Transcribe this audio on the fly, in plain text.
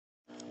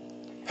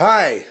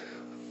Hi.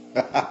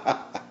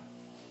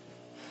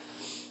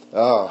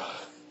 Oh,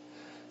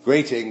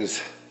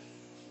 greetings.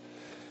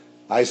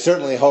 I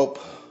certainly hope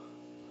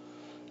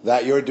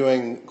that you're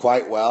doing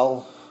quite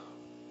well.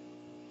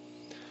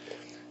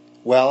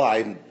 Well,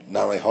 I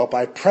not only hope,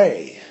 I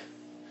pray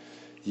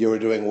you are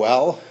doing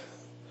well,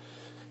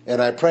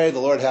 and I pray the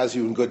Lord has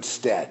you in good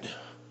stead.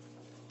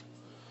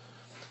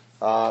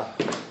 I'm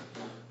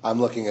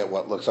looking at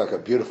what looks like a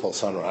beautiful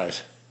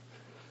sunrise.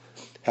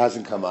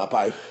 Hasn't come up.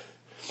 I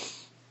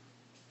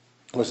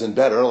was in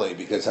bed early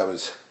because I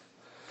was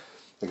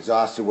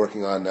exhausted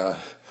working on,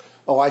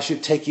 I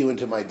should take you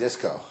into my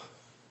disco.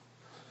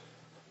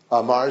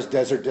 Mars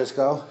Desert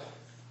Disco.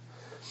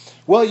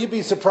 Well, you'd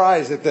be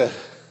surprised at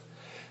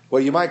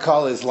what you might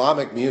call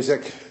Islamic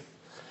music,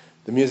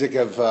 the music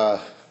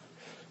of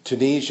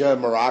Tunisia,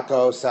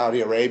 Morocco, Saudi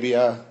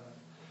Arabia,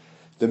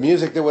 the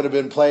music that would have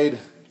been played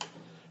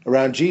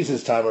around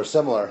Jesus' time or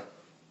similar.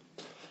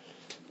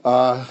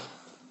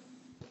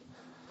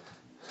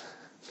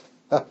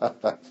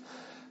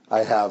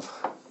 I have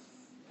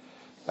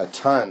a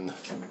ton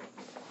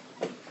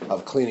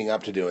of cleaning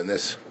up to do in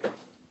this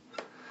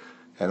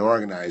and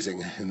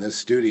organizing in this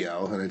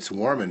studio, and it's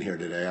warm in here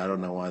today. I don't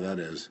know why that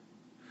is.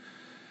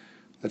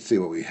 Let's see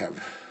what we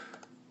have.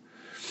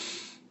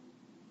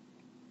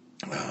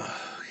 Okay.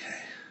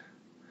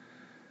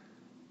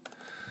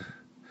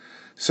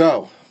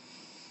 So,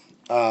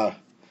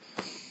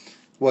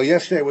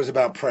 yesterday was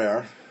about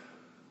prayer.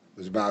 It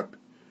was about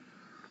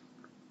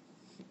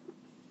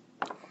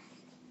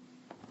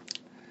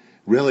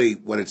really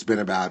what it's been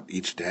about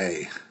each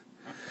day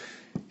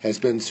has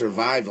been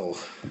survival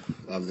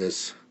of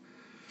this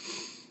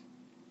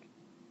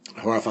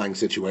horrifying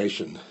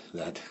situation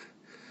that,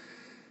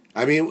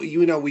 I mean,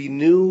 we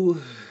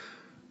knew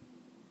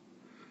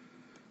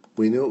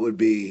it would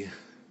be,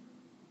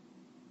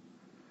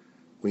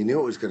 we knew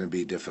it was going to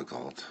be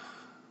difficult.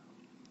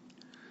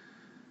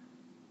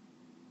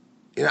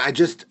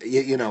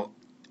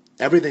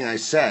 Everything I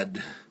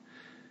said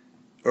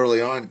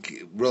early on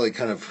really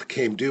kind of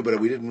came due, but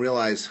we didn't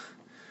realize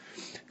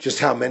just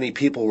how many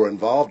people were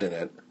involved in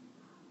it.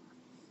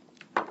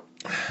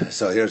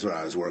 So here's what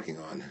I was working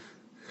on.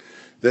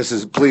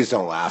 Please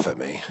don't laugh at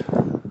me.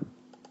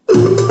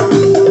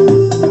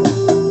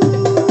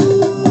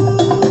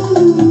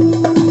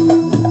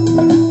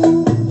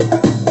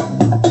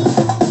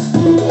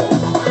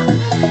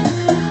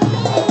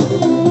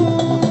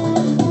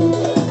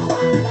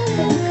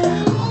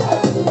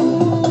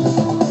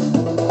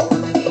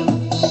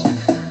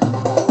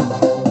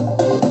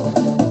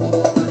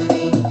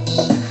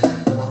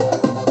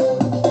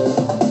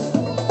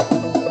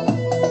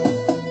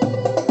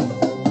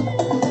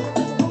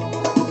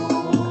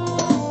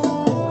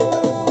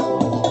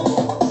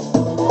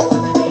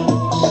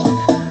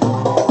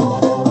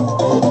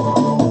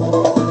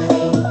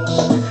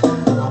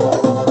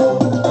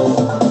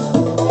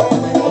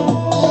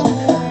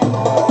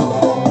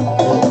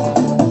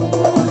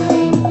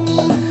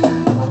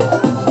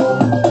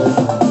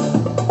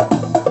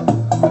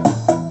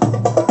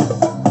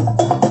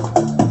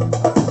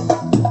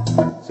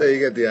 You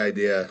get the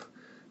idea.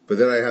 But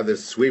then I have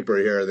this sweeper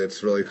here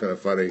that's really kind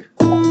of funny.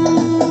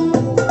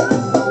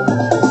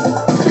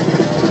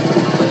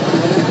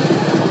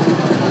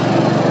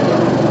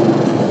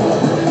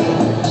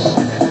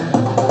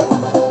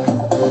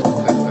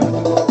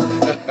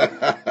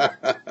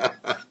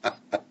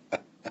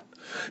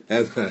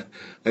 And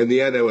in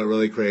the end I went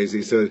really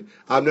crazy. So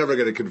I'm never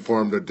going to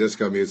conform to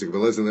disco music, but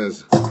listen to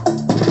this.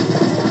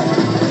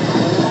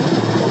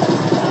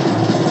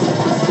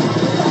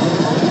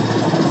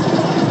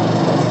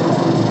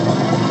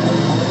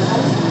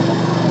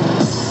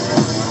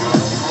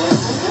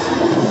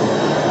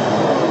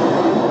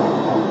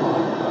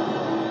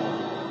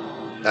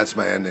 That's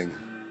my ending.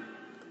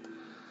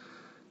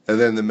 And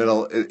then in the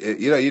middle,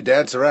 you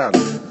dance around.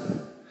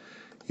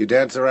 You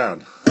dance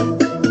around.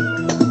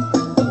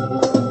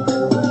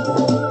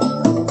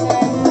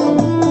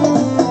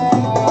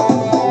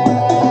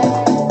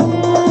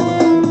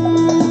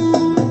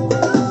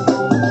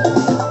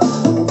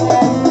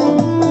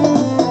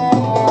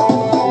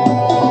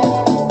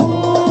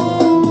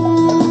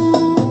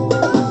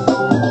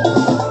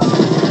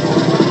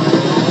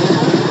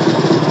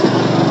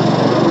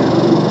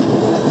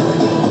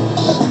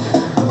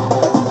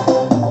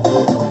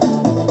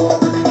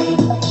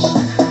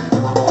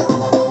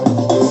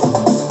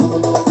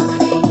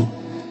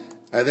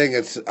 I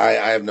think I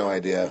have no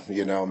idea,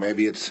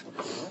 maybe it's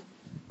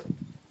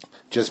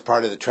just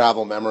part of the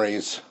Travel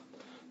Memories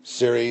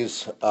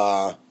series.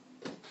 Ow,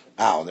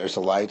 there's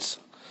the lights.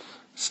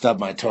 Stubbed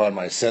my toe on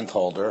my synth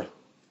holder.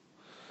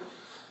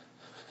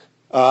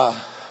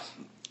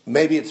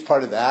 Maybe it's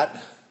part of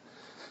that,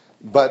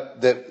 but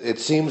it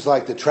seems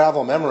like the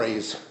Travel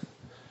Memories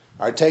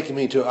are taking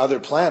me to other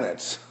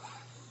planets.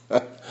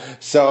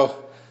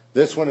 So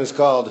this one is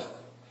called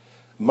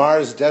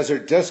Mars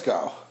Desert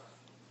Disco.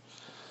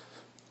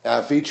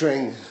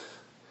 Featuring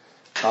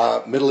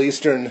Middle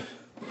Eastern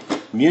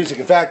music.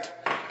 In fact,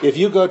 if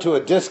you go to a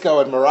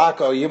disco in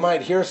Morocco, you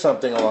might hear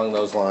something along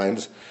those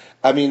lines.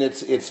 I mean,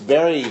 it's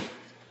very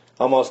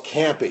almost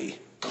campy.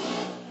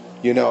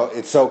 You know,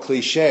 it's so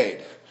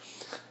cliched.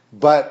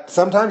 But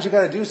sometimes you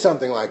got to do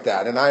something like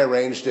that. And I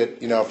arranged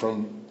it, you know,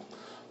 from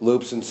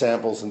loops and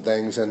samples and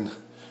things. And,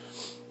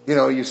 you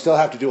know, you still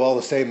have to do all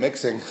the same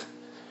mixing.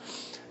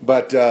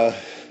 But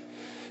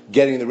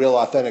getting the real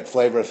authentic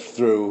flavor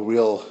through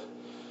real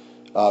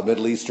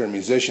Middle Eastern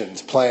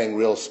musicians playing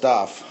real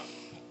stuff.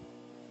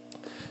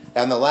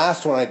 And the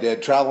last one I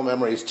did, Travel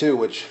Memories 2,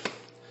 which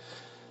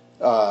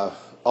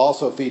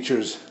also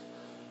features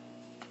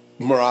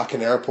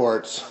Moroccan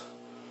airports,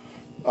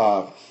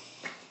 a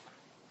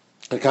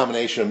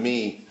combination of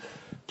me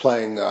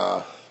playing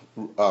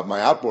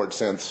my outboard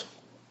synths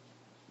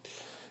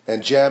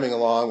and jamming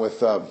along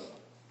with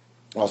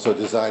also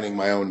designing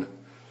my own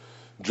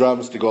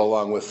drums to go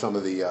along with some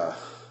of the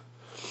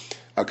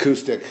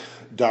acoustic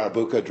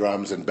Darabuka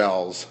drums and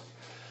bells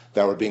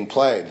that were being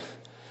played.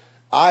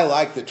 I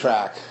like the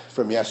track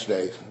from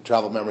yesterday,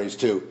 Travel Memories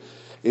 2.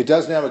 It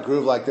doesn't have a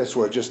groove like this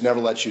where it just never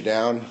lets you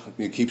down.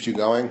 It keeps you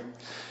going.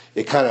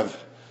 It kind of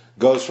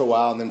goes for a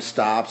while and then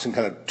stops and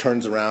kind of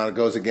turns around. It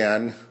goes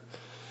again.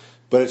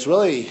 But it's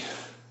really,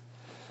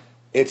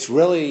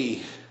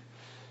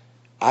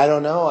 I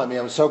don't know. I mean,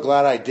 I'm so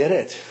glad I did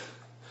it.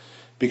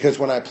 Because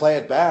when I play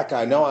it back,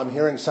 I know I'm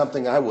hearing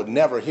something I would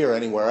never hear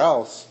anywhere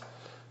else.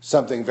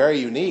 Something very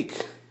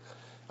unique.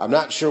 I'm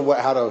not sure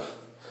how to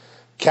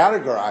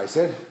categorize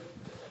it,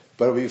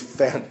 but it would be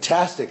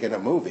fantastic in a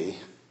movie.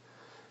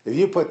 If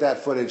you put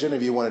that footage in,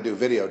 if you want to do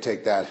video,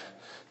 take that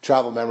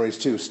Travel Memories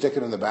 2, stick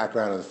it in the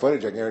background of the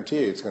footage, I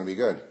guarantee you it's going to be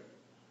good.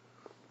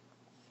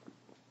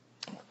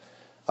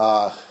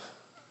 So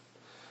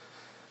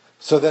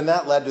then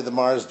that led to the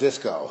Mars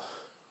Disco.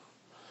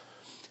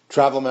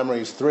 Travel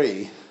Memories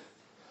 3,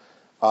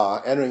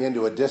 entering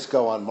into a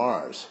disco on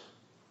Mars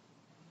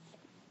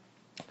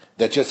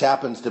that just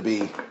happens to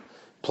be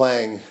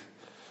playing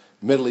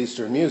Middle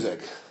Eastern music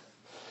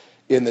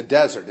in the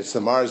desert. It's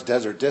the Mars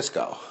Desert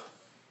Disco.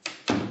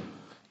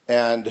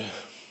 And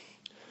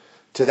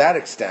to that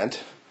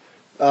extent,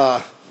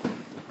 gosh,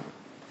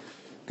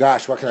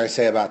 what can I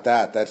say about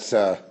that? That's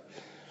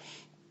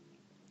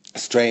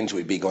strange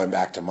we'd be going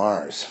back to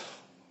Mars.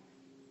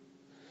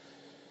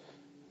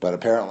 But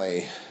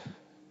apparently,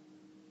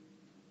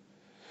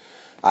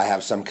 I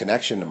have some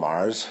connection to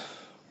Mars,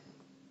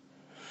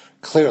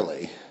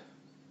 clearly.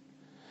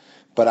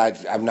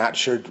 But I'm not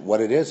sure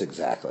what it is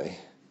exactly.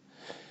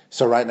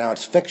 So right now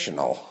it's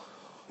fictional,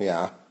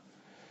 yeah.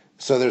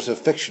 So there's a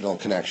fictional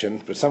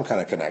connection, but some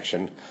kind of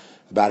connection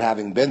about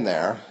having been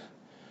there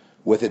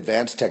with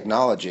advanced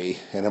technology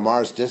in a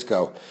Mars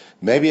disco.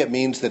 Maybe it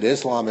means that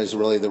Islam is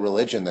really the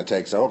religion that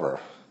takes over.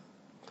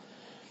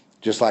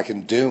 Just like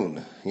in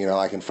Dune, you know,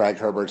 like in Frank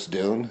Herbert's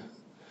Dune.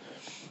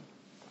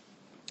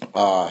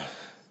 I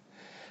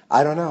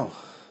don't know.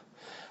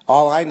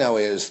 All I know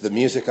is the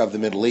music of the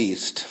Middle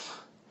East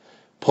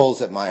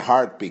pulls at my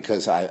heart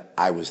because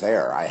I was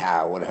there.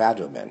 I would have had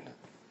to have been.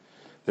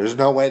 There's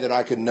no way that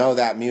I could know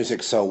that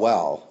music so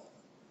well,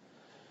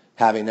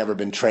 having never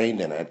been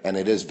trained in it, and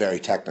it is very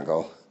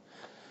technical.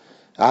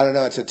 I don't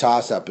know, it's a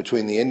toss-up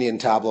between the Indian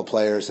tabla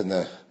players and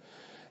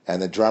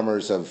the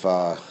drummers of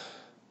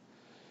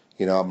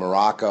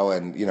Morocco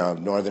and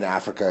Northern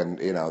Africa and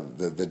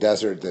the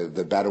desert,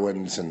 the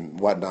Bedouins and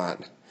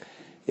whatnot.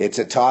 It's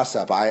a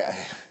toss-up.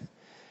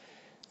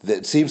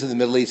 It seems in the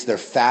Middle East they're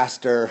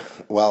faster.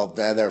 Well,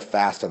 they're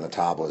fast on the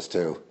tablas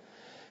too.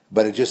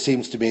 But it just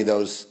seems to me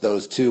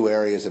those two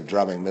areas of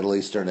drumming, Middle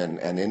Eastern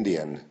and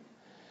Indian,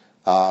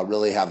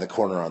 really have the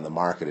corner on the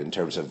market in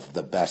terms of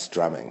the best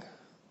drumming.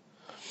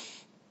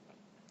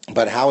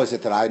 But how is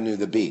it that I knew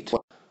the beat?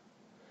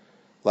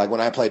 Like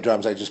when I play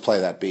drums, I just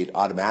play that beat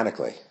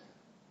automatically.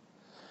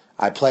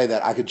 I play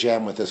that, I could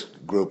jam with this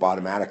group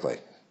automatically.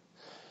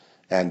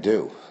 And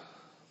do.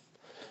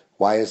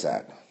 Why is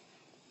that?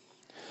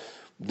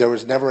 There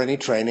was never any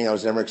training. I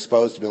was never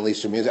exposed to Middle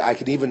Eastern music. I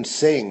could even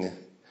sing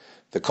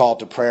the call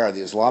to prayer,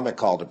 the Islamic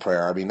call to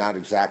prayer. I mean, not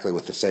exactly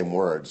with the same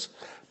words,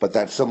 but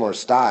that similar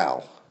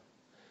style.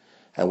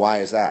 And why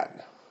is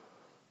that?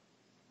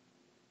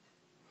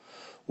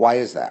 Why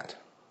is that?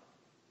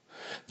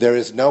 There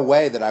is no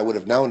way that I would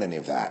have known any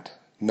of that.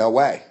 No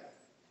way.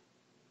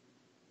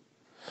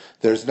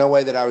 There's no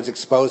way that I was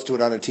exposed to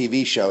it on a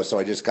TV show, so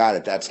I just got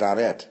it. That's not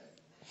it.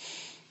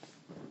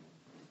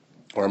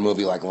 Or a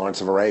movie like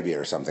Lawrence of Arabia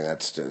or something.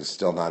 That's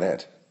still not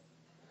it.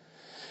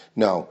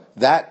 No,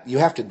 that you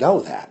have to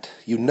know that.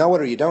 You know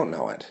it or you don't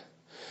know it.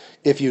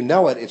 If you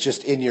know it, it's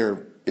just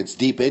it's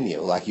deep in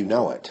you, like you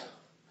know it.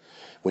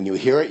 When you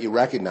hear it, you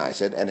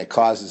recognize it, and it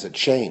causes a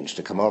change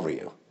to come over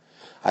you.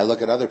 I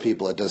look at other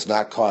people, it does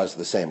not cause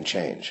the same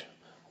change.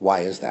 Why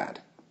is that?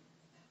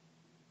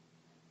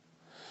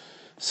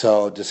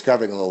 So,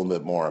 discovering a little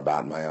bit more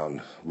about my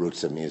own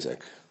roots of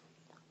music.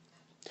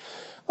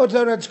 Oh,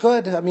 no, it's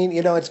good. I mean,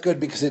 it's good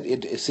because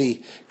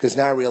because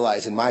now I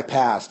realize in my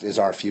past is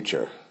our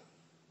future.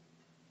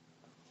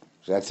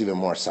 So that's even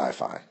more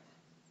sci-fi.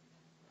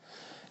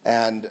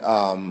 And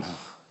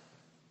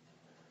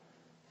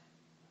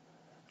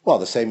Well,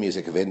 the same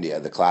music of India,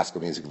 the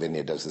classical music of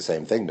India does the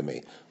same thing to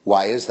me.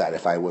 Why is that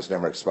if I was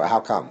never exposed? How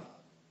come?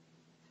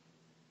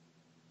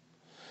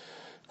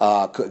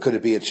 Could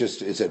it be it's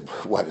just, is it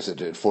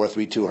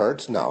 432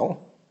 hertz?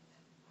 No.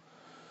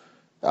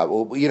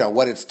 Well,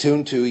 what it's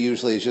tuned to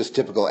usually is just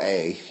typical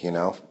A,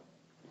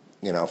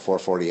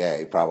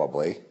 440A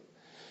probably.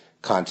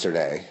 Concert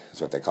A is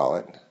what they call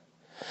it.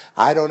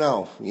 I don't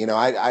know.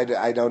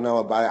 I don't know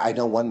about it. I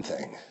know one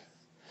thing.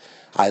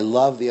 I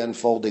love the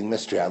unfolding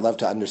mystery. I love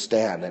to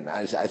understand, and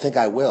I think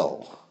I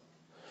will.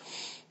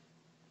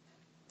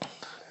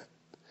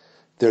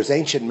 There's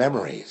ancient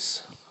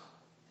memories,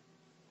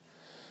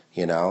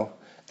 and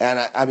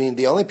I mean,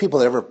 the only people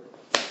that ever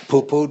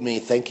poo-pooed me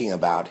thinking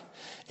about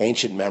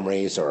ancient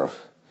memories or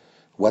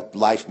what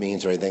life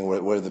means or anything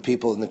were the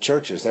people in the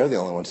churches. They're the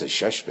only ones that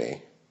shushed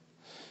me.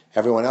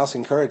 Everyone else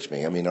encouraged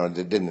me. I mean, or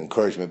they didn't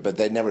encourage me, but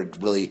they never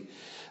really,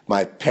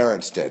 my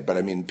parents did, but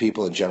I mean,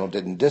 people in general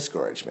didn't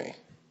discourage me,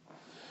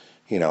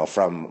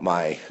 from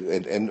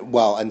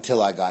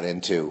until I got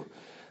into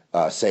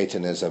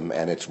Satanism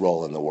and its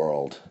role in the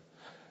world.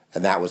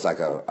 And that was like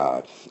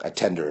a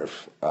tender,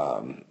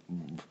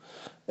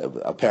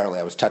 apparently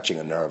I was touching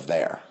a nerve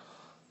there.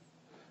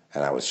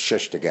 And I was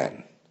shushed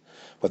again.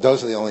 But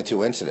those are the only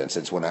two incidents.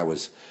 It's when I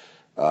was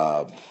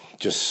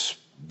just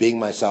being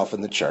myself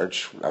in the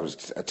church. I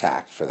was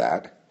attacked for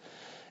that.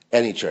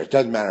 Any church,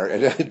 doesn't matter,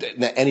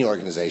 any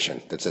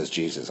organization that says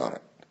Jesus on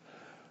it.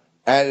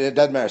 And it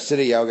doesn't matter,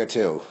 City Yoga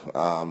too.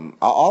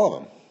 All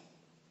of them.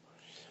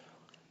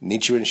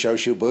 Nichiren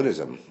Shoshu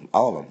Buddhism,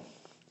 all of them.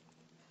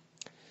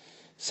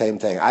 Same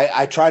thing.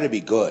 I try to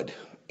be good,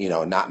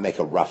 not make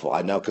a ruffle.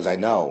 I know, because I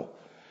know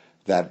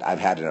that I've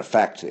had an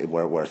effect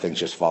where things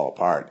just fall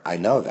apart. I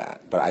know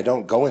that. But I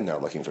don't go in there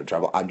looking for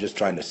trouble. I'm just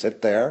trying to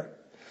sit there,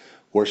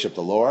 worship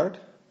the Lord.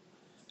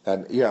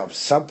 And,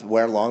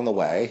 somewhere along the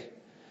way,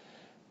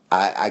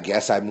 I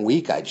guess I'm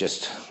weak. I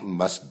just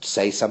must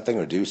say something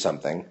or do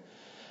something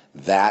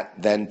that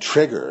then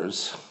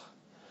triggers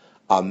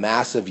a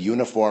massive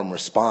uniform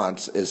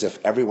response, as if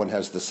everyone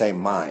has the same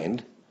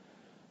mind.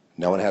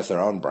 No one has their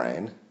own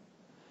brain.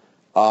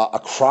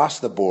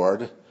 Across the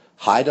board,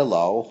 high to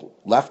low,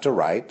 left to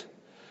right,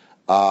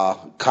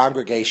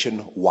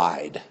 congregation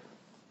wide.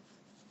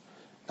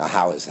 Now,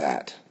 how is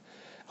that?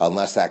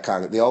 Unless that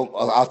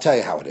I'll tell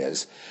you how it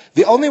is.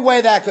 The only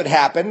way that could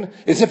happen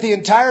is if the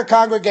entire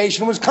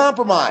congregation was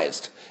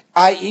compromised,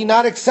 i.e.,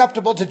 not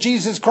acceptable to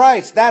Jesus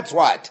Christ. That's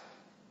what.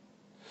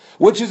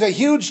 Which is a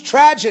huge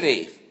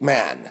tragedy,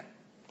 man.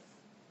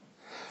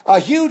 A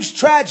huge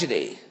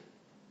tragedy.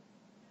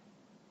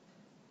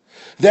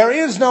 There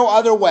is no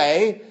other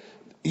way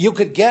you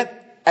could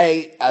get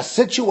a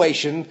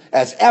situation,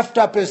 as effed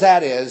up as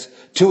that is,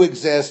 to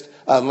exist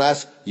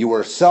unless you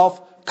were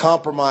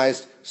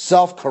self-compromised,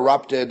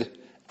 self-corrupted,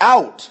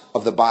 out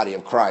of the body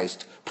of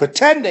Christ,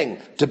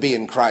 pretending to be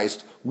in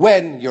Christ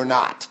when you're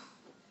not.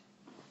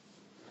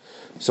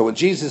 So when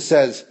Jesus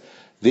says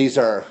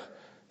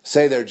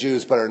say they're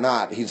Jews but are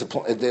not,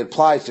 it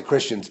applies to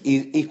Christians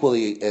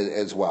equally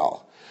as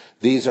well.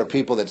 These are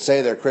people that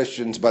say they're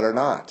Christians but are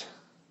not.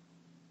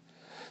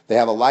 They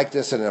have a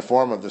likeness and a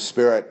form of the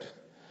Spirit,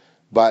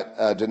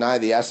 but deny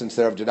the essence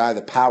thereof, deny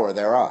the power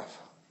thereof.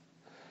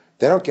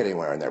 They don't get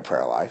anywhere in their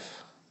prayer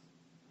life.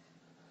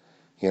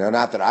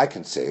 Not that I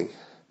can see.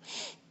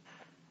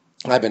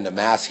 I've been to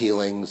mass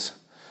healings.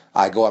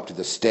 I go up to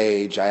the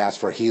stage. I ask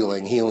for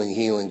healing, healing,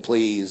 healing,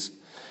 please.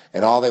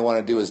 And all they want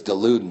to do is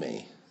delude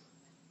me.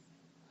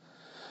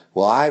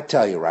 Well, I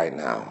tell you right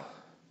now,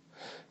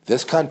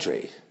 this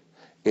country,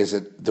 is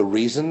it the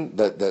reason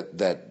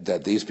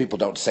that these people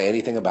don't say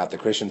anything about the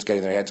Christians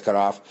getting their heads cut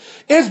off?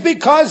 Is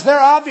because they're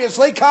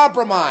obviously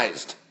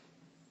compromised.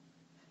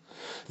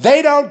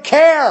 They don't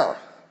care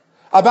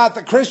about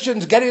the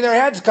Christians getting their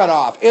heads cut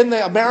off in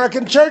the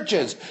American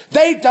churches.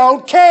 They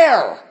don't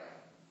care.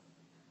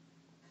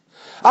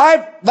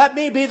 Let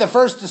me be the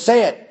first to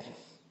say it.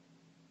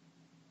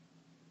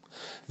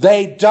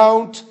 They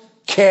don't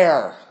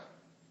care.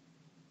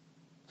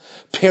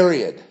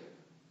 Period.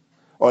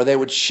 Or they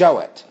would show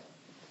it.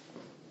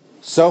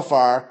 So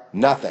far,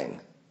 nothing.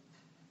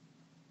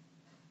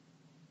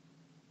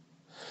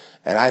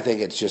 And I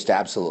think it's just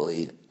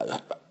absolutely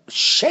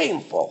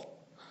shameful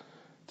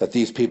that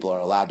these people are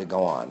allowed to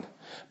go on.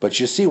 But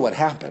you see what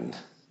happened.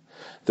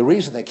 The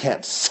reason they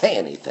can't say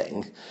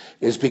anything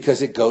is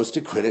because it goes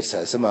to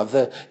criticism of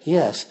the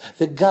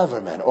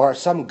government, or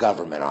some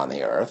government on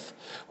the earth,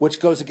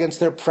 which goes against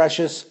their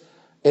precious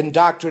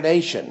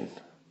indoctrination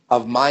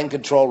of mind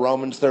control,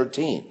 Romans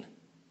 13.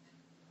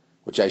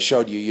 Which I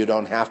showed you, you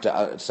don't have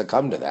to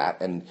succumb to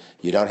that, and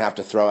you don't have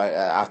to throw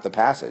out the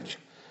passage.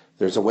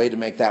 There's a way to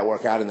make that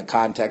work out in the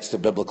context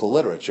of biblical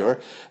literature.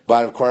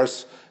 But, of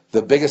course,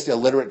 the biggest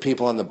illiterate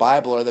people in the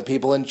Bible are the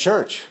people in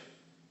church.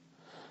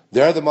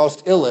 They're the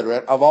most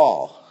illiterate of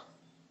all.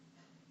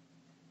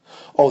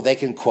 Oh, they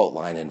can quote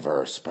line and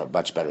verse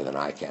much better than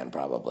I can,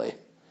 probably.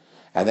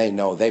 And they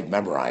know, they've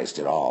memorized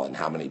it all, and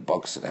how many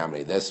books and how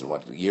many this and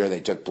what year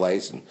they took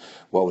place and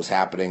what was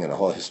happening in the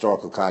whole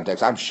historical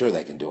context. I'm sure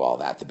they can do all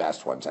that, the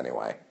best ones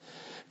anyway.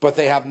 But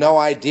they have no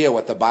idea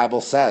what the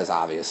Bible says,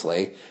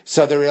 obviously,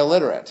 so they're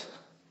illiterate.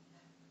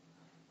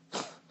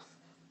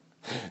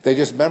 They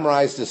just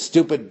memorized a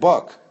stupid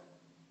book.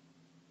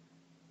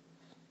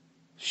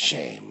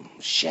 Shame,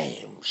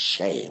 shame,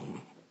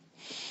 shame.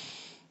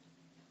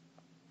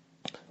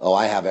 Oh,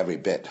 I have every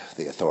bit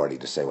the authority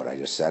to say what I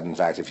just said. In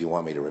fact, if you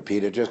want me to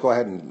repeat it, just go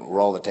ahead and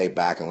roll the tape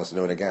back and listen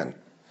to it again.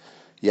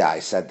 Yeah, I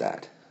said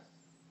that.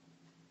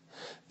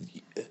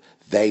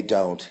 They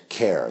don't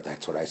care.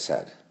 That's what I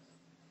said.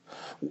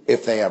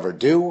 If they ever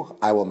do,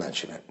 I will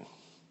mention it.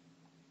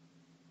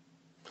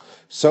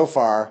 So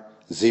far,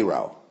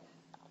 0.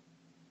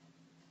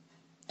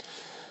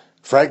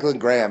 Franklin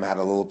Graham had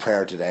a little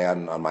prayer today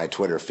on my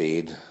Twitter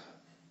feed.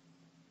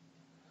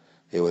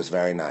 It was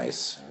very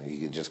nice.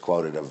 He just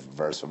quoted a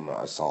verse from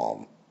a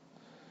psalm.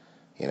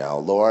 You know,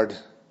 Lord,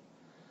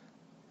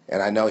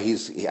 and I know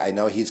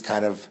he's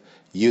kind of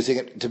using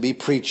it to be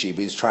preachy,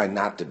 but he's trying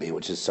not to be,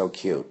 which is so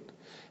cute.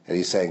 And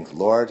he's saying,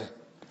 Lord,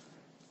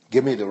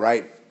 give me the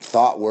right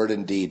thought, word,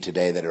 and deed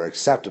today that are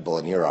acceptable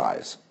in your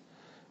eyes.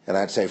 And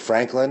I'd say,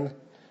 Franklin,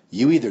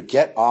 you either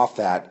get off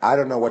that, I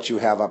don't know what you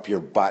have up your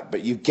butt,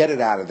 but you get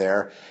it out of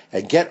there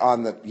and get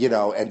on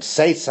the, and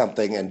say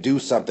something and do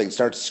something,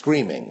 start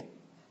screaming.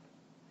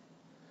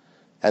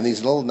 And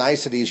these little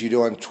niceties you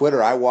do on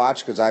Twitter, I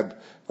watch because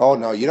oh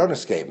no, you don't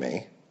escape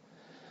me.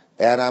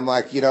 And I'm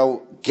like,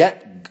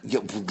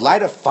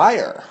 light a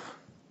fire.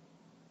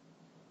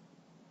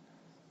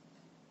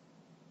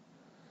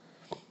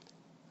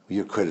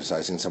 You're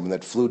criticizing someone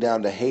that flew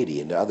down to Haiti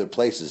and to other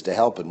places to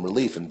help and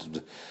relief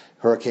and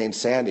Hurricane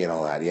Sandy and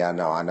all that. Yeah,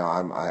 no, I know.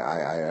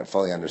 I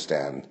fully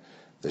understand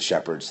the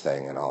shepherds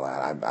thing and all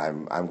that.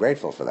 I'm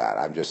grateful for that.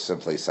 I'm just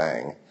simply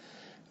saying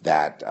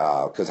that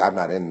because I'm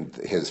not in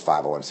his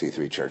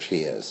 501c3 church,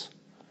 he is.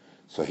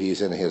 So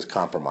he's in his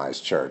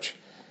compromised church.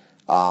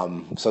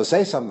 So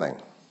say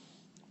something.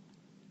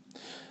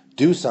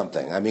 Do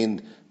something. I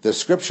mean, the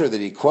scripture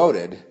that he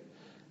quoted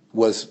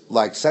was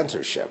like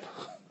censorship,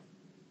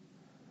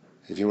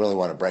 if you really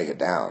want to break it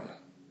down.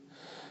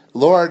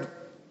 Lord,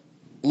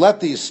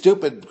 let these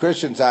stupid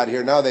Christians out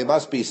here know they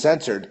must be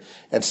censored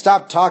and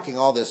stop talking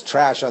all this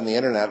trash on the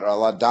internet or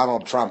like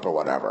Donald Trump or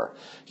whatever.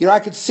 I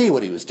could see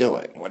what he was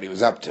doing, what he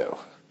was up to.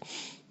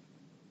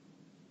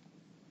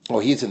 Well,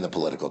 he's in the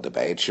political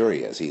debate. Sure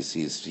he is.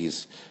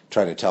 He's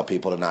trying to tell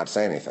people to not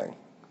say anything.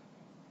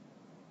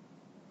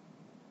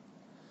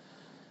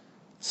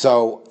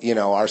 So,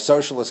 our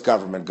socialist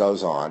government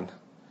goes on,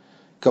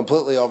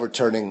 completely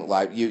overturning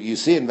life. You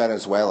see in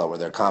Venezuela where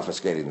they're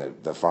confiscating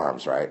the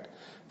farms, right?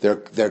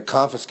 They're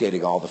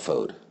confiscating all the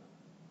food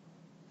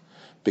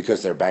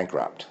because they're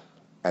bankrupt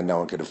and no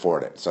one can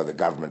afford it. So the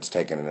government's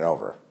taking it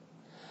over.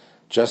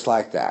 Just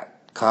like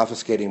that.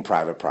 Confiscating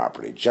private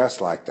property. Just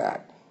like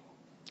that.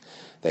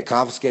 They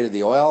confiscated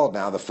the oil,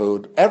 now the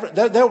food.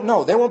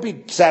 They won't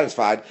be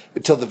satisfied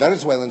until the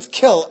Venezuelans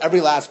kill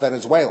every last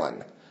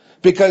Venezuelan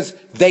because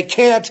they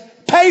can't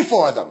pay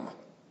for them.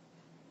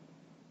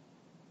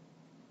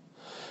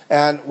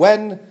 And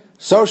when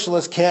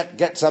socialists can't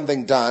get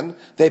something done,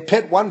 they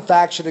pit one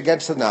faction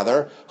against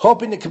another,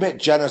 hoping to commit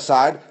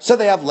genocide so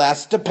they have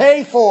less to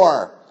pay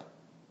for.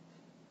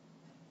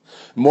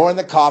 More in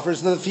the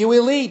coffers of the few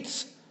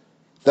elites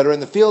that are in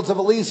the fields of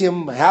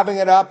Elysium, having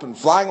it up and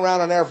flying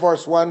around on Air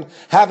Force One,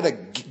 having a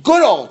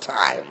good old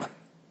time,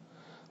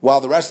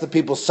 while the rest of the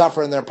people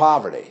suffer in their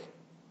poverty.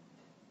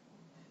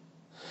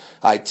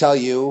 I tell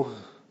you,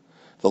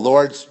 the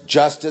Lord's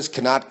justice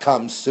cannot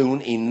come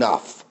soon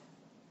enough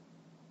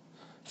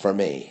for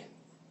me.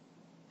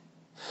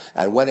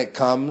 And when it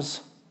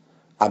comes,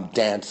 I'm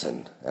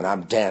dancing, and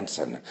I'm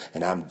dancing,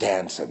 and I'm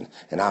dancing,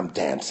 and I'm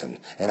dancing,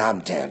 and I'm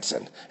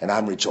dancing, and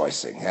I'm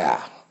rejoicing.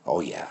 Yeah,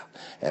 oh yeah.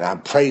 And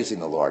I'm praising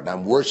the Lord, and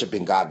I'm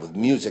worshiping God with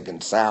music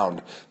and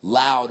sound,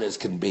 loud as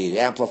can be,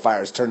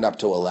 amplifiers turned up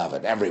to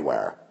 11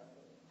 everywhere.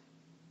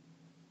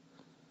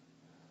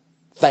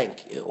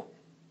 Thank you.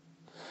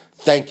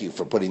 Thank you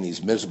for putting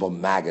these miserable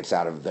maggots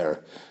out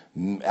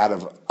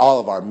of all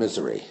of our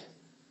misery.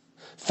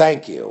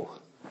 Thank you.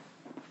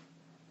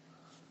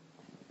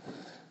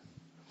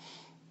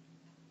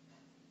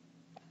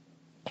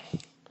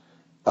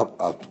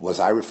 Was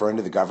I referring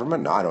to the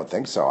government? No, I don't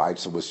think so. I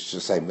was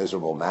just saying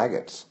miserable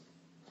maggots.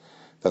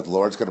 That the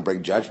Lord's going to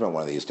bring judgment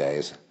one of these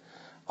days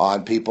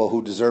on people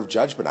who deserve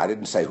judgment. I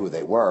didn't say who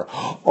they were.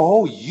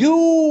 Oh,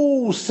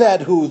 you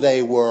said who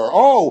they were.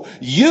 Oh,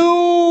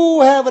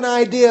 you have an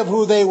idea of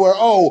who they were.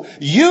 Oh,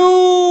 you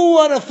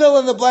want to fill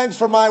in the blanks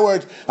for my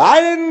words.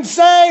 I didn't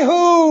say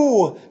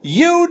who.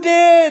 You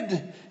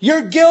did.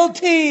 You're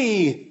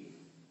guilty.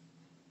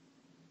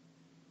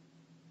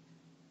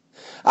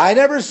 I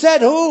never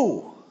said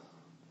who.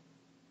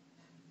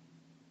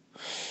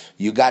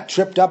 You got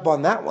tripped up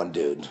on that one,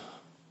 dude.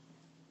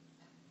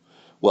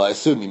 Well, I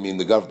assume you mean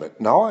the government.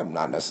 No, I'm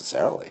not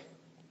necessarily.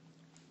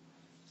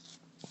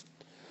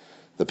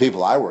 The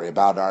people I worry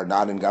about are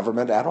not in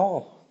government at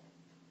all.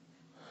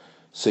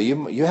 So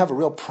you have a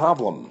real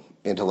problem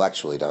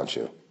intellectually, don't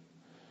you?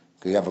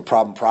 You have a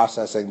problem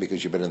processing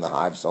because you've been in the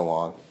hive so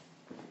long.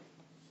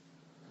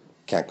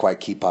 Can't quite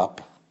keep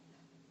up.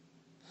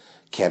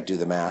 Can't do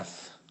the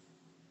math.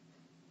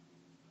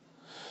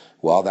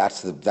 Well,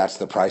 that's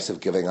the price of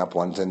giving up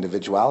one's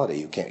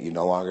individuality. You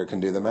no longer can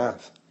do the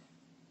math.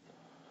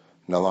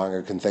 No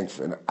longer can think,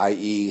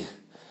 i.e.,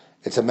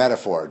 it's a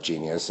metaphor,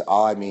 genius.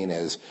 All I mean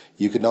is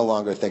you can no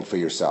longer think for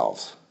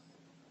yourselves.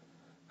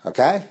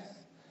 Okay?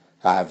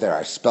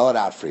 I spell it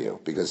out for you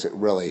because it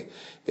really,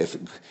 if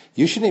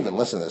you shouldn't even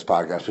listen to this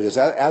podcast because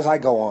as I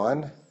go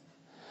on,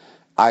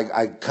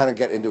 I kind of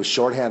get into a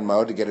shorthand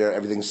mode to get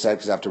everything said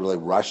because I have to really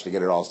rush to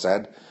get it all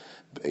said,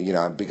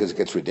 because it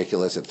gets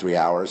ridiculous at 3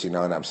 hours, and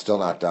I'm still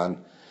not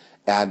done.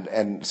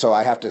 And so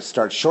I have to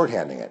start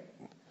shorthanding it,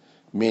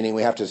 meaning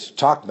we have to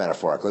talk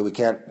metaphorically.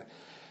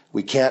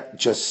 We can't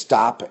just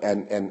stop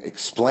and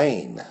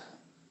explain.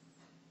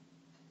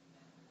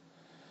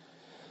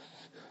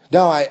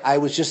 No, I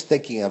was just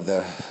thinking of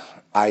the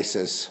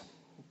ISIS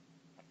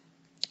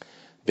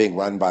being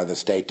run by the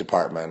State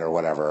Department or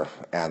whatever,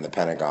 and the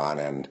Pentagon,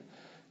 and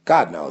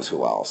God knows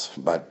who else,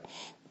 but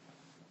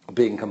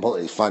being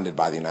completely funded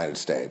by the United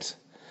States.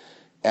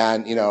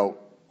 And,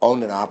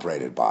 owned and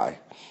operated by,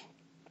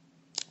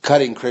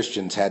 cutting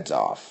Christians' heads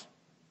off,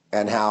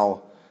 and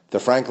how the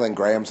Franklin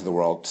Grahams of the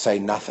world say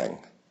nothing.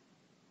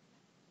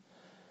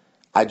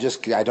 I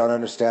don't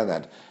understand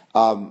that.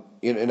 Am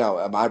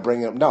I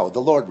bringing up? No, the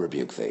Lord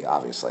rebuke thee,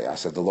 obviously. I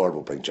said the Lord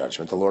will bring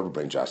judgment. The Lord will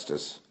bring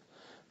justice.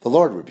 The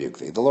Lord rebuke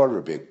thee. The Lord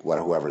rebuke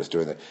whoever is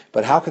doing it.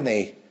 But how can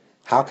they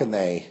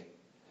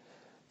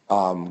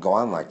go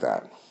on like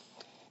that,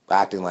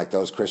 acting like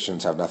those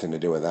Christians have nothing to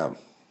do with them?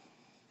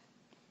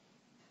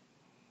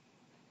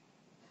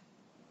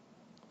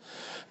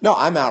 No,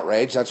 I'm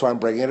outraged. That's why I'm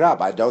bringing it up.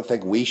 I don't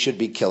think we should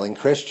be killing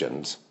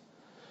Christians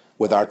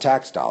with our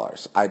tax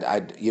dollars. I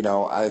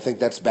think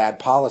that's bad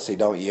policy,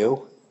 don't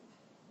you?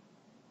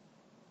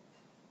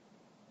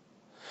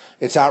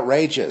 It's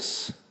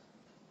outrageous.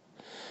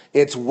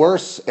 It's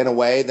worse in a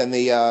way than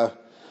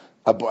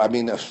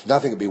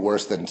nothing could be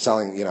worse than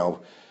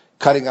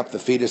cutting up the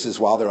fetuses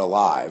while they're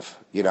alive,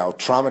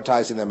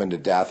 traumatizing them into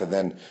death and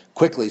then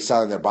quickly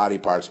selling their body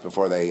parts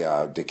before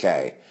they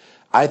decay.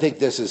 I think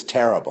this is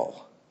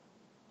terrible.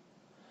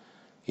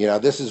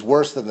 This is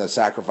worse than the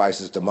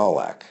sacrifices to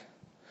Molech.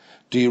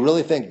 Do you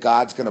really think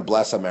God's going to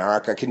bless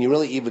America? Can you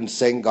really even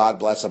sing God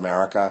Bless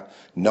America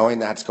knowing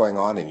that's going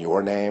on in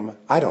your name?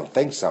 I don't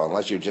think so,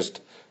 unless you're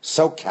just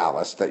so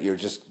callous that you're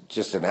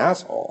just an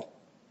asshole.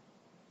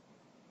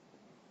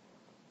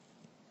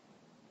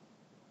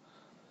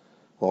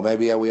 Well,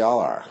 maybe we all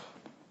are.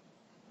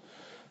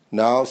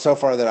 No, so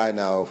far that I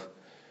know,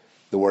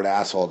 the word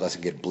asshole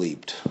doesn't get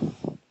bleeped.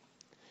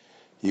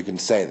 You can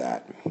say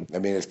that.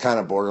 It's kind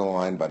of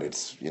borderline, but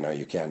it's,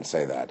 you can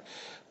say that.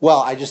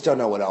 Well, I just don't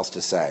know what else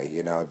to say.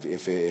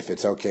 If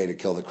it's okay to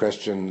kill the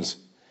Christians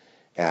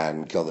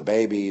and kill the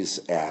babies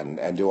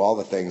and do all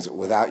the things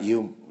without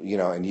you,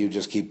 and you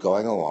just keep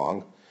going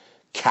along,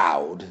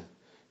 cowed,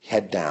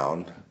 head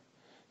down,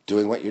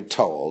 doing what you're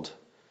told,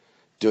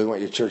 doing what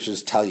your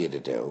churches tell you to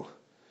do,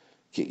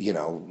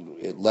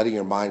 letting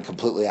your mind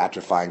completely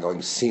atrophy and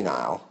going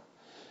senile,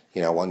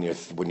 when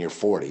you're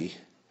 40,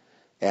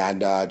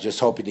 and just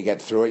hoping to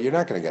get through it. You're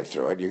not going to get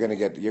through it. You're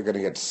going to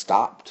get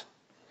stopped.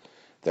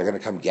 They're going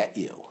to come get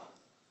you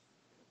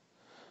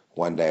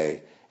one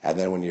day, and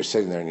then when you're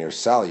sitting there in your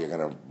cell, you're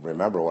going to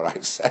remember what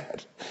I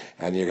said,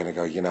 and you're going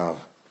to go,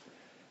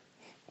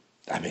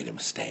 I made a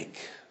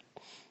mistake.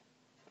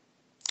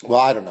 Well,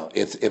 I don't know.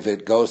 If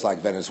it goes like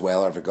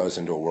Venezuela, if it goes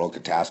into a world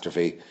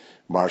catastrophe,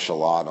 martial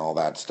law and all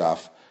that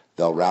stuff,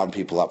 they'll round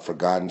people up for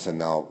guns,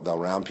 and they'll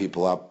round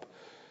people up,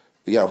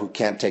 who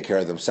can't take care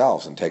of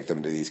themselves, and take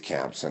them to these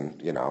camps,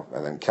 and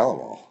and then kill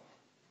them all.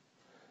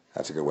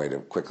 That's a good way to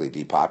quickly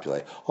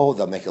depopulate. Oh,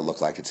 they'll make it look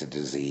like it's a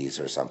disease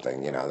or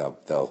something.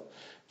 They'll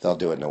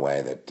do it in a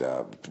way that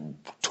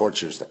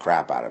tortures the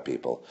crap out of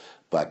people,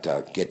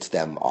 but gets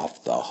them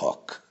off the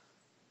hook.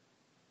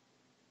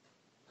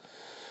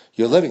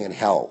 You're living in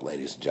hell,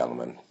 ladies and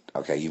gentlemen.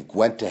 Okay, you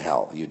went to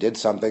hell. You did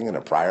something in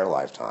a prior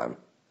lifetime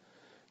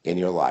in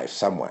your life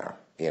somewhere,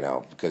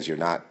 because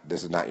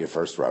this is not your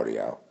first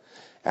rodeo.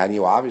 And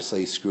you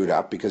obviously screwed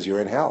up because you're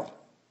in hell.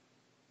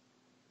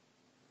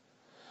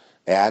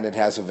 And it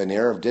has a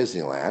veneer of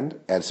Disneyland,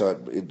 and so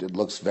it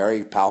looks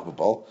very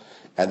palpable.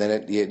 And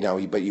then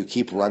but you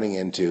keep running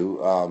into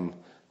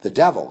the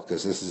devil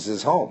because this is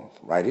his home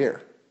right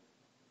here.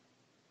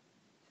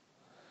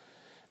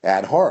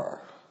 And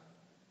horror,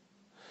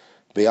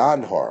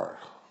 beyond horror,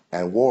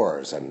 and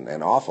wars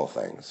and awful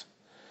things.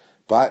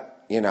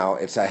 But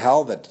it's a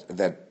hell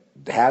that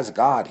has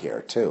God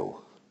here too.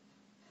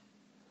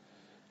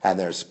 And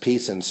there's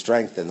peace and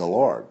strength in the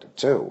Lord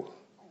too.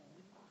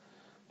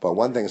 But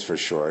one thing's for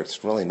sure,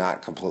 it's really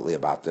not completely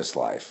about this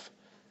life.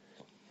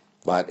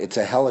 But it's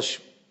a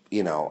hellish,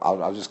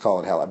 I'll just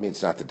call it hell.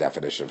 It's not the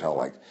definition of hell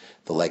like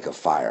the lake of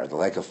fire. The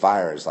lake of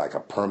fire is like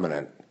a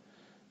permanent,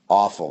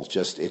 awful,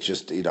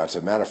 it's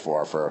a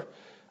metaphor for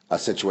a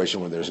situation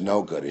where there's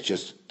no good. It's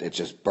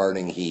just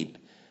burning heat,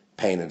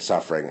 pain and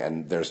suffering,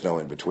 and there's no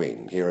in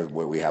between. Here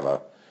we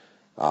have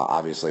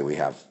obviously we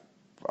have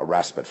a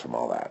respite from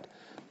all that.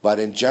 But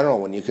in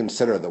general, when you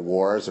consider the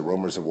wars, the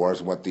rumors of wars,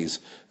 and what these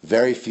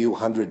very few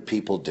hundred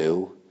people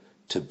do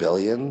to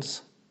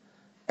billions,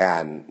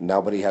 and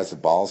nobody has the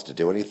balls to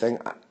do anything,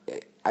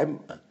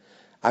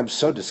 I'm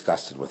so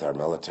disgusted with our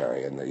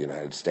military in the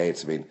United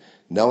States. I mean,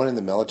 no one in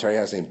the military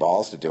has any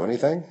balls to do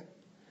anything.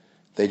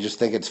 They just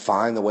think it's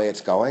fine the way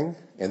it's going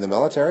in the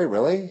military,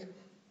 really?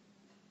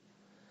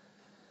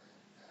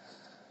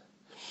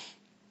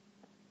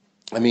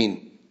 I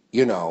mean,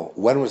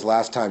 when was the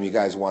last time you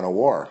guys won a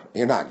war?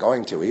 You're not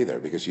going to either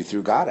because you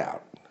threw God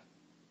out.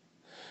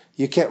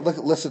 You can't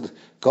listen,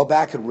 go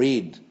back and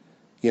read,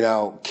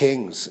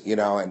 Kings, and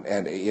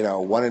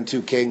 1 and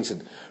 2 Kings,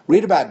 and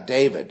read about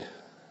David.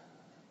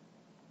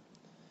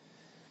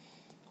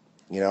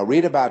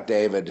 Read about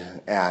David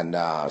and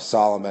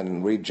Solomon,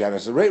 and read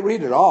Genesis.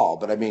 Read it all,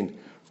 but I mean,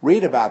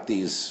 read about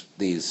these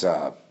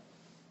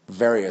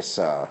various,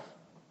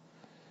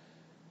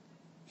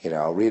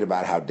 read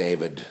about how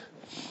David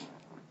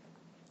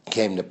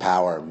came to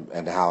power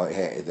and how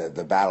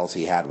the battles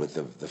he had with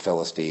the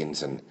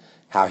Philistines and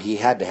how he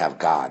had to have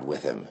God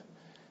with him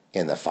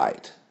in the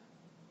fight.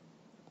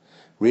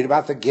 Read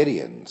about the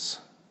Gideons.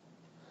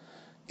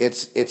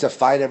 It's a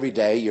fight every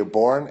day. You're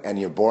born in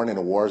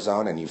a war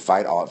zone, and you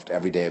fight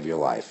every day of your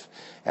life.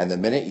 And the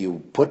minute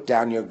you put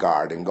down your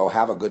guard and go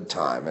have a good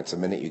time, it's the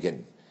minute you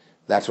get.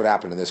 That's what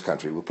happened in this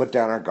country. We put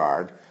down our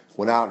guard,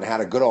 went out and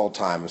had a good old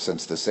time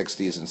since the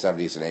 60s and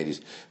 70s and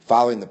 80s,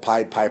 following the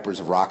Pied Pipers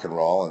of rock and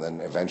roll and then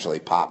eventually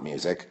pop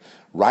music,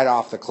 right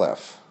off the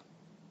cliff.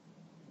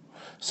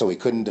 So we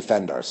couldn't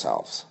defend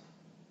ourselves.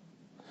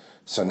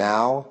 So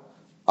now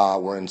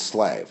we're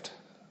enslaved,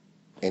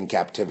 in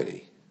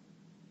captivity.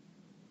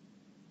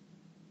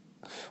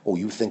 Oh,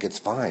 you think it's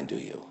fine, do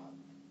you?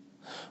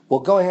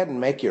 Well, go ahead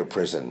and make your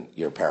prison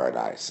your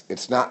paradise.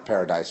 It's not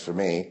paradise for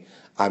me.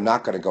 I'm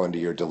not going to go into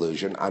your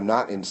delusion. I'm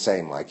not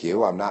insane like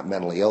you. I'm not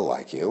mentally ill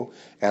like you.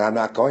 And I'm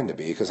not going to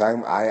be because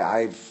I'm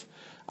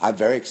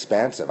very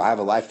expansive. I have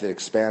a life that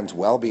expands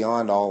well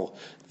beyond all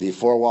the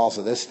four walls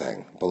of this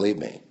thing, believe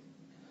me.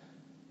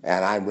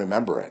 And I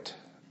remember it.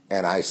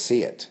 And I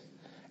see it.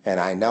 And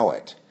I know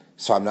it.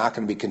 So I'm not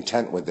going to be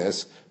content with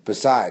this.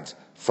 Besides,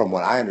 from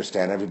what I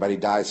understand, everybody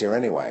dies here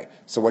anyway.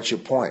 So what's your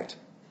point?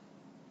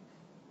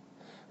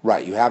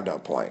 Right, you have no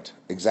point.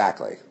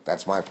 Exactly.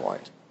 That's my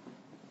point.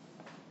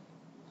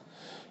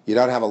 You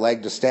don't have a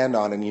leg to stand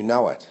on, and you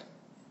know it.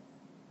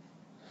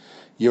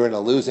 You're in a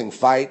losing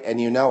fight, and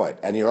you know it,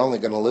 and you're only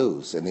going to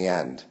lose in the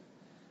end.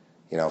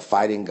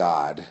 Fighting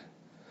God,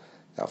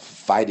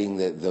 fighting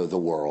the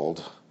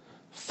world,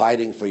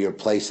 fighting for your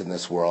place in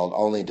this world,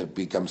 only to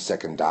become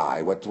sick and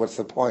die. What's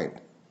the point?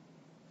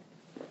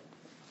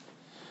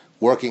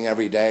 Working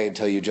every day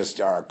until you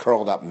just are a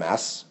curled up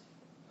mess,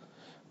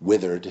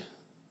 withered,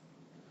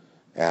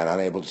 and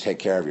unable to take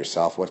care of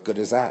yourself. What good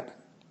is that?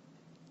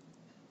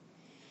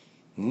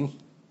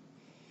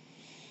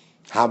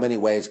 How many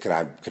ways can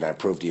I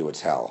prove to you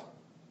it's hell?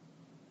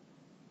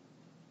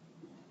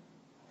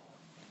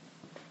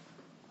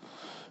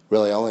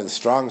 Really, only the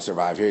strong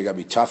survive here. You got to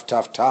be tough,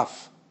 tough,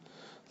 tough.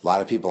 A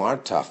lot of people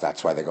aren't tough.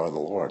 That's why they go to the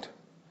Lord,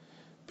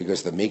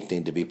 because the meek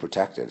need to be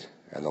protected,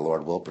 and the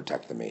Lord will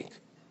protect the meek.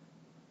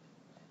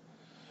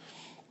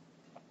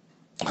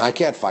 I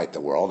can't fight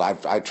the world.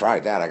 I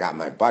tried that. I got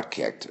my butt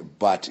kicked,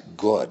 but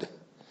good,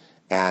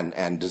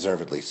 and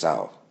deservedly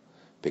so,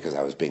 because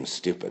I was being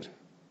stupid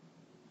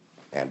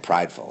and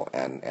prideful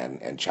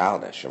and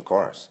childish, of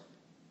course.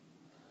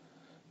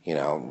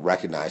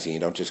 Recognizing you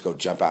don't just go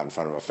jump out in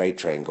front of a freight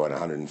train going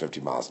 150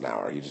 miles an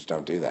hour. You just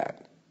don't do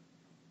that.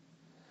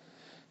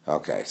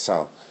 Okay,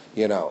 so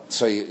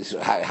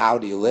how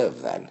do you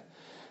live then?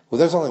 Well,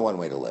 there's only one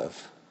way to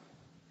live.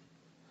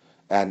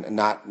 And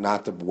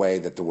not the way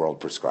that the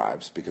world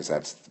prescribes, because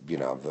that's,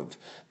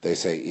 they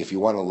say, if you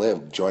want to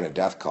live, join a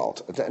death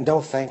cult. No,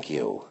 thank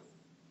you.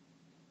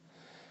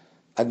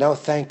 No,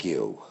 thank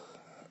you.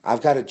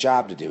 I've got a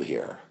job to do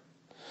here.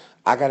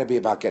 I got to be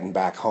about getting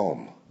back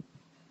home.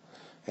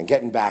 And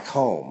getting back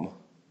home,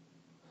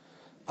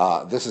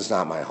 this is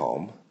not my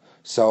home.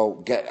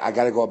 So I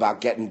got to go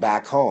about getting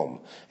back home.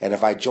 And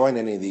if I join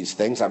any of these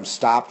things, I'm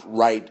stopped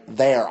right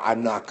there.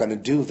 I'm not going to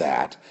do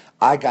that.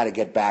 I got to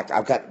get back.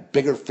 I've got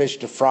bigger fish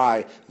to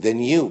fry than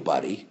you,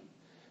 buddy,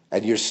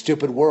 and your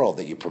stupid world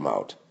that you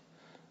promote.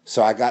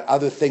 So I got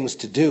other things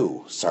to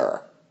do,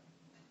 sir.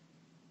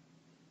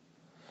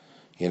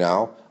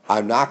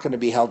 I'm not going to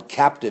be held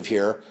captive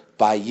here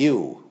by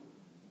you,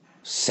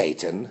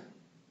 Satan,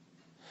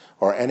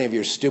 or any of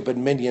your stupid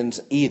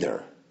minions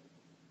either.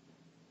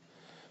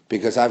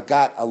 Because I've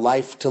got a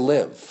life to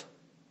live.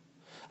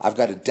 I've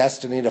got a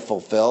destiny to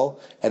fulfill,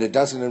 and it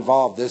doesn't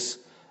involve this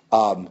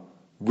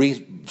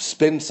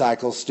spin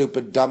cycle,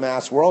 stupid,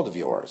 dumbass world of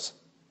yours.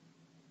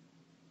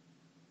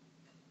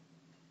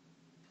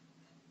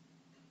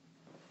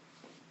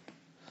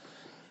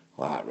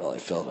 Wow, I really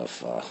filled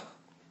with,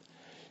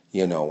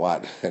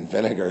 you-know-what, and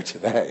vinegar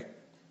today.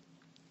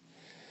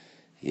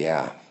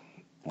 Yeah,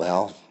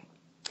 well,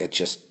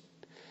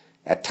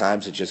 at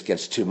times it just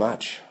gets too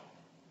much.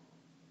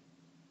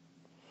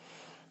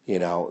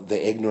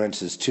 The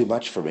ignorance is too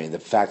much for me. The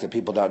fact that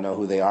people don't know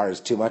who they are is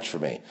too much for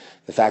me.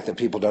 The fact that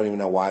people don't even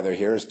know why they're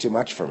here is too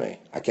much for me.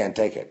 I can't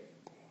take it.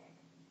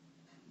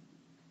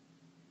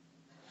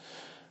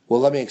 Well,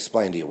 let me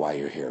explain to you why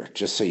you're here,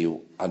 just so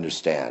you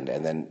understand,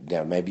 and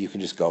then maybe you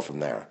can just go from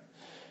there.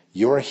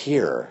 You're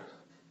here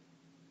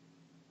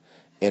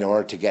in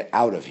order to get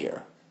out of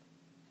here.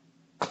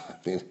 I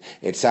mean,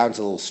 it sounds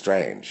a little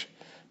strange,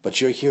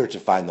 but you're here to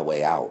find the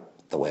way out,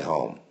 the way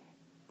home,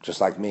 just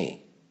like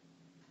me.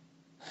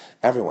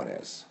 Everyone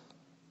is.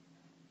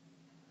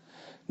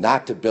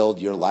 Not to build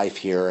your life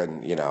here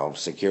and,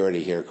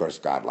 security here. Of course,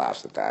 God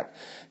laughs at that.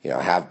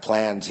 Have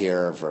plans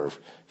here for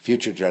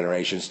future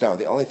generations. No,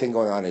 the only thing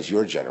going on is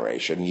your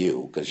generation,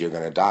 you, because you're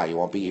going to die. You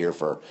won't be here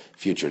for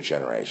future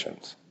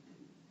generations.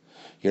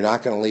 You're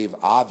not going to leave,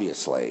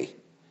 obviously.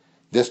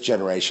 This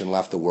generation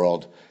left the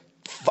world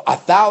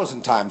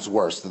 1,000 times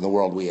worse than the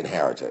world we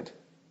inherited.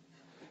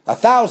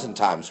 1,000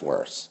 times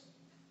worse.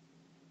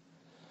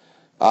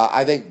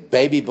 I think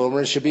baby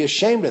boomers should be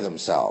ashamed of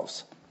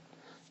themselves.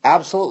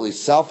 Absolutely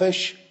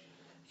selfish,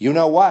 you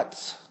know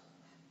what.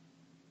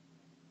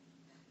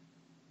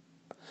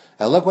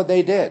 And look what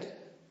they did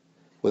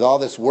with all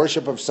this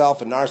worship of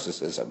self and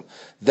narcissism.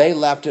 They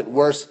left it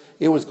worse.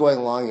 It was going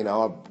along,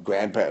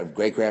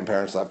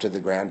 great-grandparents left to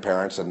the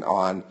grandparents and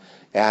on.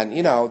 And,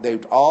 they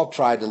all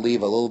tried to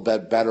leave a little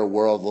bit better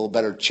world, a little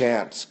better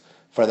chance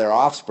for their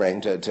offspring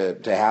to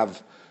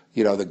have,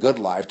 the good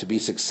life, to be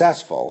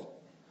successful.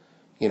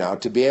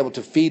 To be able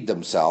to feed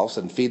themselves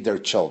and feed their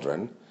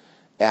children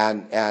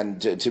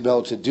and to be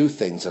able to do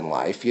things in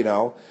life,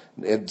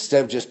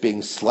 instead of just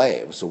being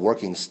slaves,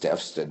 working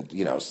stiffs and,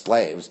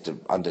 slaves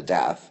unto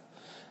death.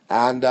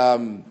 And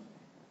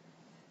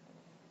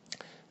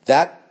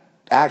that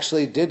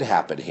actually did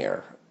happen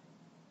here.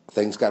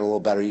 Things got a little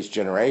better each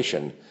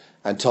generation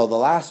until the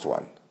last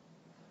one,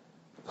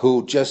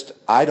 who just,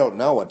 I don't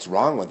know what's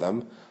wrong with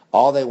them.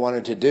 All they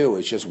wanted to do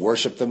is just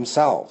worship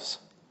themselves.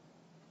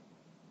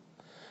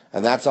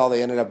 And that's all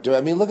they ended up doing.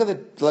 I mean, look at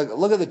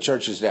the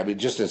churches today. I mean,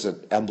 just as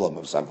an emblem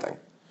of something.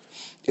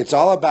 It's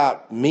all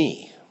about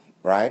me,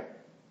 right?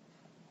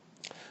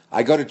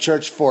 I go to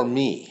church for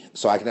me,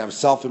 so I can have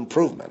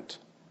self-improvement,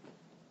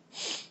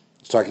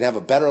 so I can have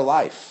a better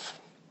life.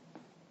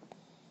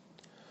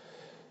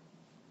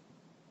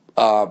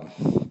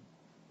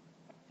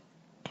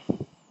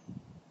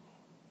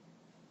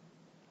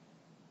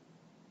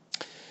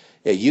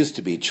 It used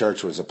to be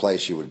church was a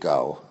place you would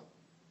go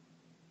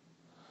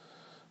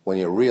when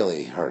you're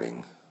really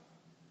hurting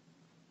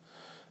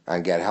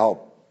and get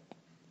help,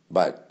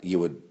 but you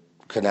would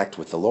connect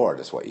with the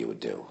Lord is what you would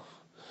do,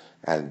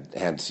 and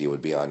hence you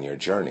would be on your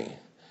journey,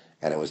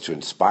 and it was to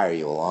inspire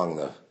you along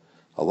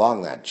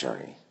that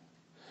journey,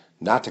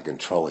 not to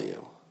control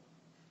you.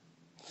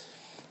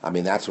 I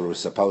mean, that's what it was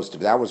supposed to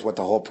be. That was what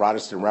the whole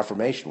Protestant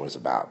Reformation was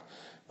about.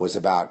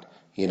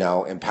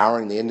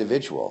 Empowering the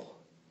individual.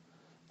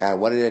 And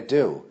what did it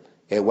do?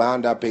 It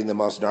wound up being the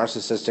most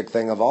narcissistic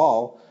thing of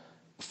all,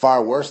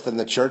 far worse than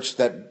the church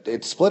that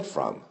it split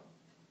from.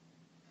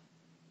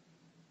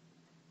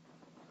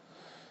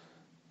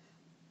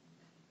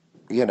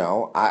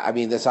 I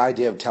mean, this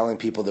idea of telling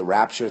people the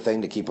rapture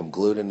thing to keep them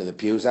glued into the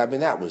pews, I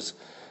mean,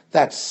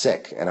 that's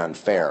sick and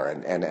unfair.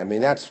 And I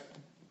mean, that's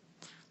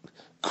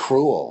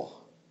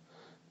cruel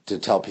to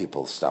tell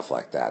people stuff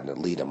like that and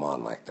to lead them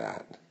on like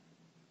that.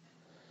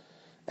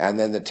 And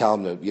then to tell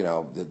them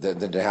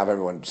to have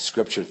everyone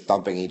scripture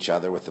thumping each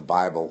other with the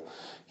Bible,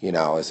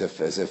 as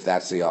if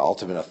that's the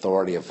ultimate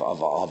authority of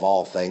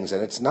all things,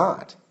 and it's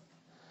not.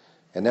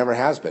 It never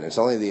has been.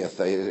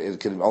 It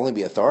can only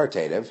be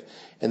authoritative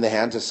in the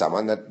hands of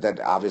someone that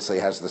obviously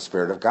has the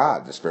Spirit of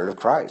God, the Spirit of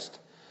Christ.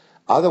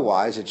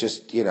 Otherwise, it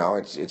just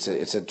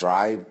it's a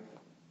dry,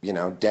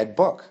 dead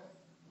book.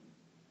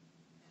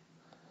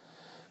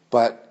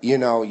 But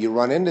you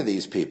run into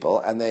these people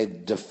and they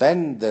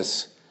defend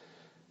this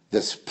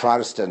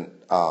Protestant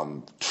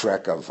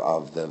trick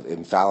of the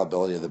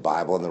infallibility of the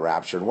Bible and the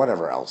rapture and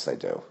whatever else they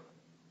do.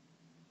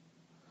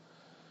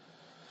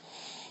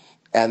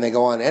 And they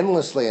go on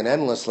endlessly and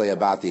endlessly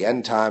about the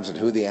end times and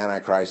who the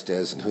Antichrist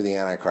is and who the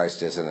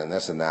Antichrist isn't and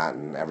this and that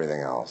and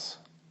everything else.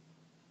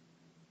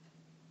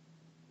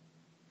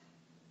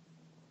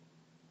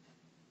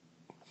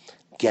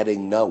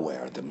 Getting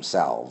nowhere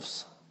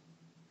themselves,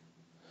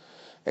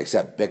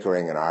 except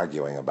bickering and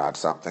arguing about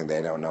something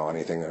they don't know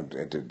anything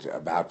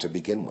about to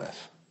begin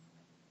with.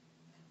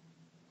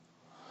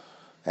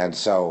 And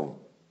so,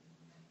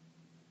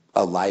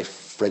 a life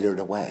frittered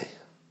away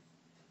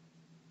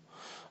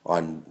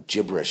on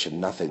gibberish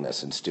and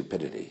nothingness and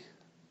stupidity.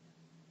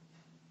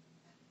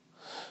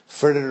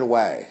 Frittered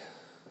away.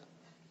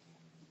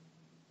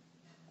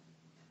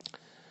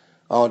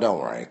 Oh, don't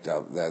worry.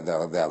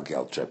 They'll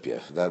guilt trip you.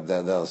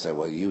 They'll say,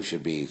 well, you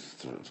should be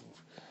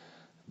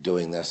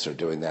doing this or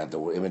doing that,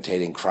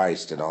 imitating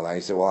Christ and all that.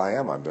 You say, well, I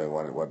am. I'm doing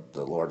what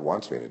the Lord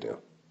wants me to do.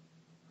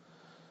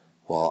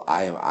 Well,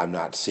 I'm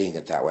not seeing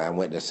it that way. I'm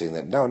witnessing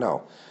that.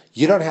 No.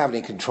 You don't have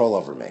any control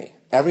over me.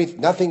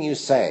 Nothing you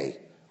say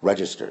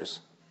registers.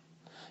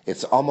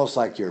 It's almost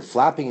like you're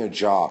flapping your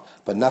jaw,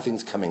 but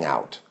nothing's coming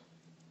out.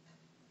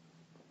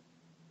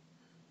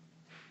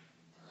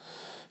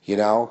 You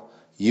know,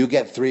 you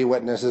get 3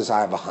 witnesses,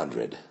 I have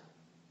 100.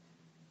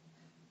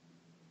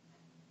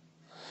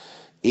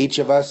 Each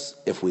of us,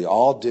 if we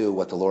all do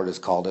what the Lord has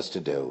called us to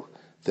do,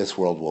 this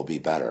world will be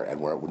better.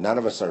 And none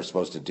of us are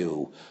supposed to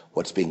do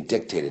what's being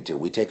dictated to.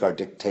 We take our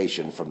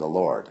dictation from the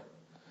Lord.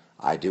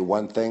 I do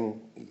one thing,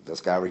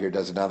 this guy over here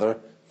does another,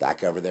 that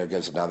guy over there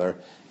gives another,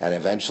 and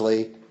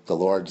eventually the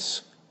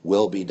Lord's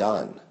will be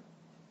done.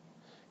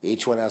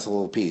 Each one has a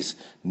little piece.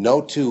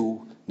 No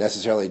two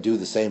necessarily do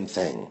the same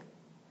thing,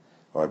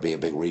 or it'd be a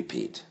big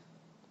repeat.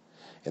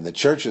 In the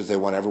churches, they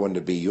want everyone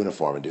to be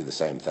uniform and do the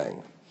same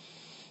thing.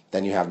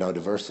 Then you have no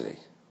diversity.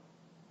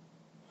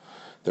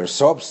 They're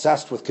so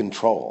obsessed with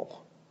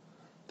control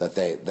that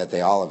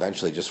they all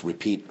eventually just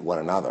repeat one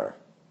another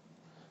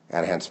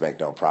and hence make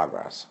no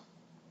progress.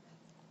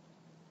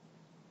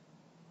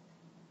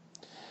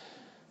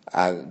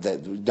 I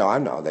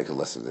know they could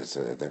listen to this.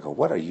 They go,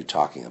 "What are you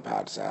talking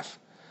about, Zeph?"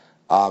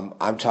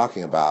 I'm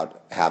talking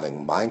about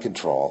having mind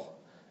control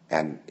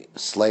and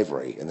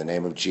slavery in the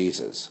name of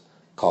Jesus,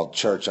 called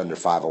church under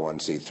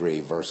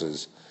 501c3,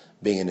 versus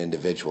being an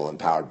individual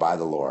empowered by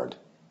the Lord,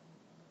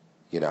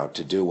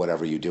 to do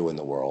whatever you do in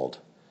the world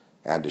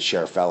and to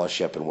share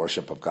fellowship and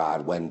worship of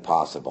God when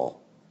possible,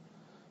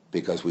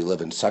 because we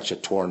live in such a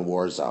torn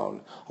war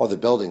zone. Oh, the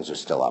buildings are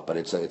still up, but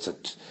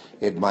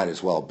they might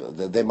as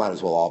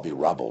well all be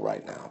rubble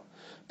right now,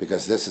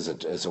 because this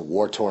is a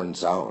war-torn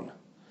zone,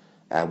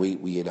 and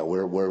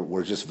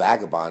we're just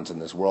vagabonds in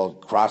this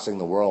world, crossing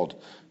the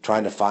world,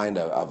 trying to find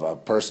a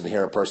person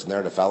here, a person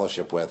there to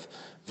fellowship with.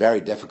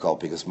 Very difficult,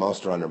 because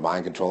most are under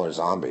mind control or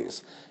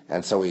zombies.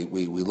 And so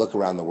we look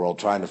around the world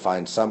trying to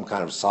find some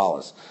kind of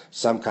solace,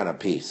 some kind of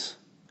peace,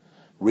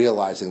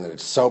 realizing that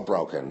it's so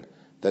broken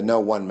that no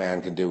one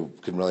man can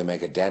really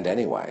make a dent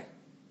anyway.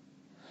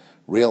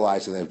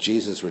 Realizing that if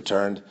Jesus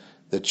returned,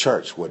 the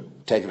church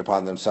would take it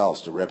upon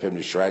themselves to rip him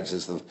to shreds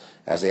as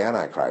the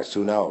Antichrist.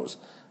 Who knows?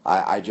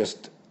 I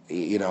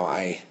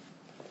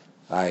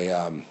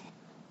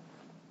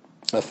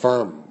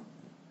affirm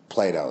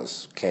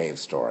Plato's cave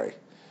story.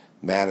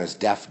 Man is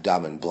deaf,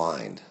 dumb, and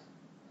blind.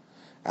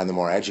 And the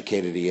more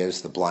educated he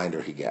is, the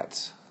blinder he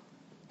gets.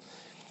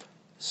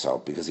 So,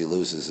 because he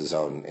loses his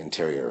own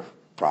interior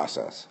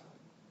process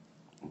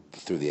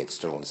through the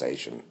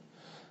externalization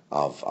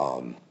of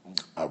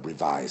a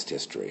revised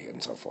history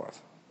and so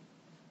forth.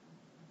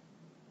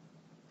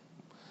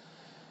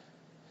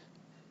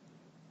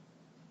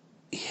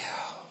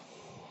 Yeah.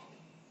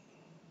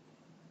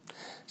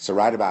 So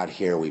right about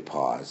here we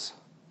pause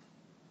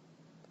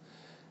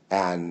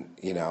and,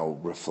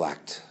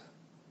 reflect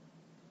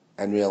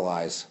and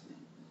realize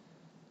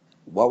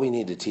what we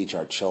need to teach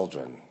our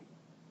children.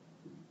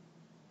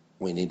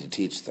 We need to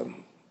teach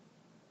them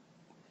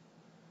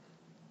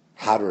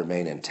how to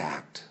remain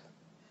intact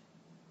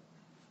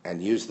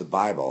and use the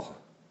Bible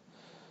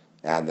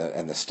and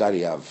the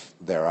study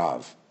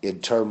thereof in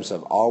terms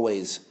of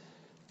always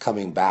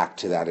coming back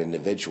to that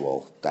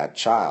individual, that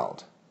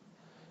child,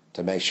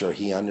 to make sure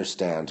he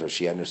understands or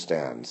she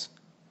understands.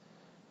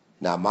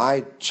 Now,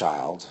 my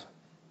child,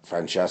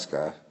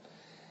 Francesca,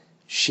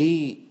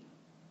 she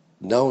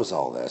knows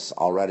all this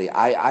already.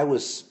 I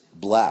was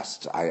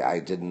blessed.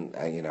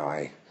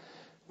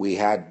 We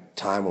had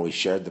time where we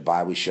shared the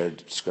Bible, we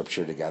shared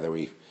Scripture together.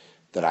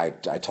 I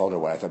told her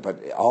what I thought,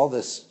 but all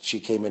this, she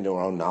came into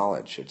her own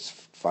knowledge. It's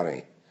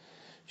funny.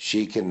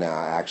 She can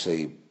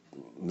actually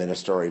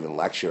minister or even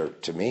lecture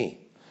to me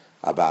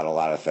about a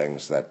lot of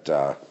things that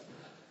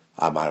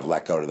I might have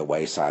let go to the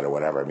wayside or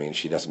whatever. I mean,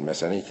 she doesn't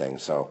miss anything.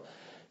 So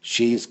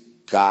she's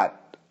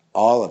got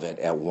all of it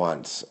at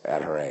once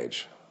at her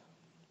age.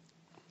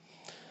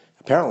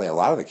 Apparently, a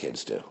lot of the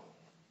kids do.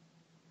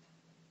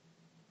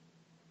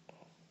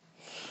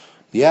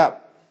 Yeah,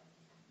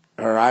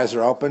 her eyes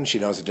are open. She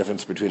knows the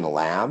difference between a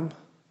lamb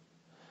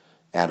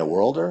and a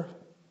worlder,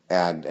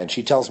 and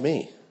she tells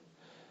me,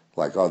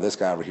 like, "Oh, this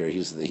guy over here,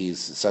 he's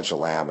such a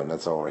lamb, and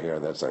that's over here,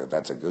 that's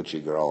a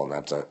Gucci girl, and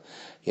that's a,"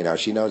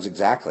 she knows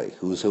exactly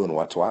who's who and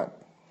what's what.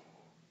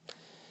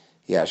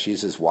 Yeah,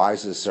 she's as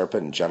wise as a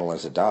serpent and gentle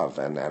as a dove,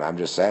 and I'm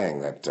just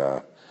saying that,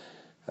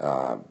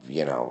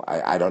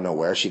 I don't know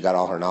where she got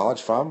all her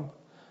knowledge from,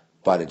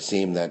 but it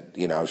seemed that,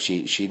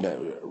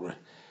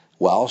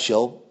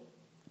 she'll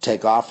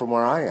take off from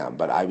where I am.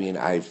 But I mean,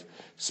 I've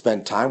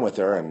spent time with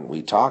her, and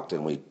we talked,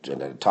 and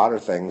I taught her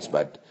things,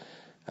 but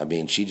I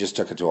mean, she just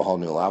took it to a whole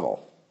new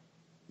level.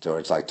 So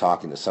it's like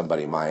talking to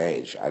somebody my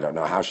age. I don't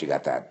know how she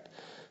got that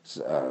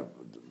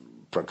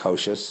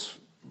precocious,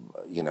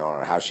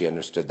 or how she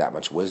understood that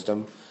much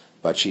wisdom,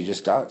 but she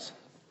just does.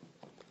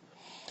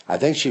 I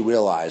think she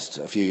realized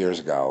a few years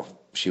ago,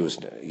 she was,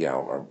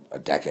 or a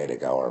decade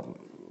ago, or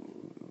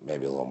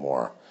maybe a little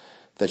more,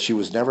 that she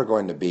was never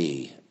going to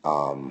be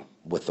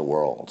with the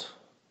world.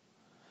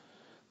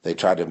 They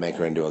tried to make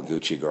her into a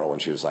Gucci girl when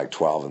she was like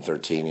 12 and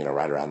 13,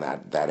 right around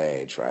that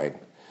age, right?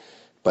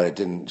 But it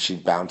didn't, she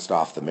bounced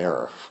off the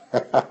mirror.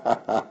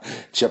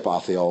 Chip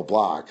off the old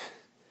block.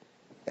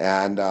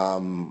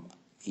 And,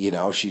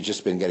 she's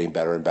just been getting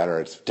better and better.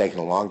 It's taken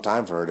a long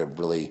time for her to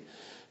really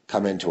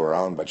come into her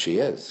own, but she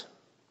is.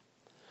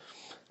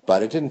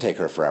 But it didn't take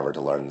her forever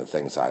to learn the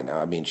things I know.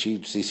 I mean,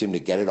 she seemed to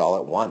get it all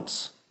at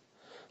once.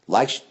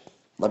 Let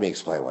me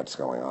explain what's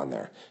going on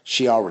there.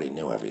 She already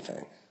knew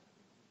everything.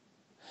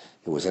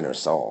 It was in her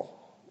soul.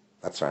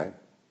 That's right.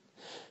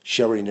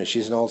 She already knew.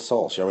 She's an old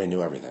soul. She already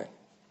knew everything.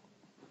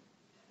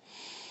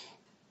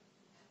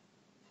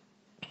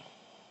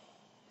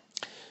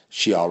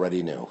 She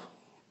already knew.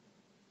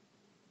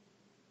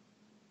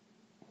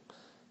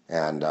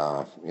 And,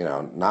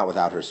 not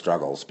without her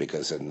struggles,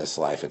 because in this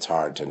life it's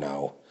hard to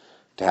know,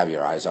 to have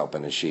your eyes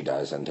open as she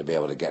does, and to be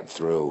able to get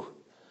through,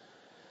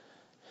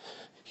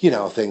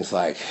 things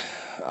like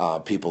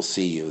people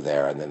see you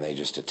there and then they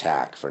just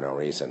attack for no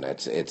reason.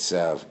 It's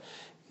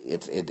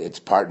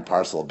part and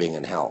parcel of being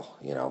in hell,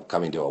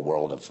 coming to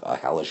a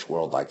hellish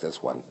world like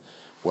this one,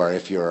 where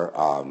if you're,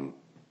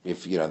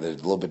 there's a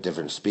little bit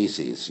different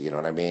species, you know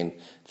what I mean?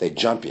 They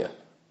jump you.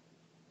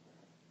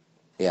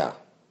 Yeah.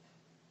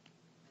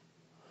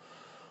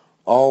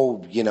 Oh,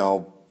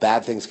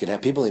 bad things can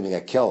happen. People even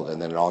get killed, and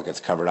then it all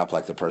gets covered up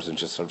like the person's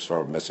just some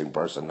sort of missing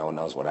person. No one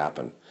knows what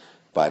happened.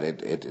 But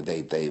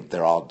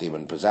they're all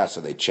demon possessed,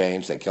 so they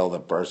change, they kill the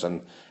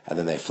person, and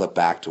then they flip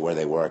back to where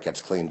they were. It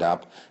gets cleaned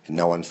up, and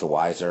no one's the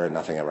wiser, and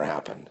nothing ever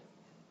happened.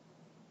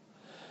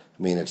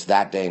 I mean, it's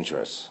that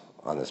dangerous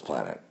on this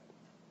planet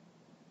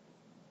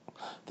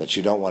that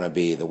you don't want to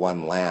be the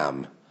one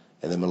lamb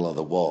in the middle of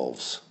the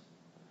wolves,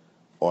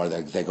 or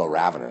they go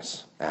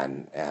ravenous,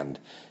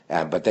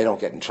 but they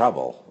don't get in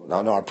trouble.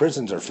 No, our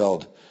prisons are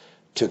filled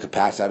to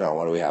capacity. I don't know,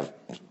 what do we have?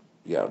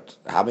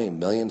 How many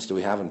millions do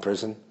we have in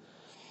prison?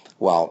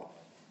 Well,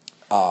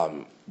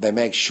 they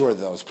make sure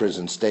those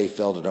prisons stay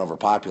filled and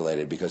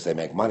overpopulated because they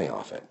make money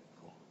off it.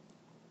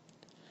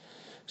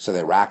 So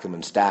they rack them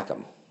and stack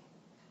them.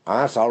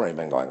 That's already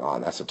been going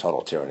on. That's a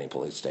total tyranny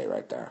police state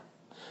right there.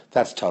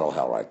 That's total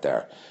hell right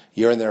there.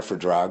 You're in there for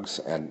drugs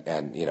and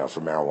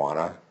for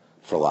marijuana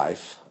for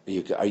life.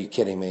 Are you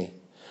kidding me?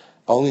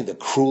 Only the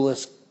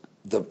cruelest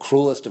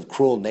of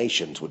cruel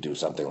nations would do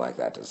something like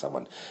that to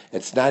someone.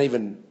 It's not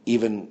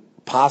even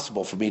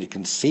possible for me to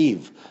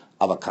conceive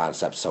of a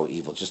concept so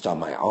evil just on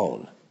my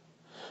own.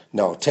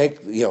 No,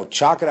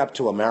 chalk it up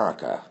to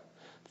America,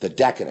 the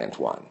decadent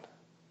one,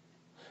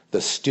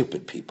 the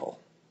stupid people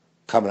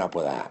coming up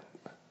with that.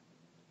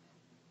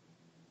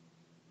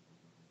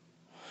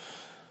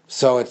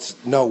 So it's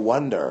no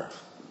wonder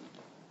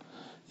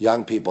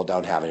young people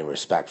don't have any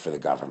respect for the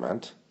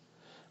government,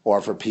 or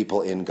for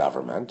people in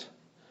government,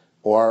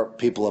 or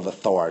people of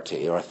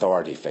authority or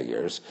authority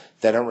figures.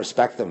 They don't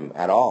respect them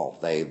at all.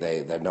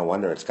 They're no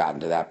wonder it's gotten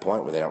to that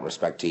point where they don't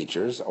respect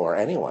teachers or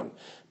anyone,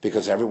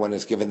 because everyone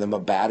has given them a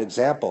bad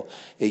example.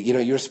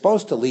 You're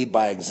supposed to lead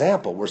by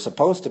example. We're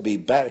supposed to be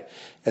better,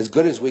 as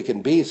good as we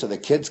can be, so the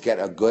kids get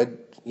a good,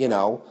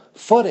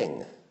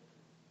 footing.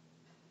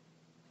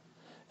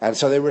 And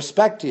so they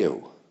respect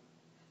you.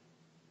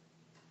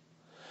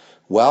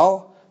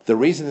 Well, the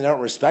reason they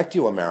don't respect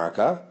you,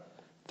 America,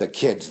 the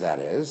kids, that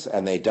is,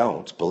 and they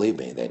don't, believe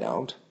me, they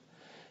don't,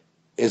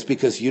 is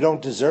because you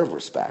don't deserve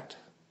respect.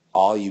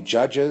 All you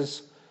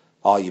judges,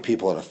 all you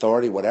people in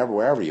authority, whatever,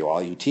 wherever you are,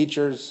 all you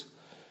teachers,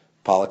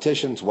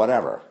 politicians,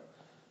 whatever.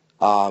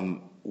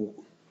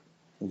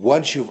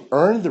 Once you've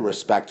earned the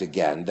respect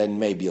again, then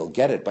maybe you'll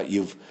get it. But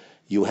you've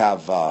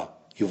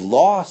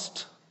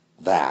lost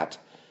that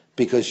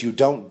because you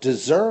don't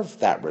deserve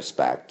that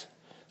respect.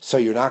 So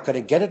you're not going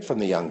to get it from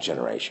the young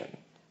generation.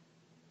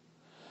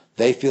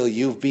 They feel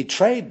you've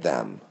betrayed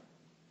them,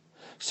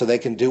 so they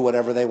can do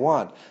whatever they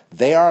want.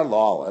 They are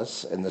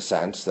lawless in the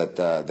sense that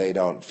they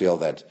don't feel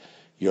that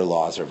your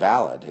laws are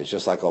valid. It's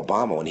just like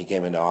Obama. When he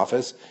came into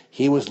office,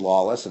 he was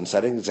lawless and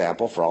set an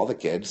example for all the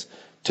kids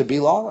to be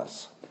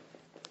lawless.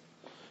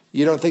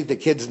 You don't think the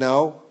kids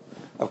know?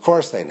 Of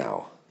course they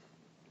know.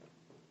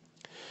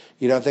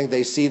 You don't think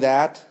they see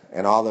that,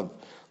 and all the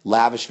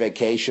lavish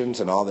vacations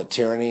and all the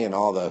tyranny and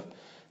all the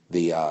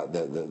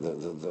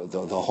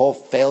whole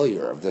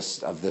failure of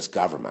this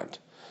government,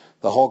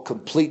 the whole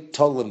complete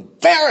total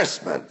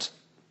embarrassment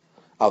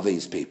of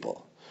these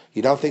people?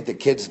 You don't think the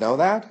kids know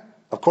that?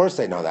 Of course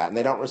they know that, and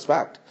they don't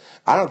respect.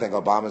 I don't think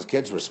Obama's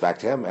kids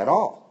respect him at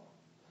all.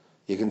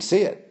 You can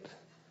see it.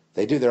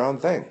 They do their own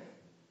thing.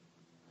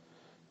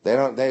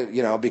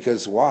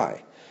 Because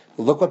why?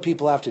 Look what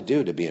people have to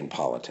do to be in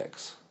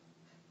politics.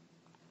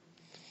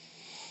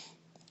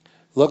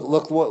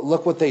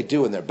 Look what they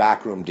do in their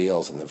backroom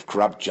deals, and the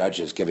corrupt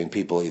judges giving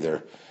people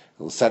either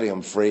setting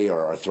them free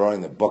or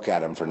throwing the book at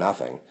them for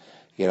nothing.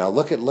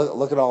 Look at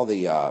all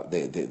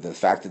the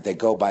fact that they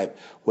go by,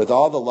 with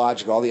all the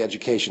logic, all the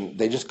education,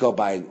 they just go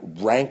by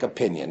rank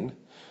opinion,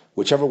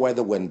 whichever way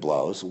the wind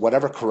blows,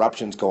 whatever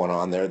corruption's going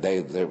on there,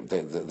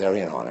 they're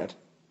in on it.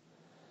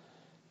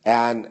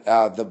 And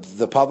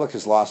the public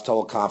has lost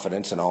total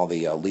confidence in all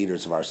the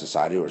leaders of our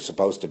society who are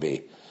supposed to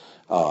be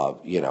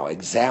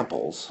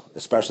examples,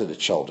 especially to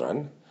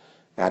children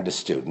and to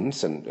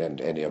students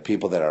and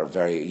people that are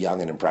very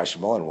young and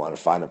impressionable and want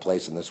to find a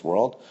place in this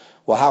world.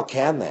 Well, how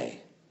can they?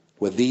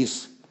 with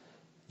these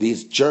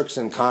jerks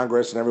in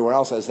Congress and everywhere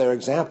else as their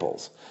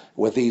examples,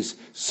 with these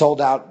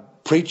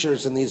sold-out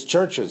preachers in these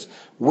churches.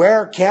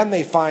 Where can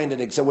they find an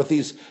example with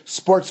these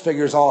sports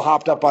figures all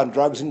hopped up on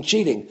drugs and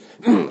cheating?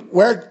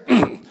 Where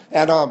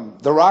and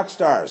the rock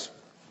stars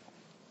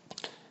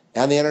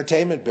and the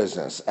entertainment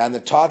business and the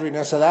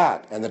tawdriness of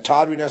that and the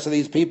tawdriness of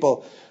these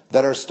people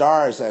that are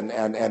stars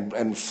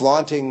and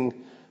flaunting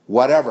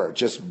whatever,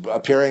 just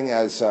appearing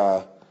as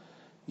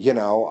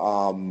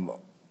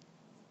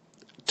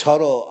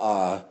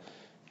total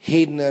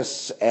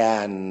hedonists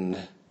and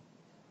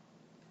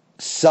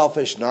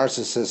selfish,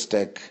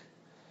 narcissistic,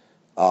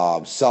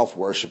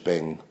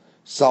 self-worshipping,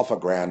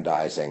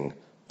 self-aggrandizing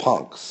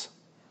punks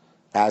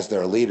as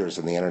their leaders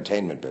in the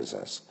entertainment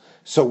business.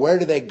 So where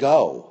do they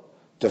go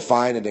to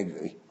find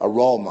a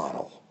role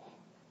model?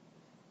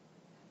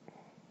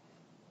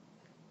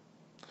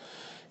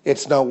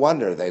 It's no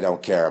wonder they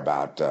don't care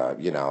about,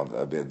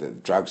 the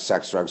drugs,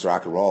 sex, drugs,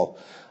 rock and roll.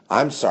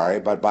 I'm sorry,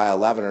 but by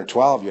 11 or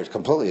 12, you're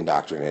completely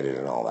indoctrinated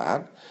in all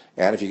that.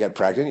 And if you get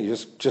pregnant, you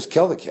just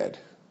kill the kid.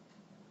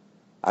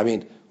 I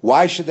mean,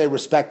 why should they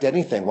respect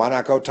anything? Why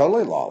not go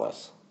totally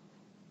lawless?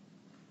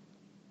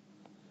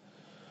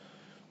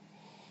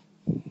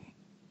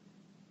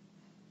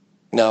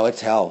 No,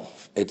 it's hell.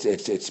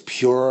 It's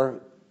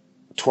pure,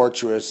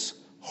 torturous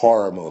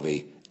horror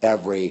movie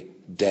every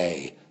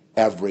day,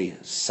 every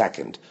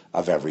second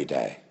of every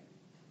day.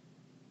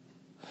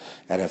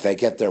 And if they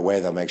get their way,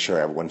 they'll make sure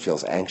everyone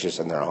feels anxious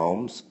in their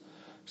homes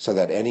so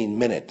that any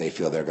minute they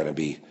feel they're going to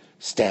be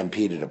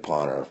stampeded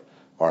upon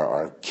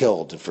or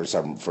killed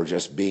for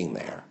just being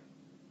there.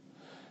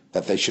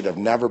 That they should have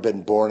never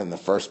been born in the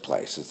first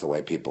place is the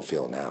way people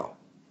feel now.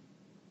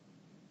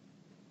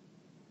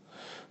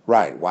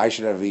 Right, why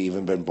should I have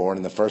even been born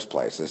in the first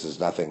place? This is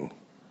nothing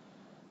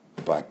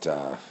but,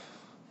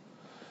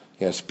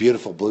 it's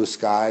beautiful blue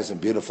skies and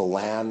beautiful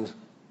land,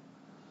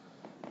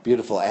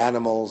 beautiful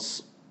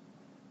animals,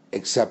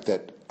 except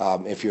that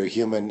if you're a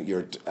human,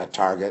 you're a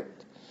target,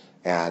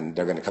 and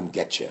they're going to come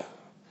get you.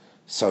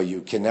 So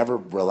you can never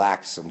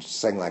relax and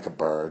sing like a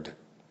bird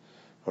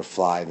or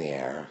fly in the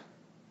air.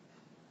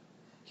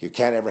 You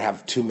can't ever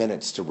have 2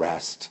 minutes to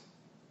rest.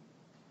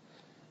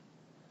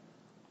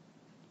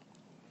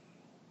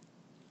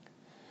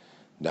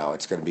 No,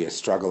 it's going to be a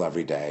struggle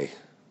every day.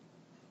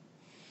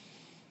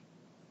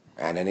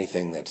 And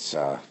anything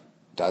that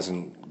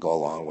doesn't go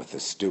along with the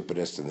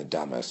stupidest and the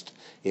dumbest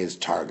is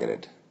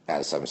targeted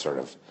as some sort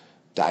of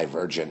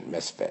divergent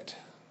misfit.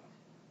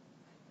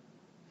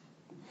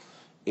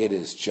 It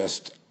is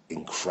just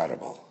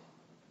incredible.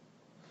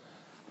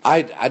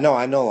 I know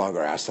I no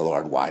longer ask the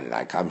Lord, why did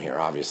I come here?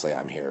 Obviously,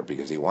 I'm here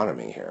because he wanted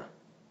me here.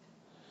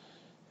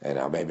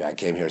 Maybe I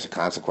came here as a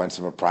consequence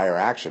of a prior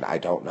action. I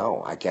don't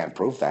know. I can't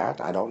prove that.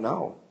 I don't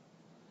know.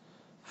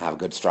 I have a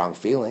good, strong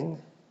feeling.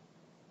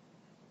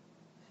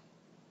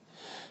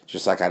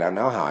 Just like I don't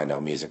know how I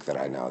know music that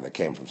I know that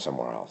came from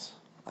somewhere else.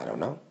 I don't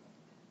know.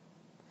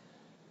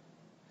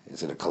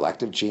 Is it a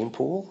collective gene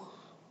pool?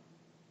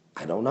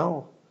 I don't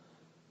know.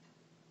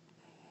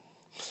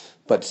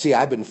 But see,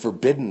 I've been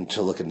forbidden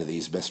to look into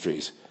these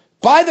mysteries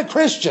by the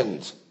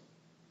Christians.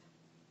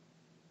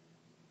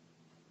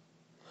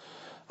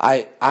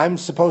 I'm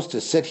supposed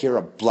to sit here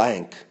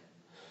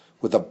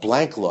with a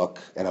blank look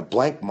and a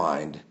blank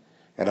mind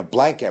and a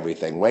blank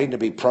everything, waiting to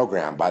be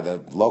programmed by the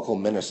local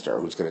minister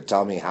who's going to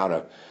tell me how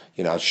to,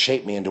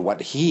 shape me into what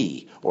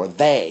he or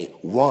they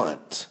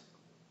want.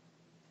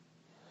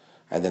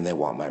 And then they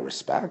want my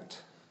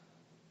respect.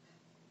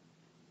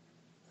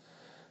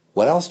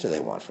 What else do they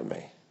want from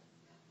me?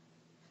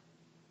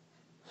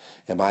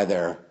 Am I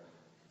their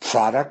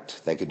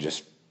product they can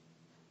just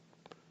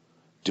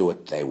do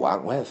what they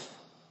want with?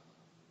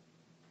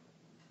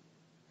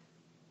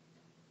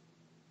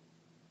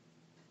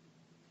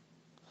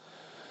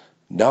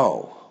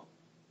 No.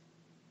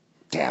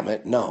 Damn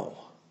it, no.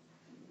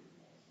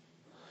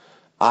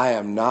 I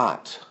am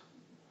not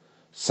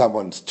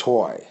someone's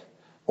toy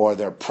or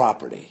their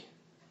property.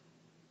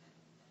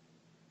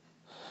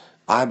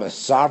 I'm a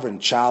sovereign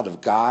child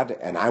of God,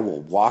 and I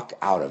will walk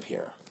out of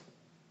here.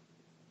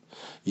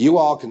 You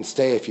all can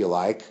stay if you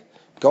like.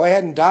 Go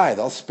ahead and die.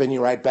 They'll spin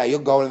you right back. You'll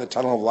go into the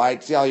tunnel of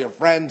light, see all your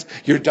friends,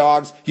 your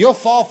dogs. You'll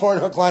fall for it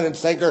hook, line, and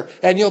sinker,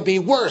 and you'll be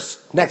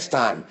worse next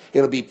time.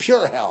 It'll be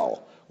pure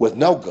hell with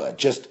no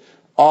good.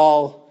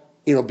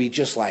 It'll be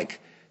just like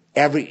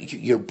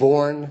you're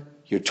born,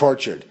 you're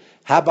tortured.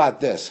 How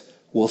about this?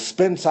 We'll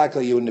spin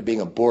cycle you into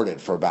being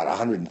aborted for about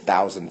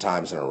 100,000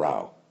 times in a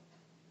row.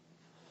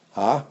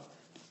 Huh?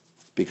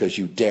 Because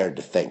you dared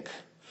to think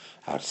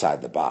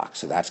outside the box.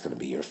 So that's going to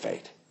be your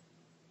fate.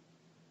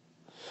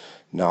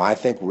 No, I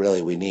think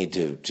really we need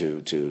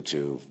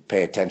to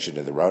pay attention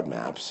to the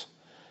roadmaps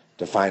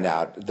to find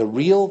out the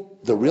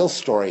real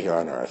story here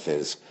on earth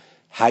is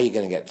how you're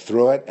going to get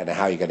through it and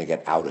how you're going to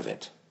get out of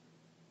it.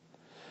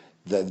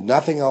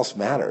 Nothing else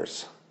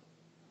matters.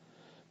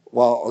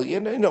 Well,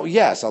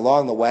 yes,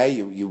 along the way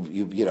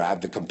you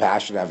have the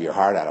compassion out of your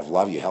heart, out of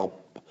love, you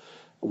help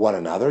one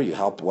another. You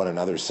help one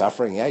another's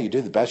suffering. Yeah, you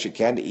do the best you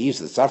can to ease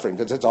the suffering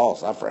because it's all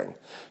suffering.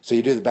 So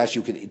you do the best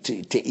you can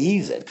to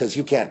ease it because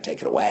you can't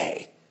take it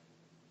away.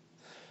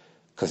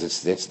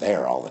 Because it's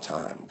there all the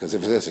time. Because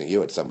if it isn't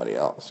you, it's somebody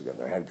else. You got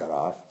their head cut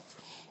off.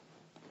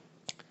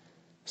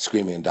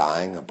 Screaming and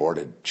dying,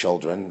 aborted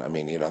children. I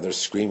mean, there's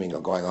screaming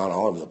going on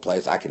all over the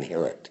place. I can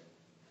hear it.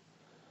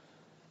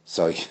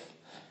 So,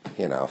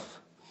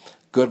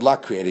 good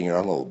luck creating your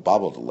own little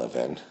bubble to live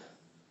in.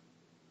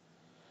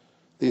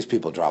 These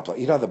people drop,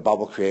 the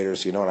bubble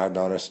creators, you know what I've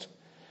noticed?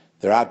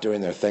 They're out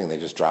doing their thing. They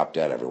just drop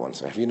dead every once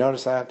in a while. Have you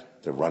noticed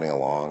that? They're running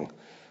along,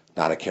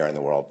 not a care in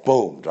the world.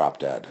 Boom, drop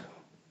dead.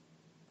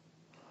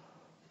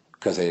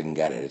 Because they didn't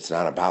get it. It's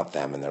not about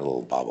them and their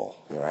little bubble,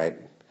 right?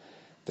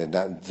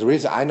 The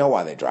reason I know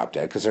why they drop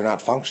dead because they're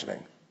not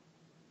functioning.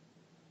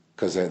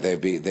 Because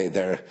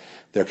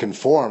they're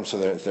conformed, so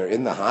they're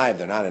in the hive.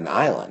 They're not an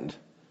island,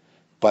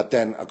 but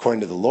then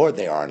according to the Lord,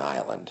 they are an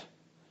island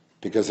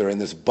because they're in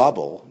this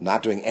bubble,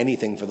 not doing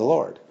anything for the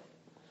Lord.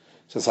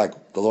 So it's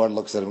like the Lord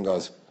looks at them and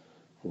goes,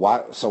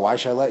 "Why? So why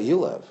should I let you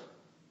live?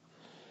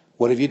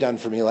 What have you done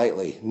for me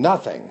lately?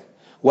 Nothing.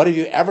 What have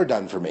you ever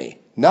done for me?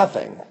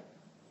 Nothing."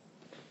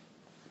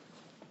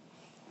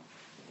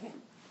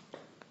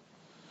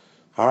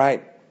 All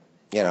right,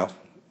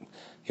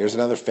 here's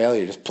another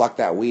failure. Just pluck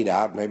that weed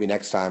out. Maybe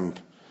next time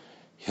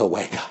he'll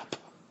wake up.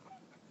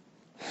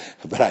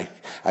 But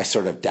I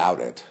sort of doubt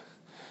it.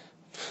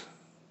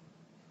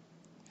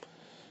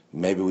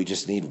 Maybe we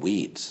just need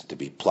weeds to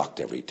be plucked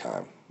every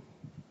time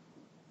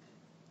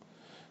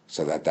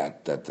so that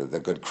the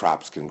good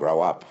crops can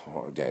grow up.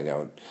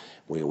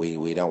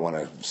 We don't want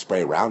to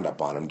spray Roundup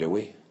on them, do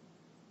we?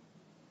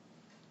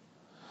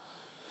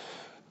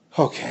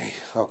 Okay,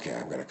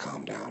 I'm going to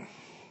calm down.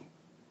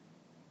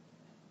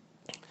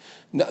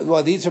 No,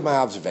 well, these are my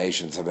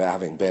observations of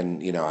having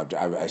been,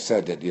 I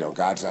said that,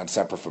 God's not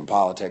separate from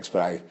politics,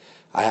 but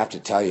I have to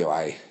tell you,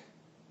 I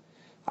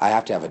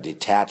have to have a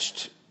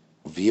detached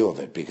view of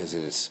it because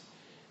it's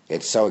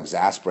so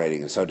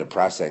exasperating and so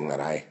depressing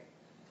that I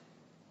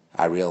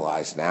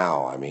realize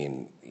now,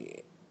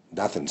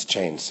 nothing's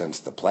changed since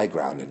the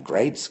playground in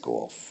grade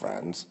school,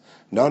 friends.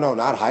 No,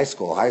 not high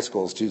school. High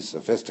school is too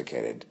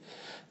sophisticated.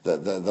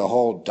 The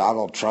whole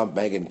Donald Trump,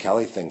 Megyn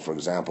Kelly thing, for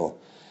example,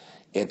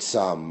 it's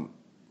the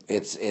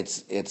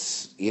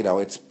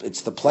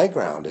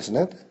playground, isn't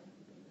it?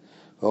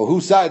 Well,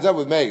 who sides up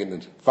with Megyn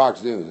and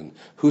Fox News, and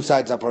who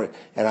sides up?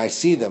 And I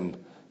see them,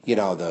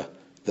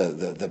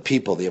 the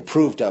people, the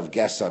approved of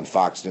guests on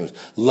Fox News,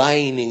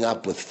 lining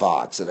up with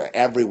Fox, and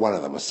every one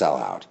of them a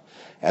sellout.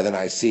 And then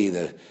I see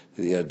the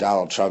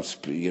Donald Trump's,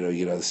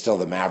 still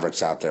the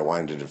Mavericks out there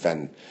wanting to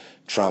defend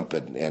Trump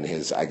and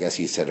his. I guess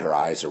he said her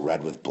eyes are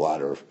red with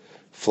blood or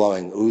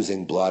flowing,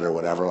 oozing blood or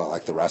whatever,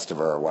 like the rest of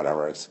her or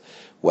whatever. It's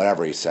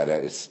whatever he said.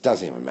 It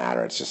doesn't even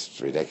matter. It's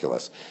just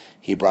ridiculous.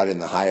 He brought in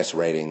the highest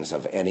ratings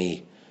of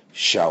any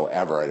show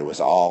ever, and it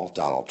was all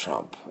Donald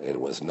Trump. It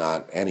was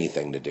not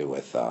anything to do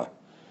with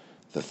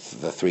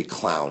the three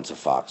clowns of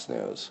Fox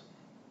News.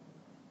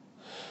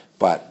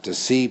 But to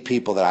see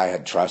people that I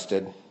had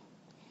trusted,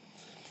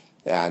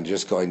 and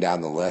just going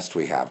down the list,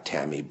 we have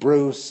Tammy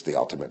Bruce, the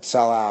ultimate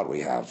sellout.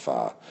 We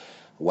have,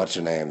 what's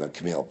her name, the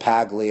Camille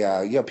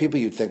Paglia. People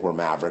you'd think were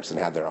mavericks and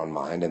had their own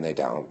mind, and they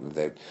don't.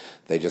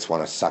 They just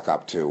want to suck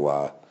up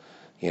to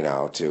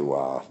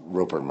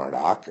Rupert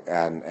Murdoch,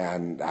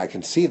 and I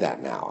can see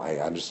that now. I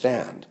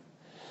understand,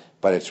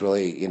 but it's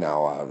really,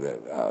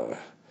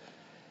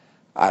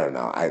 I don't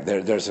know.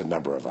 There's a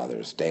number of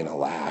others. Dana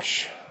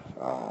Lash,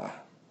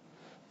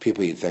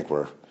 people you'd think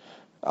were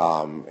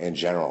in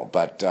general,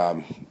 but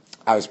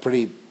I was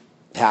pretty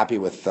happy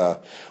with.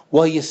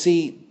 Well, you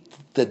see,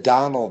 the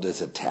Donald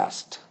is a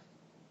test.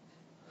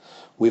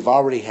 We've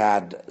already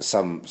had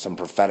some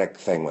prophetic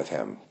thing with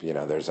him.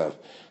 There's a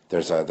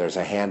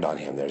hand on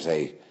him.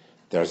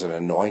 There's an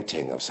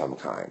anointing of some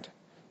kind,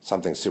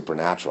 something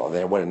supernatural.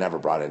 They would have never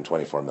brought in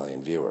 24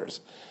 million viewers.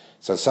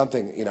 So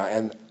something,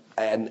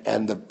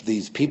 and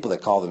these people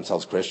that call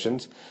themselves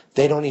Christians,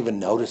 they don't even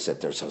notice it.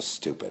 They're so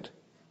stupid.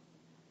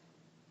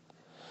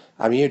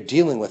 You're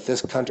dealing with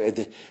this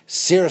country,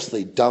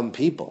 seriously dumb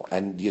people,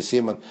 and you see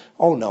them.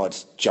 Oh no,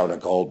 it's Jonah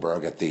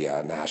Goldberg at the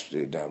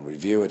National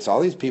Review. It's all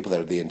these people that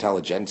are the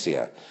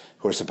intelligentsia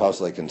who are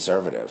supposedly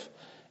conservative,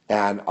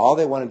 and all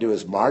they want to do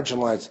is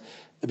marginalize.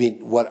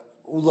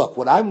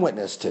 What I'm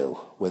witness to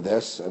with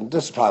this, and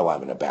this is probably why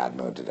I'm in a bad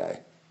mood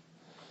today.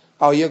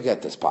 Oh, you'll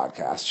get this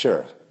podcast,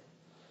 sure.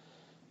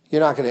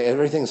 You're not going to.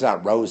 Everything's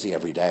not rosy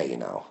every day,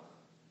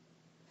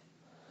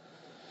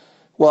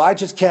 Well, I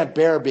just can't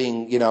bear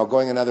being,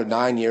 going another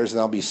 9 years and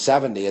I'll be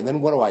 70, and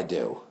then what do I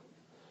do?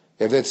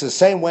 If it's the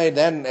same way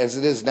then as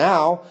it is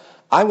now,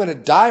 I'm going to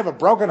die of a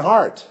broken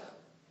heart.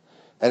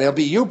 And it'll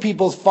be you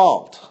people's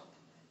fault.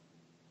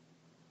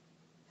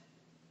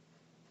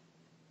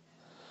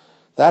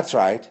 That's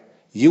right.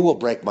 You will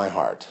break my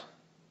heart.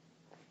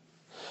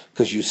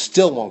 Because you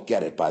still won't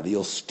get it,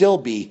 you'll still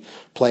be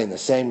playing the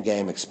same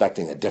game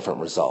expecting a different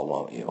result,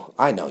 won't you?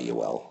 I know you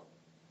will.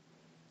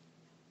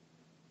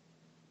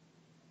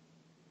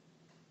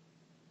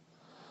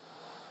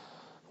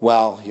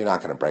 Well, you're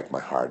not going to break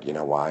my heart. You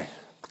know why?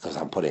 Because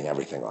I'm putting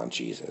everything on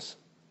Jesus.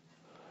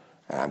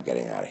 And I'm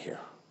getting out of here.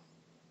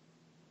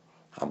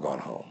 I'm going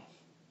home.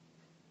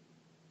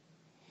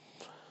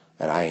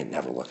 And I ain't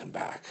never looking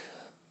back.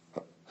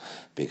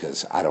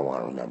 Because I don't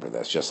want to remember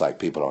this. Just like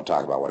people don't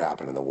talk about what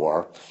happened in the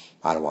war,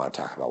 I don't want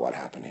to talk about what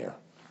happened here.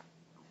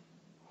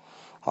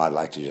 I'd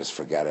like to just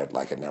forget it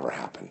like it never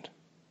happened.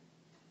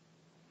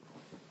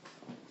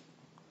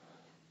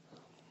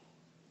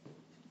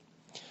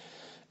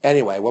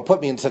 Anyway, what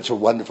put me in such a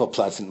wonderful,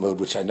 pleasant mood,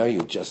 which I know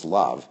you just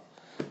love,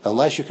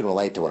 unless you can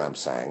relate to what I'm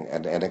saying.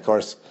 And of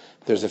course,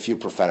 there's a few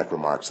prophetic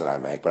remarks that I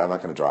make, but I'm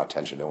not going to draw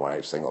attention to when I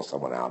single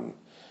someone out.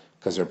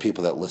 Because there are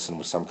people that listen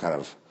with some kind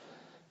of,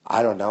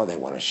 I don't know, they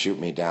want to shoot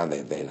me down. They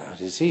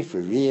is he for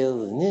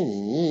real?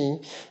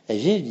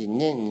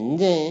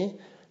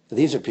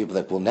 These are people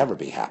that will never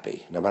be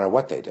happy, no matter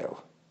what they do.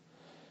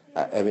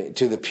 I mean,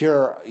 to the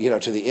pure,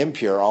 to the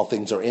impure, all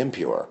things are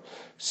impure.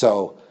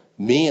 So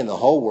me and the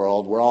whole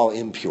world, we're all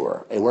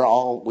impure. And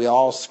we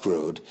all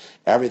screwed.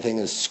 Everything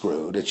is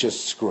screwed. It's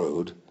just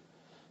screwed.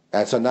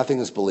 And so nothing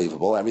is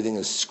believable. Everything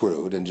is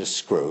screwed and just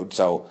screwed.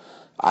 So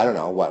I don't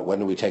know, when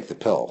do we take the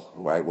pill,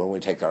 right? When do we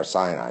take our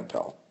cyanide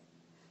pill?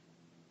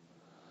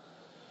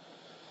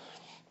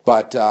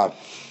 But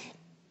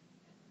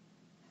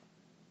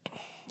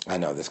I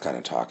know this kind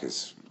of talk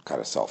is kind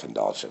of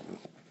self-indulgent.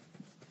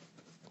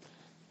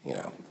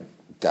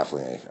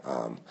 Definitely.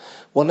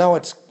 Well, no,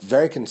 it's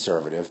very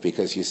conservative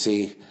because you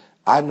see,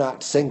 I'm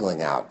not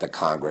singling out the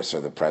Congress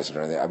or the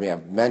president. I mean,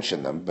 I've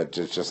mentioned them, but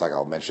just like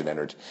I'll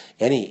mention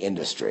any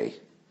industry.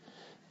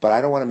 But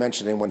I don't want to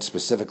mention anyone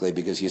specifically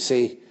because you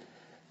see,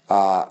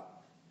 God's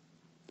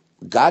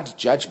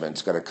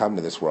judgment's going to come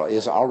to this world. It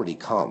has already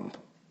come.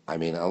 I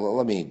mean,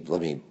 let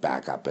me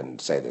back up and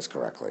say this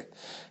correctly.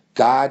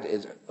 God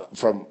is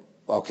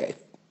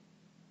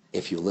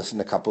if you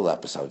listened a couple of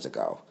episodes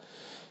ago,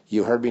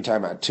 you heard me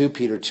talking about 2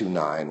 Peter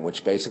 2:9,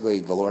 which basically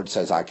the Lord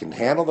says, I can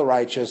handle the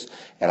righteous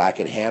and I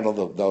can handle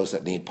those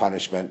that need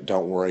punishment.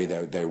 Don't worry,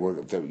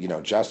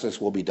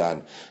 justice will be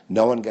done.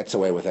 No one gets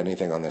away with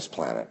anything on this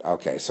planet.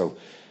 Okay, so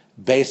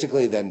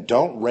basically then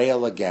don't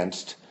rail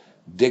against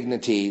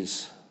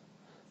dignities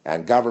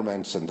and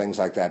governments and things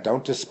like that.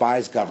 Don't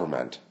despise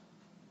government,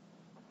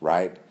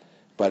 right?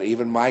 But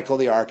even Michael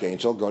the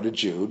archangel, go to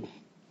Jude,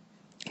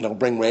 don't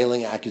bring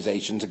railing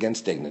accusations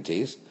against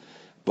dignities.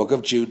 Book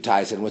of Jude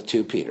ties in with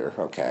 2 Peter,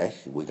 okay?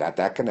 We got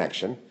that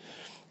connection.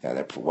 And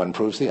one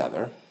proves the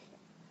other.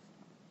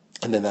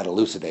 And then that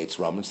elucidates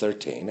Romans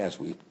 13, as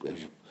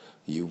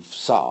you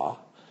saw.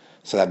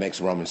 So that makes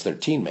Romans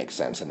 13 make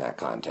sense in that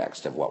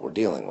context of what we're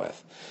dealing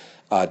with.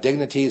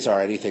 Dignities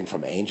are anything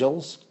from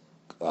angels,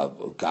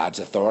 God's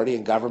authority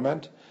in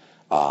government,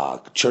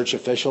 church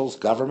officials,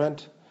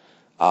 government,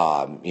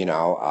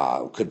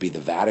 could be the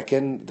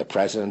Vatican, the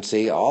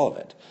presidency, all of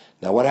it.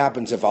 Now, what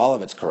happens if all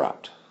of it's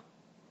corrupt?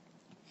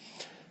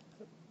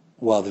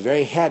 Well, the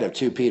very head of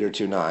 2 Peter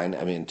 2:9,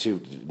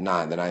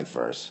 2:9, the 9th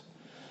verse,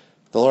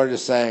 the Lord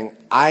is saying,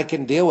 I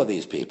can deal with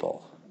these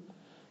people.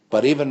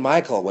 But even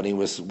Michael, when he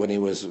was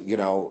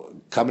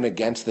coming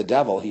against the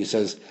devil, he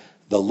says,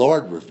 the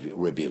Lord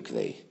rebuke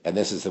thee. And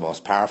this is the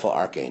most powerful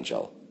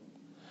archangel.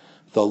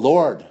 The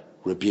Lord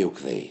rebuke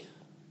thee.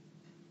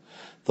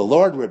 The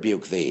Lord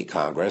rebuke thee,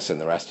 Congress,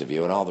 and the rest of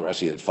you, and all the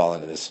rest of you that fall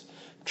into this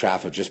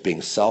trap of just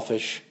being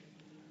selfish,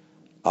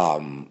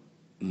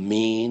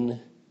 mean,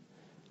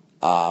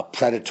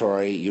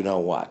 predatory, you know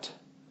what.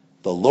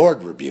 The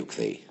Lord rebuke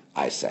thee,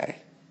 I say.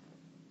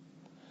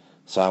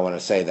 So I want to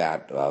say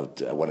that.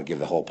 I want to give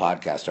the whole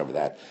podcast over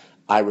that.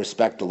 I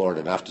respect the Lord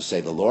enough to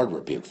say the Lord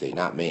rebuke thee,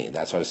 not me.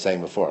 That's what I was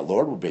saying before. The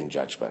Lord will bring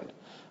judgment.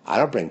 I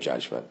don't bring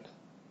judgment.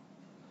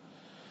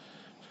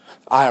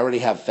 I already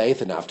have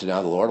faith enough to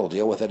know the Lord will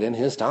deal with it in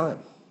his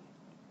time.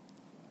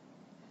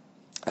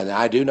 And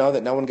I do know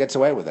that no one gets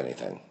away with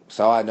anything.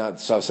 So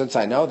since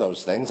I know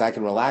those things, I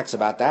can relax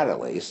about that at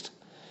least.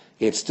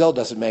 It still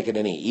doesn't make it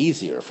any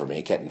easier for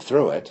me getting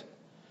through it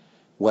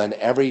when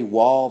every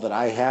wall that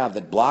I have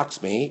that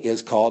blocks me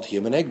is called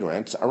human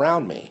ignorance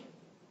around me.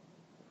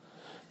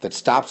 That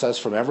stops us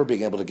from ever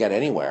being able to get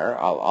anywhere.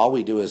 All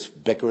we do is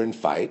bicker and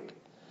fight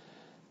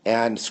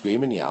and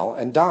scream and yell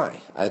and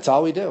die. That's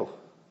all we do.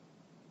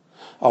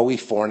 Oh, we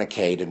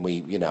fornicate and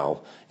we,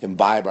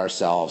 imbibe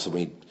ourselves and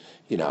we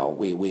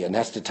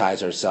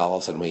anesthetize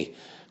ourselves and we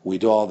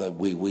do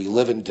we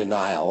live in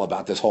denial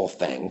about this whole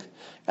thing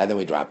and then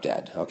we drop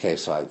dead. Okay,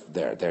 so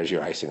there's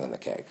your icing on the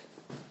cake.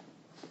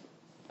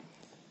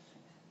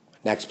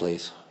 Next,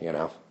 please,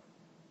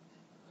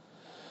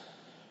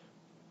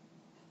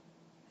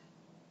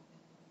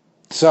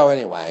 So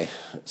anyway,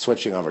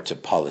 switching over to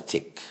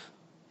politique.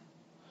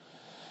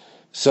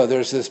 So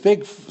there's this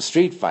big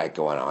street fight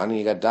going on, and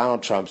you got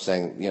Donald Trump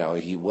saying,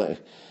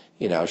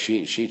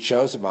 she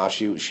chose him off.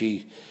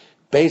 She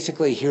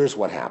basically, here's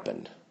what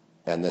happened,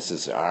 and this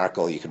is an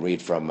article you can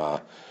read from.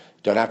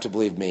 Don't have to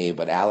believe me,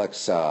 but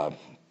Alex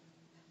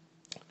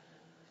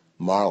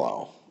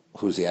Marlowe,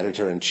 who's the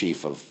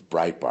editor-in-chief of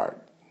Breitbart,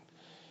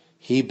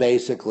 he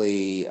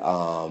basically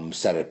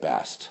said it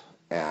best,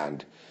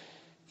 and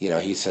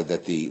he said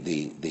that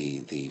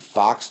the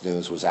Fox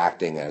News was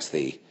acting as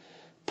the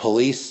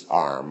police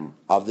arm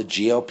of the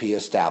GOP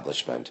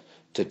establishment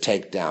to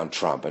take down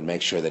Trump and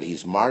make sure that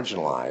he's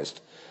marginalized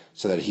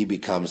so that he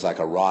becomes like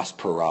a Ross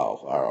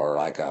Perot or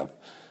like a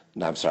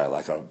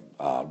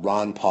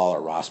Ron Paul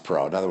or Ross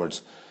Perot. In other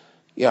words,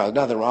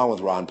 nothing wrong with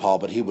Ron Paul,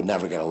 but he would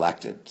never get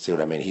elected. See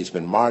what I mean? He's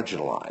been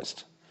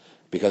marginalized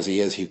because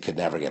he could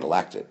never get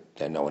elected,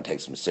 and no one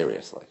takes him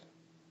seriously.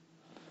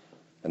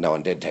 And no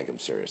one did take him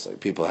seriously.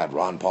 People had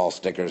Ron Paul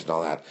stickers and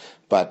all that,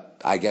 but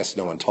I guess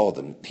no one told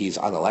them he's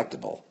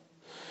unelectable.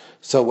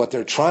 So what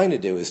they're trying to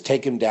do is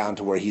take him down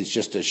to where he's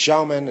just a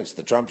showman. It's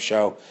the Trump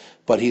show,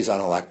 but he's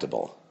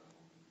unelectable.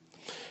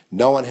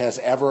 No one has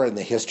ever in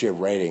the history of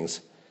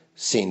ratings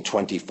seen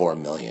 24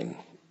 million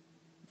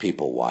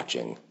people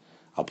watching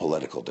a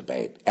political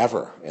debate,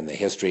 ever in the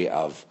history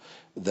of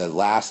the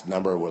last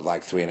number was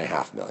like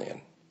 3.5 million.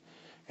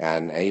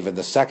 And even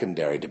the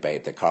secondary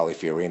debate that Carly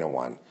Fiorina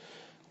won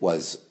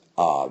was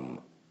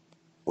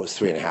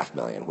 3.5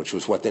 million, which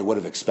was what they would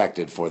have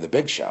expected for the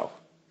big show.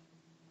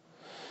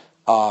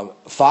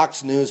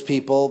 Fox News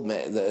people,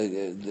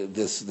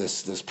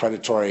 this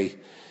predatory,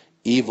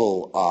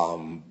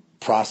 evil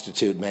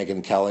prostitute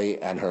Megyn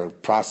Kelly and her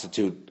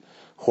prostitute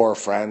whore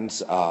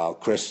friends,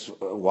 Chris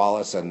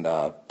Wallace and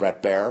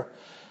Brett Baer,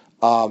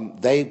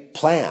 they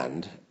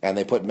planned, and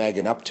they put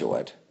Megyn up to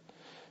it,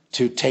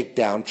 to take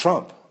down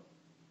Trump.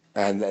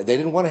 And they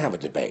didn't want to have a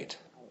debate.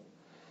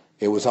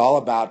 It was all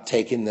about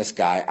taking this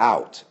guy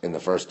out in the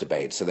first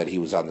debate so that he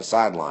was on the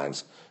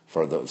sidelines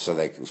for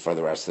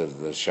the rest of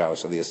the show,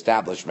 so the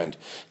establishment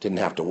didn't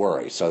have to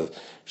worry. So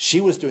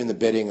she was doing the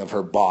bidding of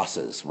her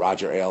bosses,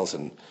 Roger Ailes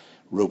and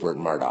Rupert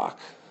Murdoch,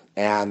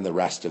 and the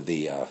rest of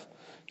the,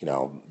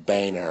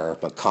 Boehner,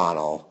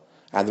 McConnell,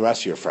 and the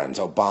rest of your friends,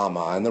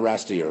 Obama, and the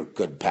rest of your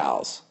good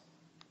pals.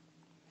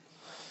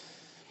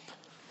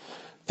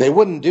 They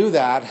wouldn't do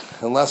that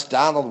unless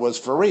Donald was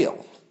for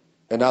real.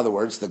 In other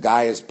words, the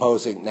guy is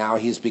posing, now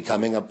he's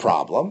becoming a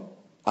problem,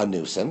 a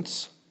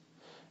nuisance,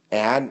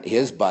 and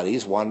his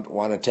buddies want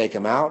to take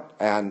him out,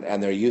 and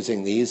they're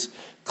using these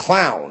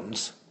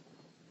clowns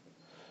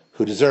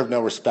who deserve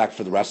no respect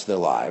for the rest of their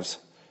lives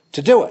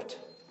to do it.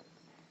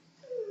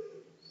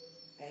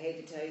 I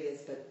hate to tell you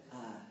this, but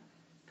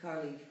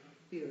Carly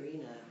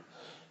Fiorina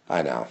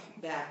I know.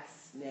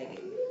 backs Megyn.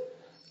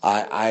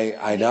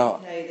 I know.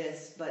 I hate to tell you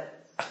this,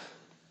 but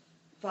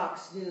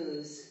Fox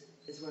News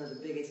is one of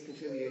the biggest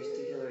contributors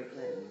to Hillary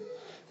Clinton.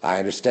 I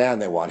understand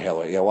they want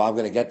Hillary. Yeah, well, I'm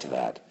going to get to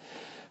that.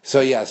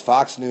 So yes,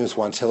 Fox News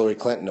wants Hillary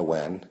Clinton to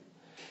win,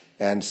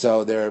 and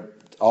so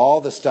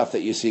all the stuff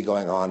that you see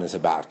going on is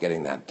about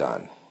getting that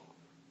done.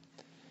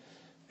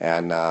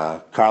 And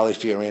Carly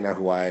Fiorina,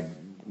 who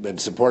I've been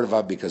supportive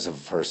of because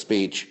of her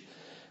speech,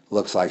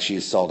 looks like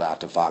she's sold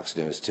out to Fox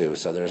News too.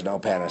 So there's no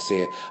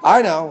panacea.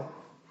 I know.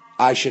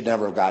 I should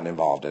never have gotten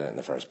involved in it in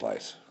the first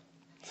place.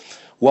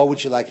 What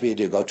would you like me to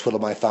do? Go twiddle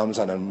my thumbs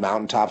on a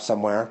mountaintop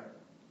somewhere?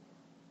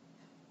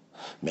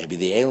 Maybe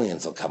the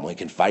aliens will come. We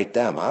can fight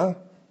them, huh?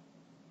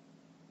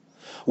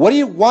 What do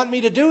you want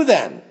me to do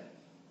then?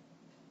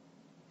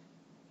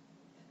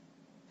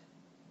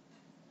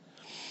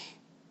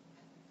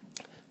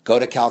 Go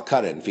to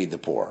Calcutta and feed the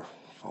poor.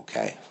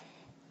 Okay.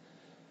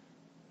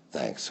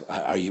 Thanks.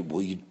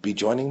 Will you be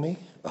joining me?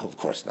 Oh, of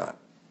course not.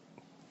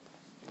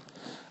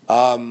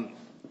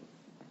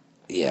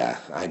 Yeah,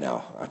 I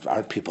know.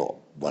 Aren't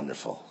people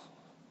wonderful?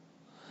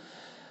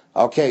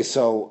 Okay,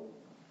 so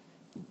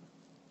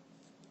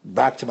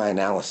back to my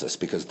analysis,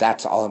 because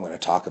that's all I'm going to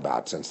talk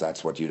about. Since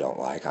that's what you don't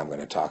like, I'm going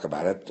to talk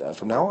about it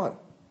from now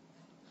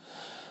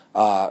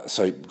on.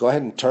 So go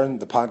ahead and turn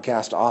the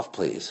podcast off,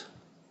 please.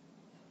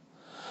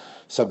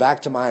 So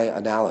back to my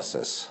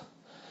analysis.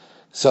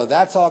 So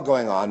that's all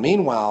going on.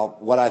 Meanwhile,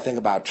 what I think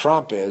about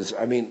Trump is,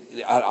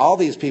 all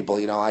these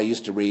people, I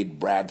used to read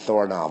Brad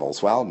Thor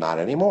novels. Well, not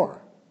anymore.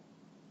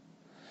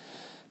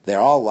 They're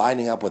all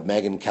lining up with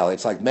Megyn Kelly.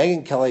 It's like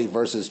Megyn Kelly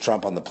versus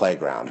Trump on the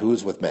playground.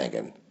 Who's with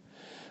Megyn?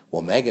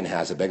 Well, Megyn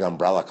has a big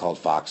umbrella called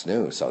Fox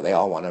News, so they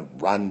all want to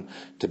run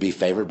to be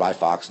favored by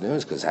Fox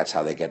News because that's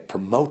how they get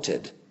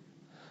promoted.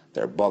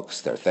 Their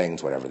books, their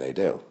things, whatever they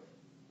do.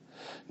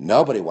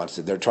 Nobody wants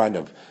to. They're trying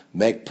to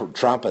make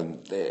Trump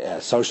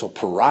a social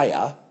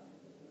pariah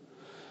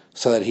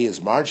so that he is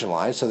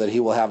marginalized, so that he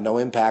will have no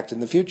impact in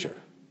the future.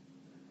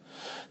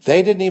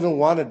 They didn't even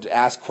want to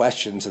ask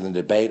questions in the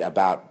debate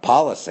about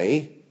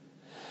policy.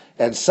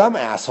 And some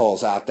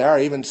assholes out there are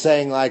even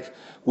saying like,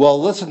 well,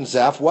 listen,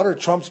 Zeph, what are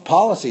Trump's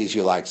policies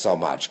you like so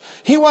much?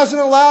 He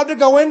wasn't allowed to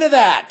go into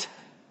that.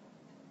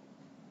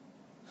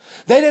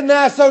 They didn't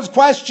ask those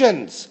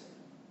questions.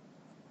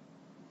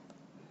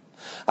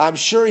 I'm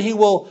sure he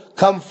will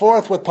come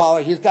forth with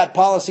policy. He's got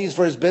policies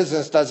for his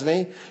business, doesn't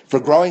he? For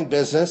growing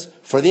business,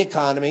 for the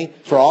economy,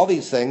 for all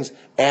these things,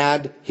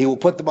 and he will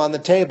put them on the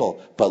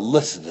table. But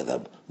listen to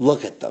them.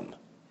 Look at them.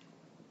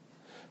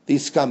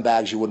 These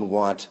scumbags you wouldn't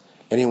want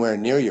anywhere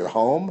near your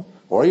home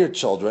or your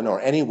children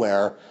or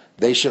anywhere.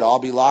 They should all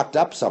be locked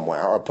up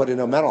somewhere or put in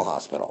a mental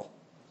hospital.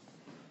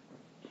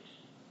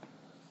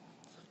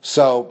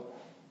 So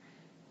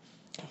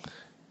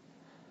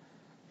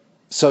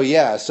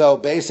So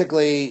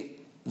basically,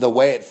 the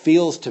way it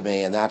feels to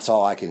me, and that's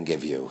all I can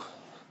give you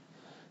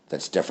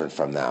that's different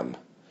from them,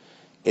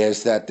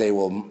 is that they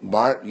will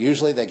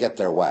usually they get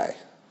their way.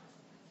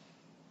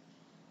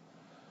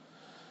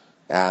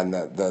 And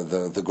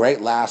the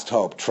great last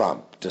hope,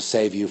 Trump, to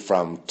save you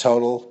from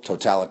total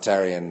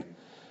totalitarian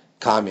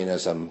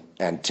communism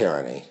and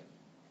tyranny,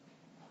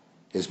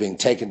 is being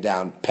taken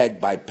down peg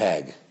by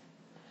peg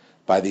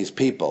by these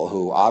people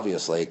who,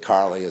 obviously,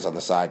 Carly is on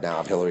the side now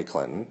of Hillary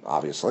Clinton,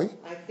 obviously.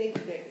 I think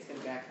that it's going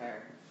to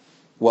backfire.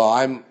 Well,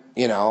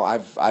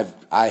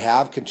 I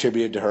have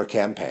contributed to her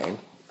campaign.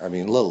 I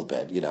mean, a little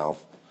bit,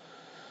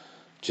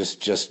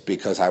 just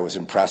because I was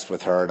impressed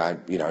with her,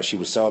 and she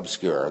was so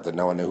obscure that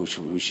no one knew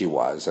who she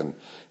was, and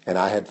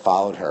I had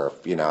followed her,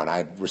 and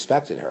I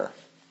respected her,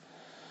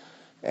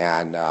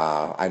 and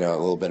I know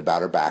a little bit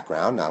about her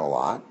background, not a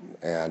lot,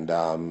 and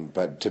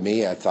but to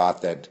me, I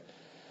thought that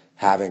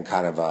having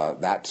kind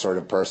of that sort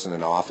of person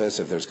in office,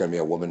 if there's going to be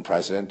a woman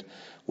president,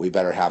 we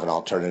better have an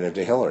alternative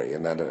to Hillary,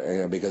 and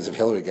then because if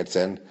Hillary gets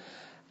in,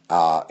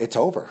 it's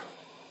over,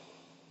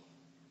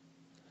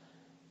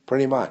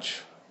 pretty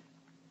much.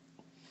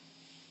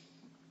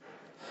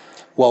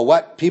 Well,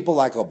 what people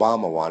like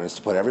Obama want is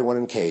to put everyone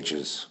in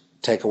cages,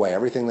 take away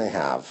everything they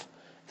have,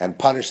 and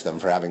punish them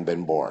for having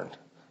been born.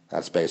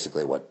 That's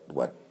basically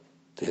what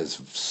his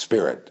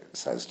spirit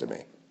says to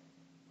me.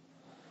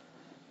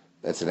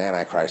 It's an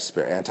antichrist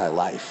spirit,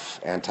 anti-life,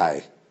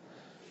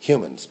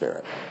 anti-human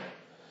spirit.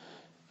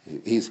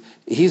 He's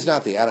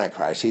not the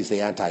antichrist, he's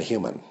the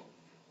anti-human,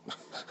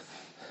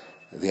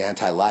 the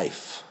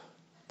anti-life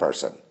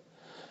person.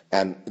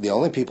 And the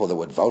only people that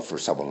would vote for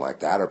someone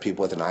like that are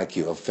people with an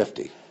IQ of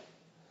 50.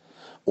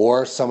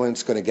 Or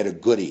someone's going to get a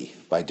goodie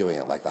by doing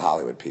it, like the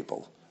Hollywood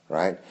people,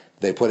 right?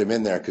 They put him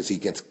in there because they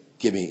get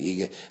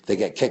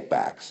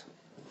kickbacks.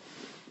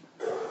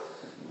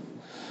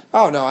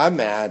 Oh no, I'm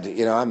mad.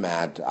 I'm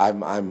mad.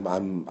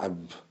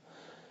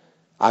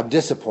 I'm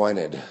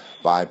disappointed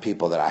by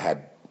people that I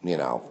had,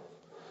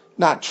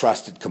 not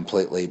trusted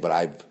completely, but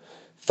I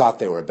thought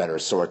they were a better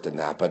sort than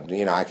that. But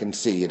I can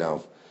see,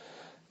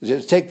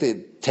 just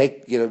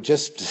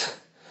just.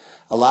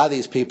 A lot of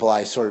these people,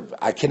 I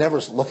can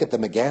never look at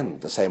them again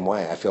the same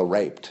way. I feel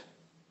raped.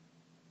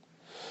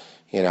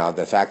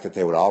 The fact that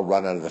they would all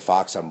run under the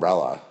Fox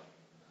umbrella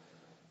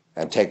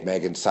and take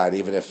Meghan's side,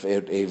 even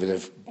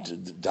if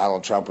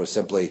Donald Trump was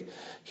simply,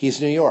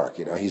 he's New York.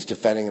 He's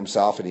defending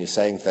himself and he's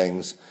saying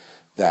things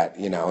that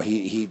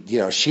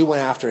she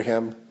went after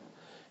him,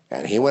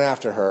 and he went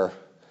after her,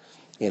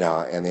 in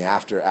the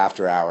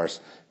after hours,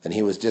 and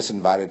he was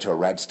disinvited to a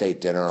red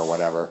state dinner or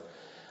whatever.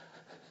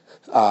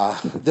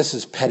 This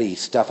is petty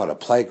stuff on a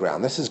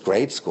playground. This is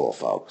grade school,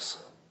 folks.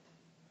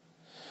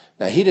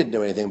 Now, he didn't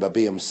do anything but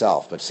be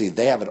himself. But see,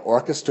 they have an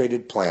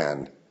orchestrated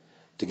plan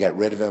to get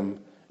rid of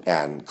him.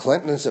 And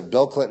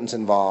Bill Clinton's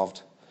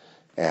involved.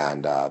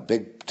 And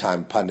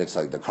big-time pundits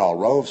like the Karl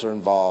Roves are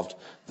involved.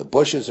 The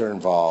Bushes are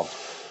involved.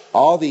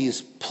 All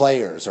these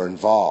players are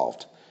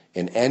involved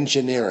in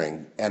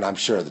engineering, and I'm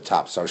sure the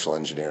top social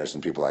engineers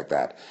and people like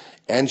that,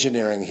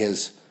 engineering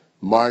his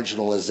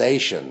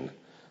marginalization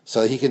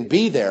so that he can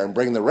be there and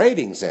bring the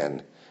ratings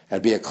in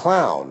and be a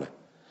clown.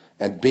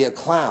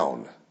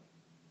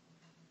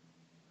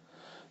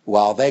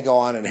 While they go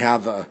on and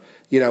have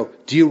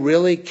do you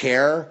really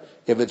care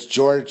if it's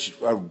George,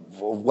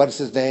 what's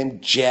his name,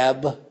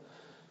 Jeb,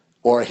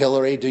 or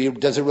Hillary?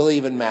 Does it really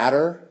even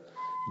matter?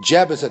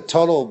 Jeb is a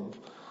total,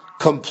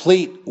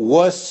 complete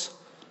wuss,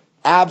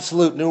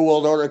 absolute New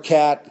World Order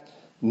cat.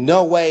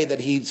 No way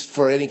that he's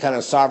for any kind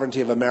of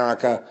sovereignty of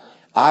America.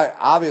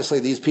 Obviously,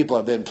 these people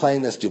have been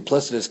playing this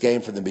duplicitous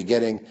game from the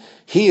beginning.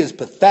 He is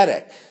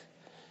pathetic.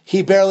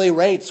 He barely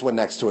rates when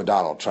next to a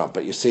Donald Trump.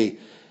 But you see,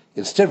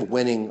 instead of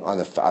winning on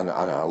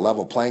a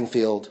level playing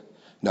field,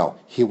 no,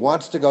 he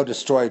wants to go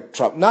destroy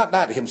Trump,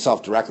 not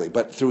himself directly,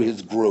 but through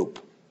his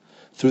group,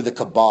 through the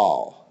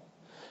cabal,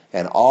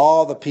 and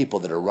all the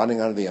people that are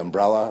running under the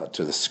umbrella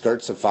to the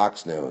skirts of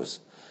Fox News.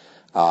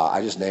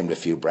 I just named a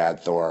few: Brad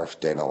Thor,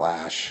 Dana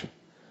Lash.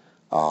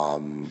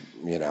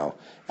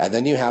 And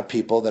then you have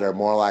people that are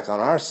more like on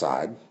our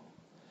side,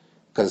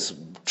 because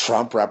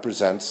Trump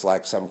represents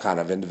like some kind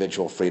of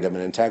individual freedom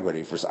and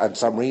integrity for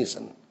some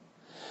reason.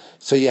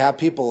 So you have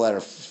people that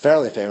are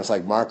fairly famous,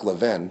 like Mark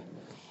Levin,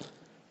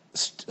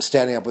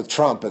 standing up with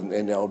Trump,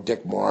 and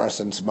Dick Morris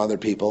and some other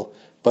people.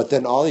 But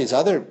then all these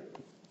other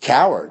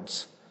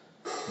cowards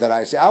that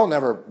I see, I'll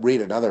never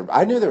read another.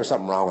 I knew there was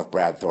something wrong with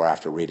Brad Thor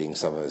after reading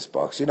some of his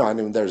books. I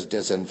knew there's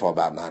disinfo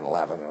about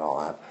 9/11 and all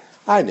that.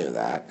 I knew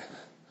that.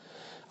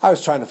 I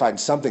was trying to find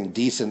something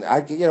decent,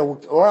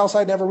 or else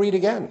I'd never read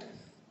again.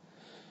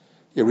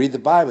 You read the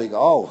Bible, you go,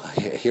 oh,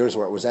 here's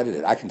where it was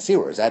edited. I can see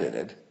where it was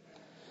edited.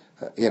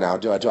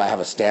 Do I have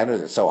a standard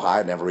that's so high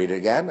I'd never read it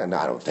again? And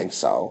I don't think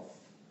so.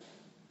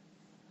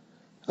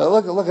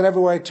 Look at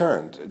everywhere I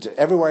turn.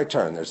 Everywhere I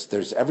turn,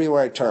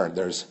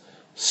 there's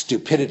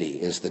stupidity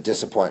is the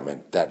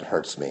disappointment that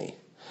hurts me.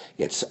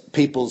 It's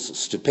people's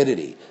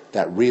stupidity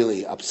that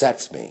really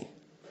upsets me.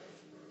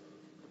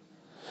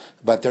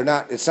 But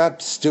it's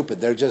not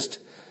stupid. They're just,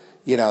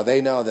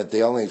 They know that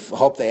the only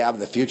hope they have in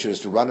the future is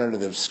to run under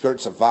the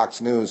skirts of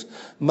Fox News.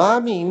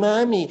 Mommy,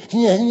 mommy,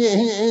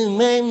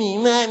 mommy,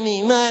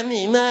 mommy,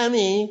 mommy,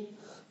 mommy.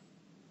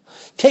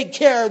 Take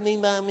care of me,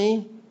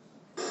 mommy.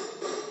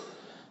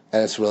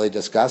 And it's really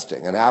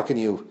disgusting. And how can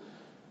you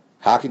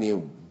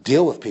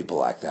deal with people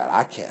like that?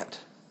 I can't.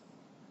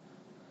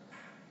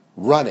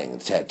 Running,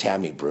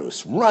 Tammy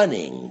Bruce,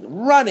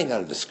 running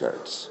under the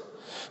skirts.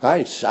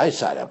 I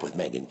side up with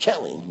Megyn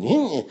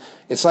Kelly.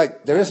 It's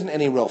like there isn't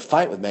any real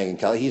fight with Megyn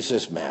Kelly. He's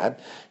just mad.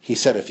 He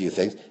said a few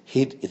things.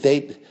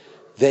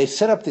 They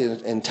set up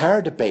the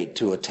entire debate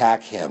to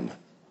attack him.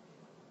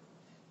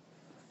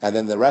 And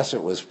then the rest of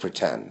it was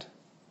pretend.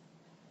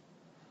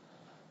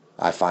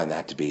 I find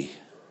that to be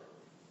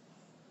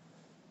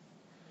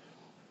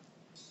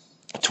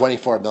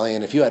 24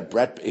 million. If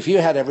you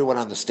had everyone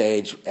on the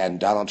stage and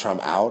Donald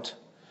Trump out,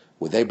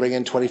 would they bring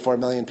in 24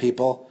 million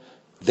people?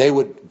 They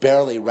would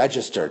barely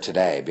register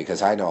today,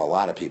 because I know a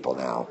lot of people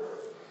now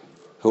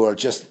who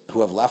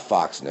have left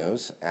Fox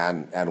News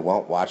and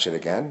won't watch it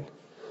again.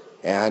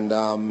 And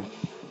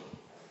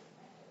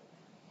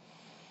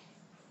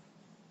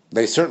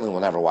they certainly will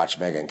never watch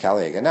Megyn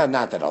Kelly again. Now,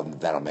 not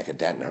that'll make a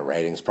dent in her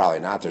ratings. Probably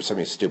not. There's so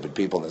many stupid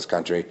people in this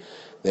country.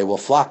 They will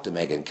flock to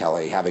Megyn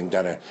Kelly, having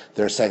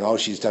they're saying, oh,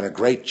 she's done a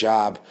great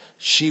job.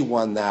 She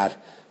won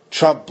that.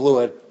 Trump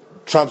blew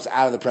it. Trump's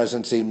out of the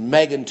presidency.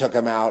 Megyn took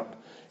him out.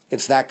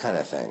 It's that kind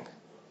of thing.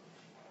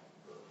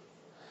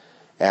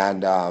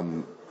 And,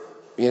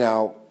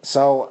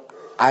 so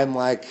I'm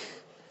like,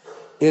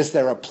 is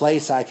there a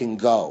place I can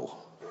go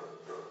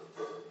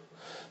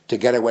to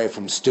get away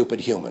from stupid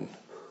human?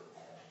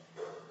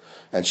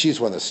 And she's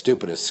one of the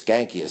stupidest,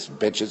 skankiest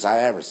bitches I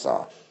ever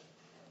saw.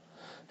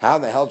 How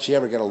in the hell did she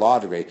ever get a law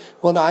degree?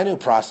 Well, no, I knew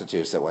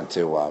prostitutes that went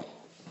to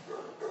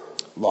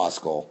law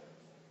school.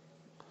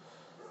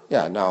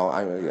 Yeah, no,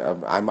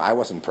 I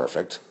wasn't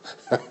perfect.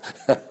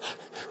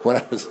 When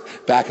I was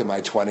back in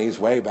my 20s,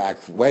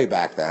 way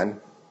back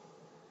then.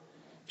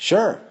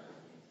 Sure.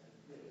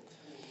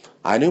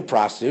 I knew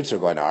prostitutes who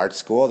were going to art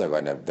school,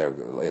 they're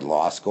in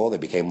law school, they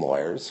became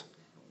lawyers.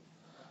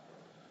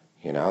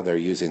 They're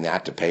using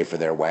that to pay for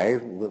their way.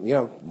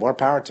 More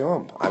power to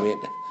them. I mean,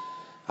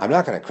 I'm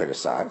not going to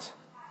criticize.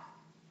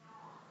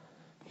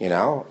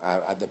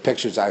 The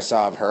pictures I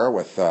saw of her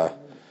with,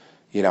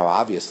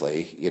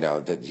 obviously,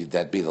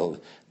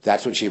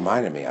 that's what she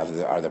reminded me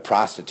of, are the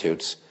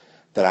prostitutes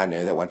that I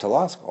knew that went to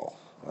law school.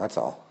 That's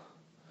all.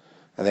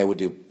 And they would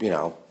do,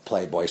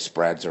 Playboy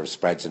spreads or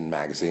spreads in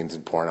magazines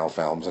and porno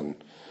films, and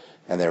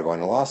they were going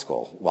to law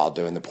school while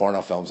doing the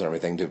porno films and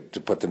everything to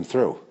put them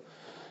through.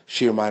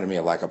 She reminded me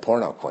of like a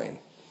porno queen.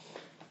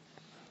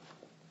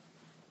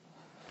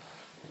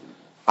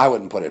 I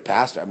wouldn't put it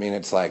past her. I mean,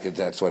 it's like,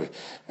 that's what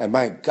and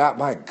my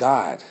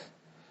God,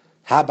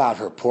 how about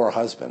her poor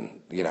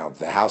husband,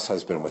 the house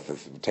husband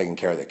with taking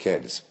care of the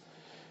kids?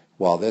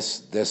 Well,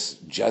 this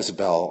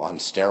Jezebel on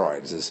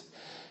steroids is,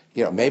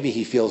 maybe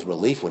he feels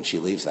relief when she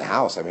leaves the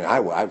house. I mean,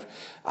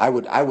 I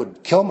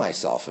would kill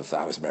myself if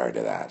I was married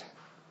to that.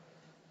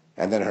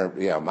 And then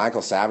her,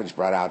 Michael Savage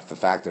brought out the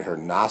fact that her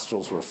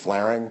nostrils were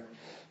flaring.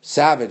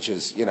 Savage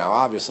is,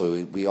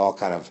 obviously we all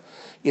kind of,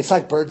 it's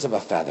like birds of a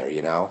feather,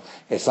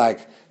 It's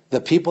like the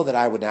people that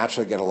I would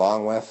naturally get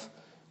along with,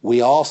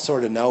 we all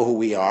sort of know who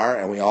we are,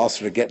 and we all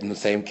sort of get in the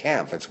same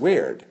camp. It's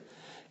weird.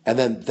 And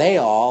then they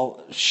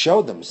all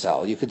showed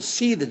themselves. You could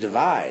see the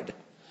divide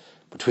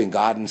between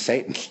God and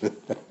Satan.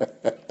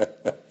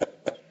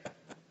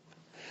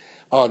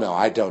 Oh, no,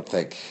 I don't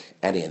think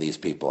any of these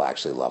people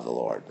actually love the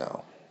Lord,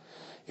 no.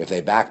 If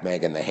they back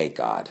Megyn, they hate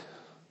God.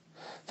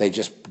 They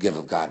just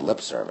give God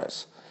lip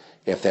service.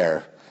 If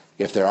they're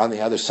on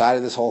the other side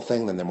of this whole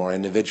thing, then they're more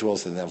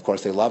individuals, and then of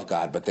course they love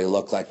God, but they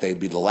look like they'd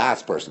be the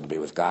last person to be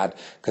with God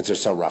because they're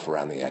so rough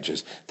around the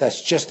edges.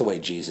 That's just the way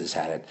Jesus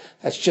had it.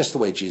 That's just the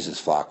way Jesus'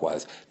 flock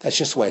was. That's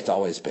just the way it's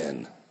always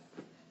been.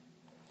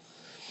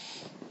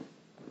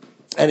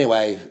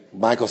 Anyway,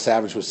 Michael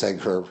Savage was saying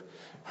her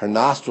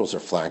nostrils are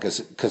flaring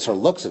because her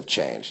looks have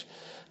changed.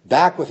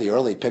 Back with the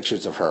early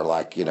pictures of her,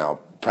 like,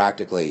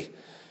 practically,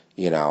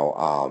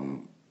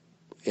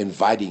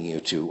 inviting you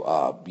to,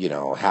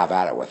 have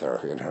at it with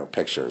her in her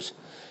pictures,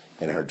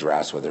 in her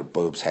dress with her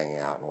boobs hanging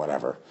out and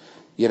whatever.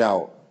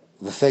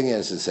 The thing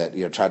is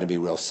that, trying to be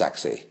real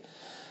sexy.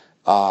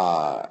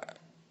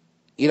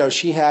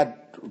 She had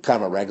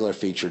kind of a regular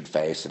featured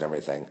face and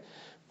everything.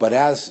 But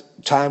as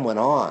time went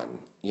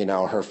on,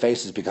 her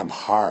face has become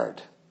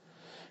hard.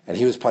 And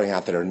he was pointing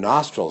out that her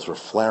nostrils were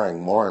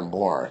flaring more and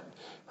more.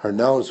 Her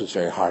nose was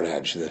very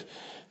hard-edged.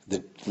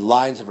 The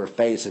lines of her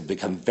face had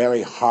become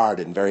very hard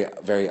and very,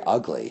 very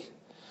ugly,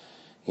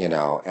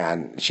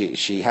 and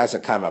she has a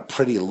kind of a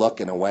pretty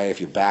look in a way if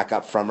you back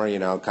up from her,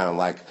 kind of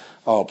like,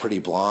 oh, pretty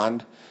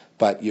blonde,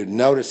 but you're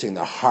noticing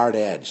the hard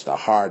edge, the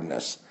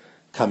hardness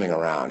coming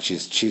around.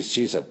 She's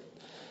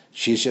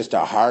just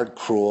a hard,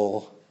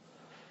 cruel,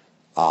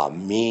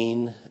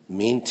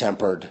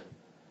 mean-tempered,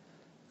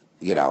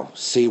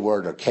 C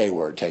word or K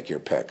word, take your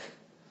pick.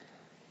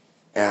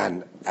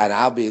 And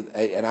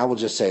I will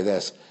just say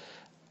this.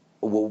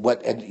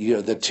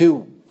 the two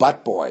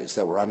butt boys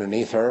that were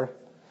underneath her,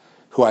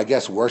 who I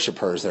guess worship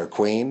her as their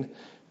queen.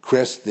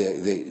 Chris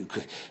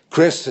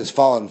has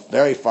fallen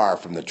very far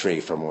from the tree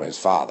from his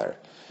father,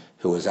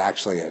 who was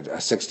actually a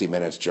 60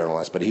 Minutes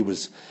journalist, but he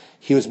was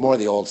more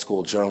the old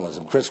school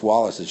journalism. Chris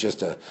Wallace is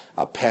just a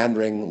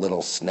pandering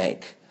little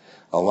snake,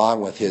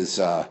 along with his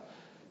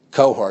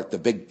cohort, the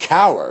big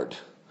coward,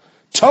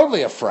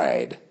 totally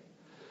afraid,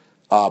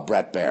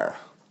 Brett Baer.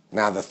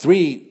 Now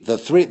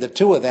the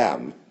two of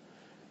them,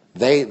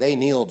 they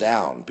kneel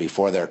down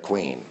before their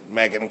queen,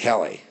 Megyn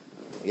Kelly.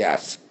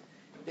 Yes.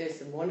 There's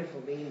some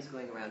wonderful memes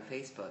going around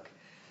Facebook.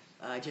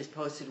 I just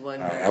posted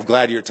one. I'm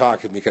glad you're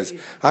talking, because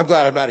I'm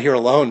glad I'm not here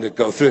alone to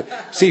go through.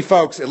 See,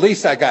 folks, at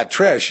least I got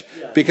Trish,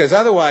 because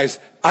otherwise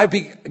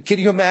can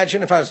you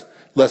imagine if I was,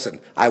 listen,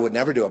 I would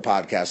never do a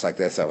podcast like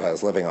this if I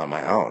was living on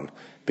my own,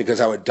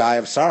 because I would die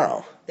of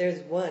sorrow. There's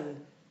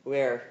one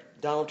where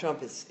Donald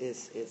Trump is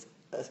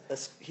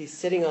he's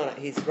sitting on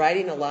he's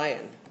riding a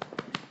lion.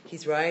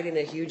 He's riding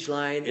a huge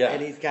lion,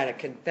 and he's got a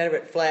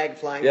Confederate flag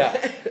flying.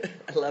 Yeah.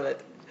 I love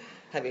it.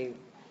 I mean,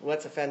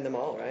 let's offend them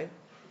all, right?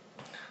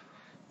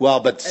 Well,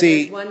 but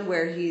see, there's one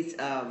where he's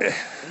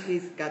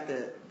got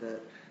the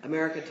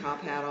American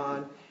top hat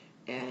on,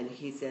 and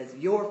he says,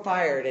 "You're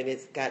fired," and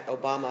it's got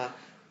Obama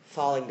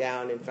falling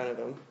down in front of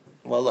him.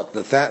 Well, look,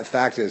 the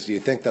fact is, do you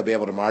think they'll be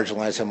able to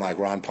marginalize him like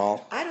Ron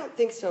Paul? I don't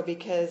think so,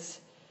 because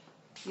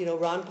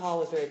Ron Paul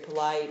was very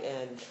polite,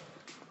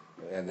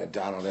 and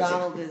Donald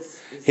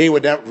is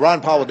Ron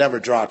Paul would never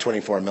draw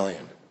 24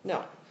 million.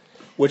 No.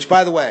 Which,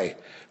 by the way,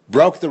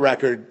 broke the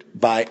record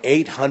by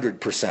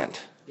 800%.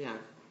 Yeah.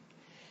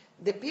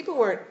 The people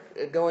weren't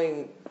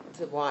going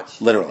to watch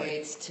literally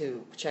debates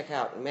to check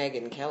out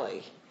Megyn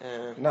Kelly.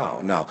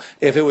 No.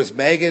 If it was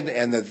Megyn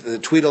and the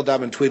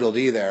Tweedledum and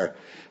Tweedledee there,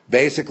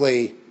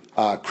 basically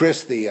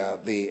Chris, the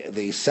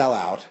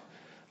sellout,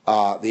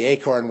 the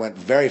acorn went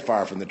very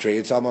far from the tree.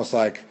 It's almost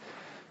like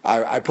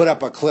I put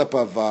up a clip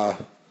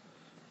of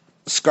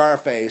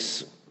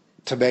Scarface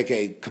to make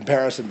a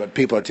comparison, but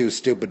people are too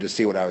stupid to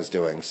see what I was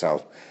doing.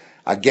 So,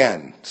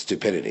 again,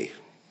 stupidity.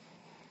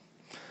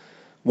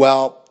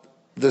 Well,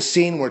 the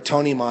scene where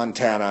Tony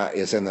Montana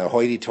is in the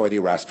hoity-toity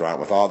restaurant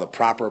with all the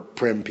proper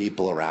prim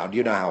people around,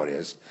 you know how it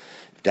is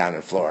down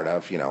in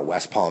Florida,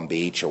 West Palm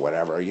Beach or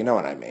whatever, you know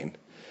what I mean.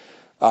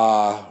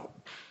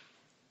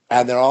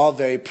 And they're all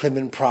very prim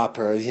and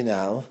proper,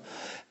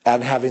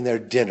 and having their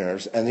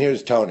dinners. And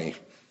here's Tony.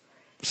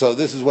 So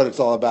this is what it's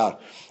all about.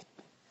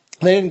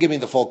 They didn't give me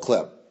the full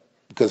clip,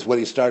 because what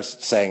he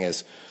starts saying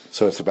is,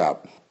 so it's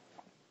about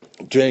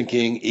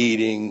drinking,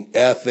 eating,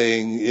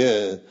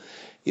 effing,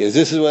 Yes,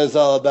 this is what it's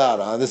all about,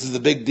 huh? This is the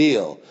big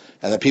deal.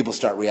 And then people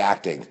start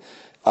reacting.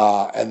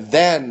 And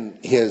then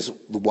his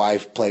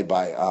wife, played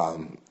by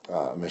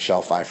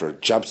Michelle Pfeiffer,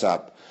 jumps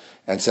up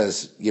and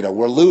says,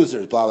 we're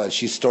losers, blah, blah.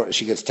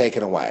 She gets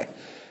taken away.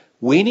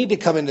 We need to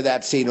come into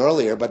that scene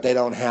earlier, but they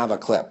don't have a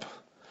clip.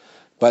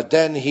 But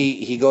then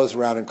he goes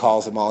around and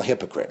calls them all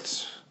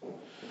hypocrites.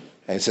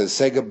 And he says,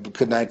 say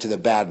good night to the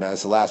bad man.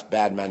 It's the last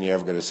bad man you're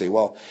ever going to see.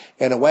 Well,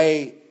 in a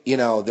way,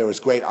 there was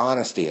great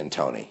honesty in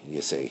Tony,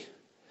 you see.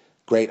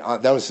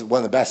 That was one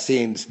of the best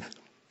scenes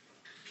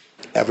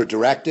ever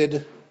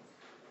directed,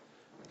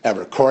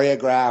 ever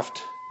choreographed,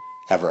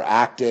 ever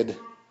acted,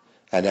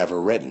 and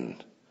ever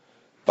written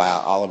by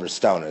Oliver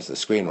Stone as the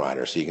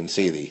screenwriter. So you can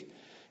see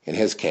in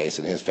his case,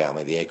 in his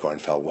family, the acorn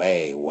fell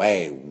way,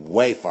 way,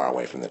 way far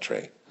away from the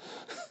tree.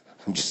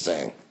 I'm just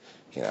saying,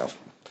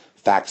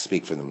 facts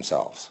speak for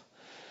themselves.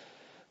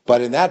 But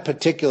in that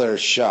particular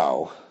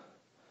show,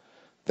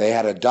 they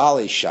had a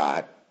dolly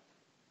shot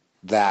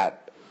that,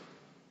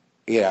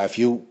 if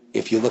you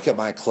look at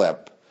my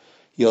clip,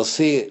 you'll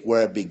see it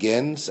where it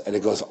begins, and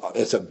it goes.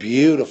 It's a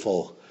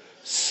beautiful,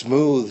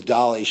 smooth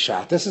dolly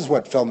shot. This is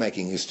what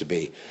filmmaking used to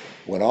be.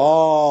 Went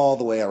all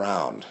the way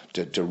around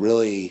to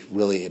really,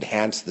 really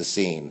enhance the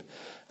scene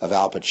of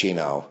Al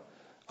Pacino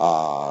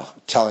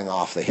telling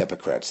off the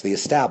hypocrites, the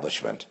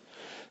establishment.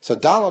 So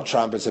Donald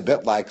Trump is a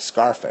bit like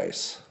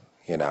Scarface,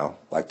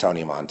 like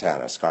Tony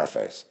Montana,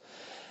 Scarface.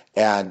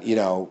 And,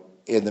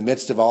 in the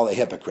midst of all the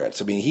hypocrites,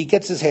 he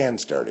gets his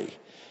hands dirty.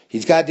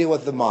 He's got to deal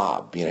with the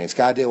mob, he's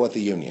got to deal with the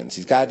unions.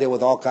 He's got to deal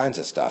with all kinds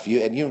of stuff.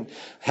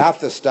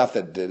 Half the stuff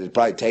that it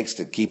probably takes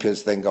to keep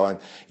his thing going,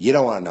 you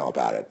don't want to know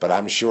about it. But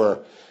I'm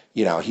sure,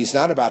 he's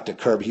not about to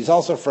curb. He's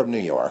also from New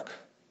York.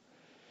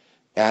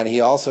 And he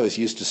also is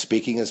used to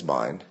speaking his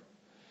mind.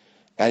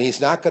 And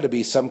he's not going to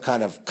be some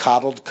kind of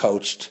coddled,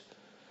 coached,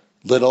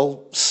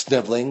 little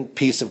sniveling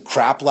piece of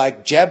crap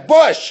like Jeb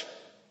Bush,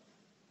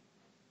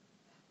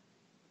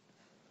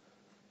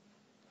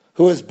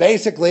 who is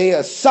basically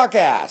a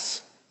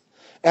suck-ass.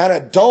 An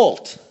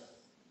adult.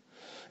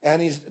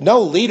 And he's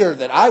no leader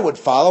that I would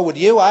follow. Would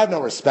you? I have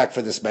no respect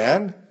for this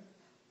man.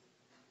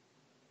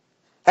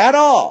 At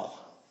all.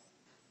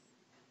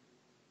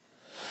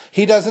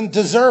 He doesn't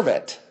deserve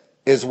it,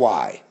 is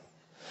why.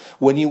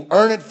 When you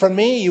earn it from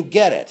me, you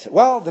get it.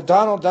 Well, the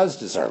Donald does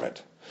deserve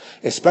it.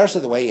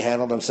 especially the way he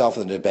handled himself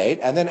in the debate.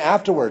 And then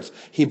afterwards,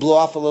 he blew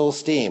off a little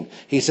steam.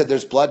 He said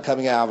there's blood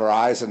coming out of our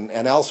eyes and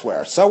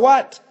elsewhere. So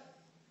what?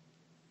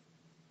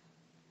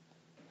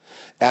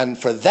 And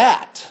for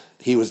that,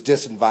 he was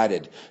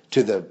disinvited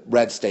to the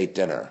red state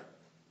dinner.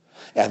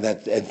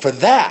 And for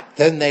that,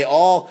 then they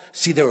all,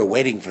 see, they were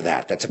waiting for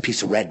that. That's a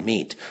piece of red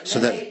meat. And so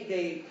then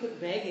they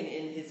put Megan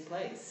in his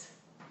place.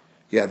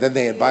 Yeah, then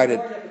they invited,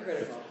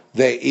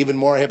 even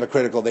more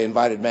hypocritical, they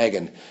invited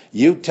Megan.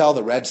 You tell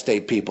the red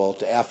state people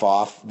to F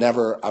off.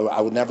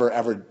 I would never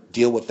ever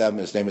deal with them.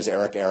 His name is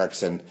Eric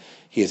Erickson.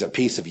 He is a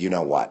piece of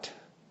you-know-what.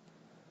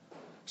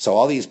 So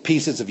all these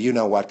pieces of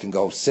you-know-what can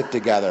go sit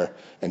together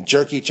and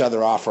jerk each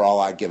other off for all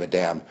I give a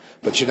damn.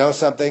 But you know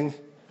something?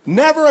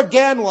 Never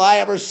again will I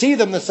ever see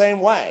them the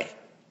same way.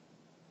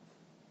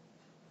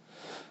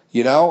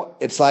 You know,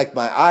 it's like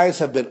my eyes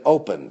have been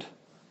opened.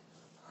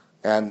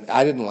 And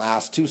I didn't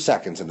last 2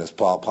 seconds in this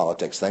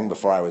politics thing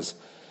before I was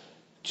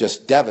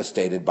just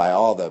devastated by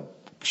all the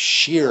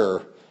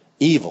sheer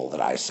evil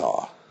that I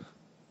saw.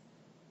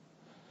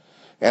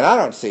 And I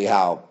don't see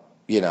how,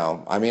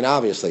 I mean,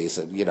 obviously,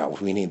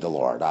 we need the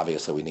Lord.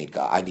 Obviously, we need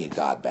God. I need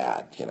God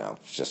bad,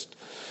 It's just,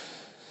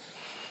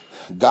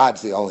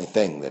 God's the only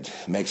thing that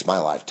makes my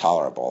life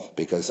tolerable,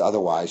 because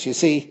otherwise, you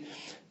see,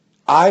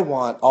 I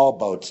want all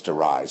boats to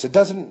rise. It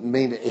doesn't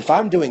mean if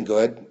I'm doing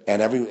good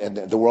and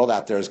the world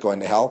out there is going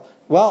to hell,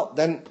 well,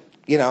 then,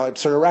 it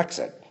sort of wrecks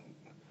it.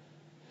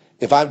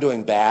 If I'm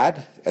doing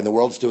bad and the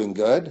world's doing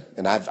good,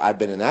 and I've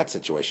been in that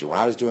situation where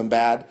I was doing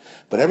bad,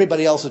 but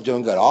everybody else was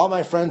doing good. All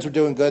my friends were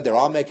doing good. They're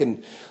all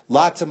making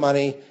lots of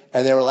money,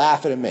 and they were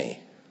laughing at me.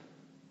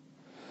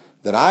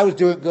 Then I was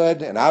doing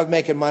good, and I was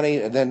making money,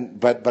 and then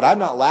but I'm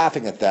not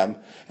laughing at them,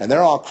 and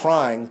they're all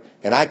crying,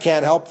 and I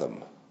can't help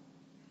them.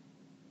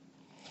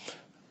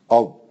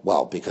 Oh,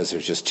 well, because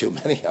there's just too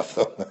many of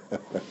them.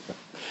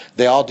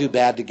 They all do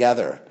bad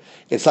together.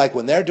 It's like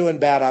when they're doing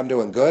bad, I'm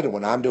doing good, and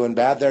when I'm doing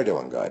bad, they're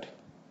doing good.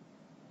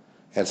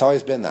 And it's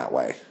always been that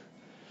way.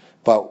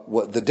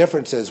 But the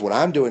difference is when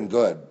I'm doing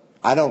good,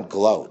 I don't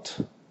gloat.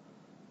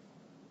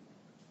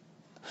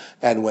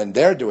 And when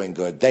they're doing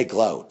good, they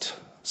gloat.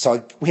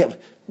 So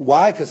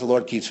why? Because the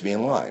Lord keeps me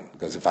in line.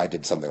 Because if I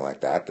did something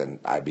like that, then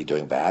I'd be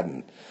doing bad,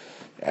 and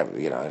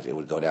it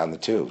would go down the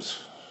tubes.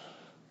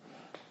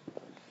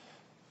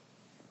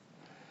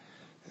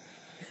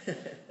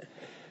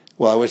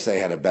 Well, I wish they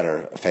had a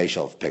better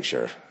facial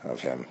picture of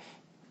him.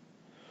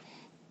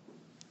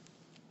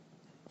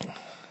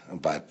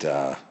 But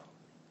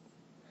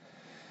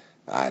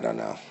I don't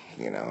know.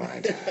 I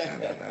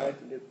don't know.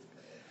 It's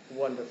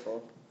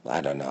wonderful.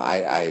 I don't know.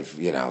 I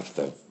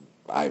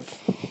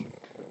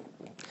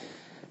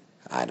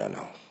don't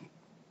know.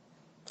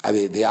 I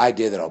mean, the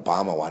idea that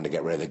Obama wanted to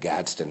get rid of the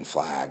Gadsden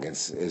flag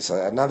is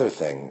another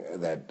thing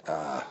that,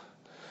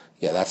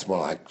 that's more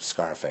like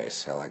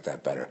Scarface. I like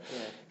that better. Yeah.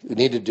 We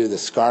need to do the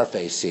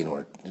Scarface scene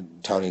where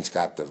Tony's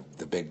got the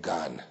big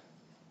gun.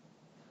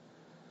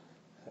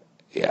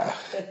 Yeah.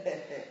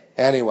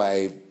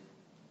 Anyway,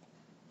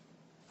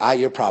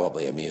 you're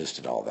probably amused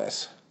at all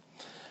this.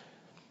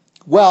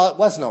 Well, it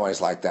wasn't always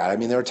like that. I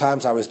mean, there were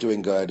times I was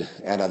doing good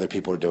and other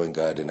people were doing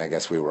good, and I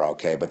guess we were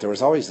okay. But there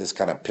was always this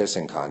kind of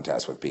pissing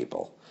contest with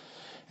people.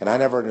 And I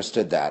never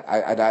understood that.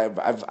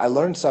 I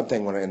learned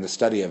something in the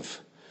study of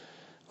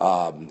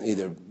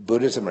either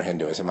Buddhism or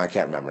Hinduism. I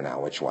can't remember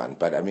now which one.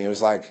 But, I mean, it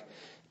was like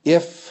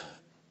if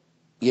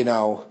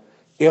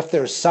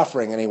there's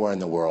suffering anywhere in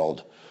the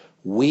world,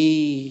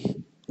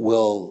 we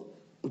will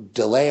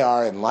delay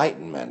our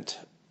enlightenment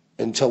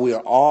until we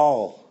are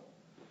all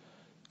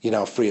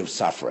free of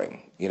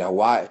suffering.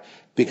 Why?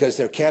 Because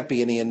there can't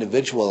be any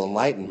individual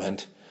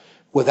enlightenment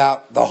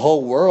without the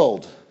whole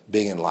world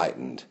being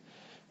enlightened.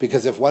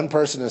 Because if one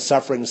person is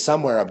suffering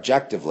somewhere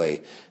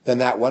objectively, then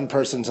that one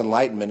person's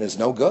enlightenment is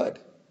no good.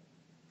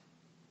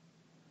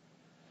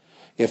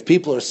 If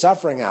people are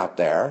suffering out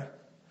there,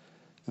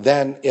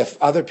 then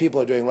if other people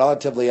are doing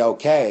relatively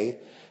okay,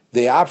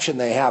 the option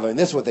they have,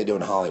 this is what they do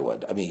in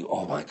Hollywood. I mean,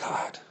 oh my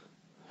God.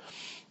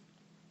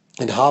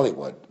 In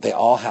Hollywood, they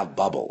all have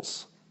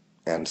bubbles.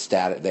 And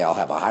they all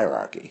have a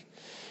hierarchy,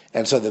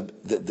 and so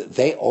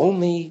they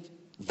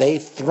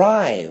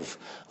thrive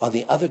on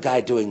the other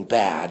guy doing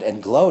bad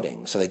and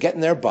gloating. So they get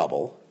in their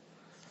bubble,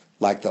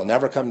 like they'll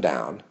never come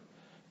down,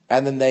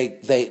 and then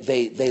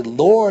they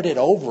lord it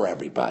over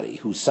everybody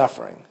who's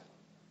suffering.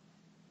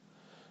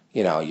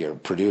 Your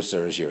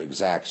producers, your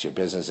execs, your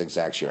business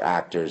execs, your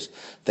actors,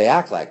 they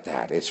act like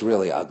that. It's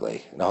really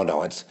ugly. No,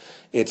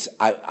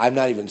 I'm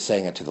not even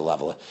saying it to the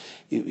level.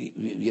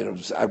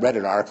 I read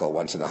an article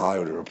once in the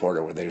Hollywood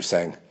Reporter where they were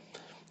saying,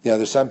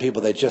 there's some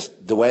people that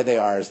just, the way they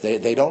are is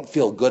they don't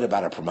feel good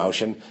about a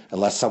promotion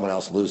unless someone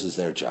else loses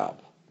their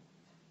job.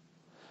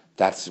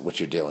 That's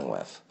what you're dealing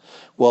with.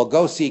 Well,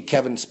 go see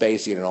Kevin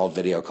Spacey in an old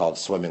video called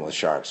Swimming with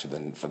Sharks from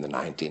the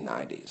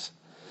 1990s.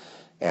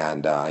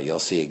 And you'll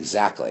see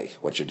exactly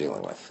what you're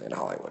dealing with in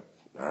Hollywood.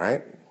 All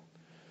right?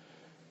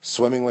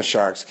 Swimming with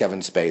Sharks, Kevin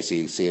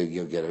Spacey. See,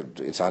 you'll get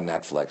it's on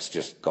Netflix.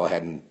 Just go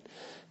ahead and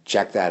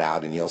check that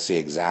out and you'll see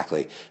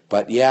exactly.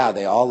 But yeah,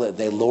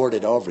 they lord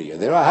it over you.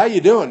 They're like, how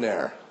you doing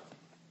there?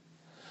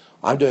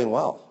 I'm doing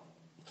well.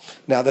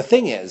 Now the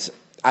thing is,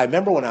 I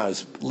remember when I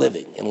was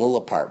living in a little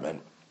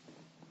apartment,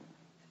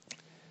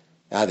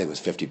 I think it was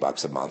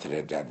 $50 a month, and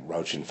it had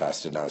roach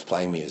infested, and I was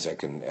playing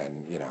music and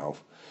I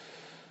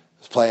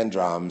was playing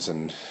drums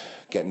and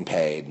getting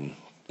paid, and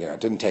it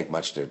didn't take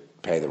much to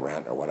pay the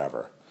rent or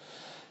whatever.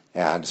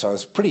 And so it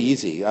was pretty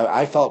easy.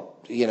 I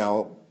felt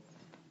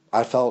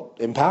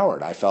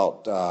empowered. I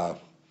felt I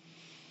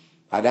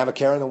didn't have a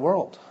care in the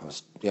world. I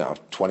was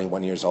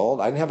 21 years old.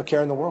 I didn't have a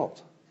care in the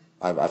world.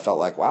 I felt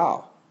like,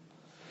 wow.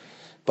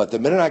 But the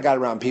minute I got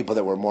around people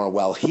that were more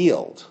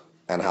well-heeled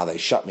and how they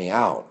shut me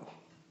out,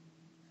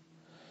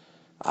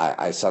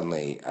 I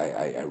suddenly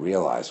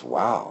realized,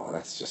 wow,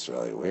 that's just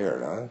really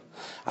weird, huh?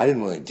 I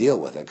didn't really deal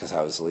with it because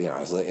I was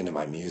into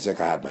my music.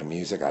 I had my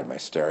music, I had my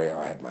stereo,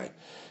 I had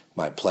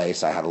my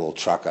place. I had a little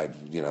truck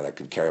that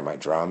could carry my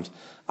drums.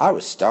 I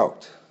was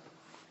stoked.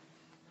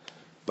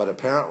 But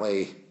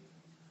apparently,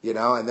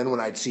 and then when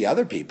I'd see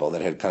other people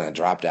that had kind of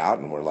dropped out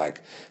and were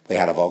like, they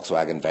had a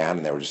Volkswagen van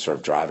and they were just sort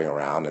of driving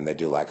around and they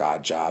do like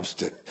odd jobs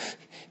to,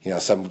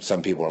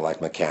 some people are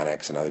like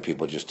mechanics and other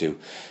people just do,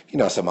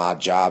 some odd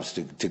jobs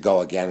to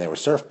go again. They were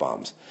surf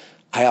bums.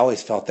 I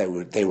always felt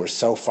they were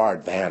so far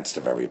advanced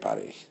of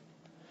everybody.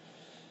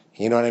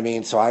 You know what I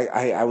mean? So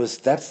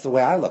that's the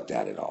way I looked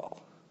at it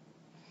all.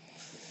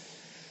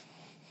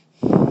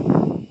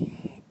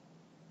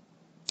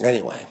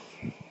 Anyway,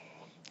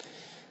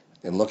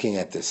 in looking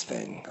at this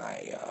thing,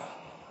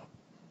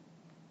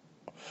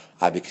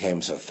 I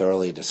became so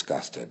thoroughly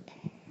disgusted.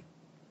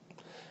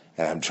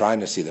 And I'm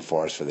trying to see the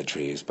forest for the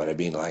trees, but I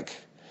mean, like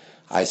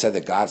I said,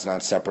 that God's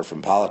not separate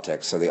from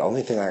politics, so the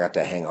only thing I got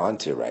to hang on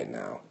to right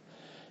now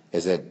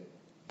is that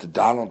the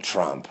Donald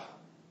Trump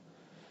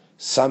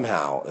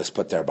somehow is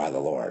put there by the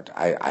Lord.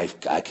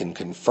 I can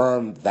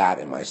confirm that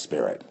in my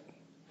spirit.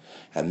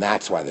 And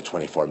that's why the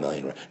 24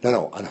 million,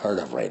 unheard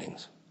of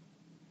ratings.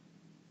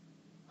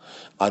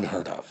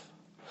 Unheard of.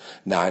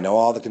 Now, I know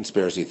all the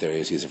conspiracy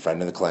theories. He's a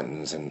friend of the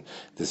Clintons, and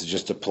this is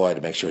just a ploy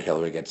to make sure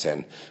Hillary gets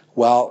in.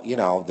 Well,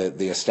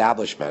 the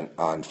establishment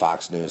on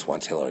Fox News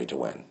wants Hillary to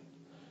win.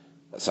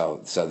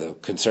 So the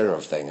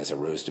conservative thing is a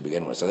ruse to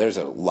begin with. So there's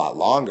a lot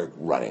longer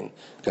running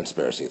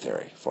conspiracy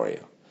theory for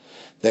you.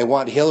 They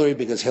want Hillary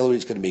because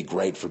Hillary's going to be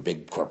great for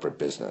big corporate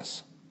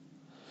business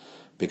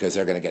because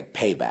they're going to get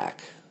payback.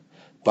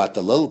 But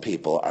the little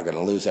people are going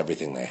to lose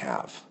everything they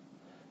have.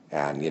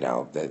 And,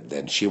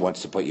 then she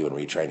wants to put you in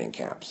retraining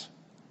camps.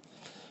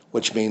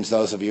 Which means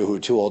those of you who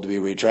are too old to be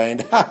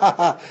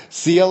retrained,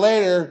 see you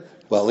later.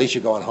 Well, at least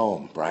you're going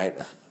home, right?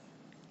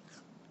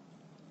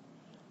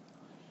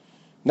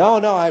 No,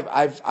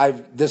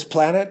 I've this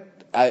planet,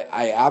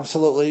 I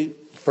absolutely,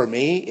 for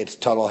me, it's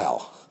total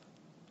hell.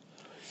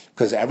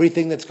 Because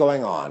everything that's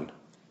going on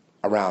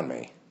around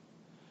me,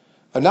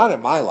 and not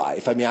in my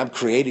life, I mean, I'm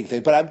creating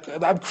things,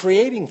 but I'm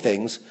creating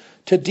things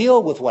to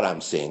deal with what I'm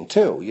seeing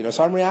too,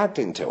 so I'm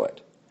reacting to it.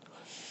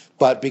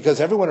 But because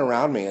everyone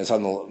around me is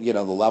on the,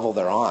 the level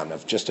they're on,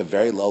 of just a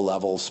very low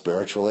level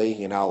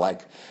spiritually,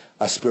 like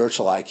a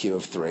spiritual IQ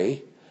of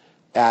 3.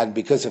 And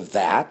because of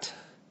that,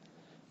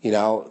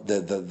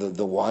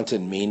 the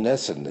wanton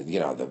meanness and,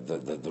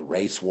 the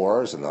race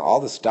wars and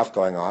all the stuff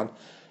going on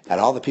and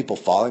all the people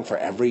falling for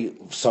every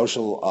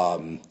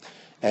social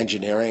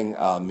engineering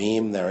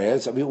meme there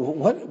is. I mean,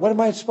 what am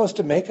I supposed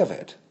to make of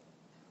it?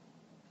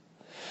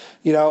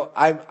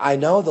 I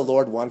know the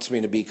Lord wants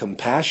me to be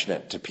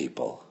compassionate to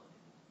people.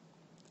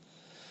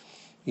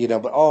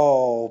 But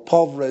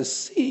pauvre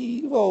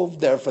si,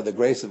 there for the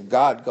grace of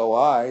God go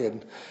I,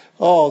 and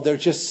they're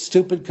just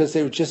stupid because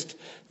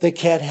they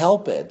can't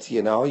help it.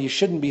 You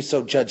shouldn't be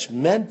so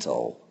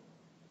judgmental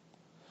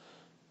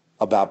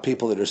about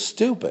people that are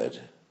stupid.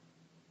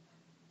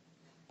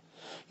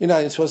 You're not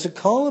even supposed to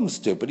call them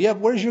stupid. Yeah,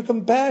 where's your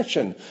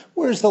compassion?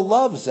 Where's the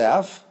love,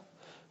 Zeph?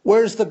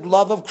 Where's the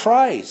love of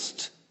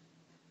Christ?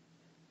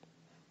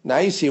 Now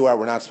you see why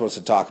we're not supposed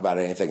to talk about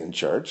anything in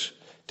church,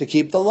 to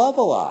keep the love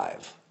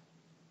alive.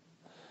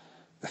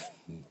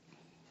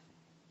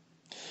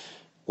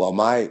 Well,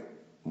 my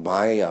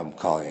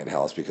calling it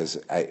hell is because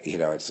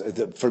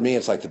for me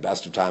it's like the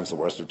best of times, the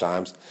worst of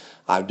times.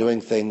 I'm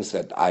doing things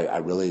that I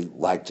really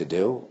like to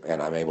do,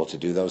 and I'm able to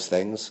do those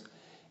things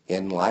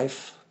in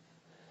life,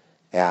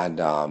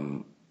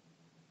 and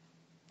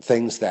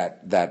things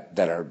that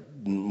are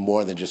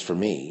more than just for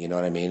me. You know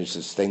what I mean? It's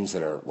just things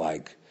that are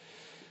like,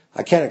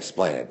 I can't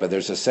explain it, but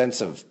there's a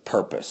sense of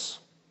purpose,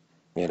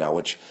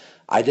 which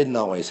I didn't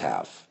always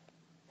have.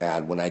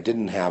 And when I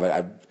didn't have it,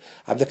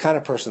 I'm the kind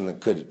of person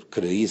that could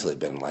have easily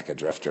been like a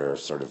drifter,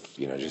 sort of,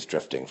 just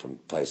drifting from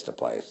place to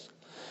place.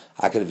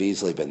 I could have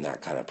easily been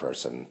that kind of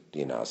person,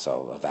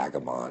 so a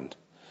vagabond.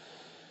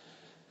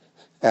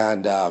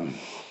 And, but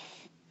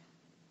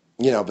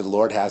the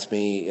Lord has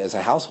me as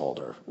a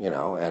householder,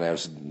 and it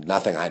was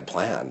nothing I'd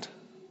planned.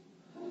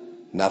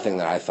 Nothing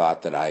that I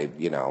thought that I,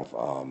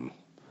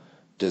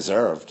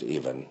 deserved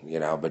even,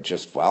 but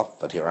just,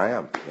 but here I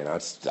am.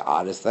 It's the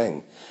oddest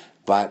thing.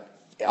 But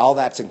all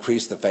that's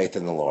increased the faith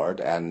in the Lord,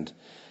 and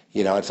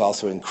it's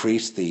also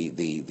increased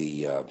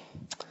the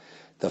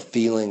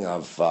feeling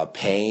of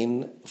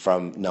pain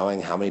from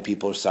knowing how many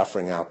people are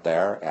suffering out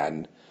there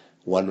and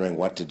wondering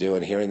what to do.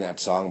 And hearing that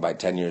song by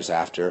 10 years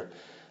after,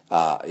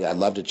 I'd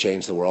love to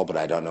change the world, but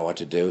I don't know what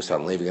to do, so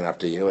I'm leaving it up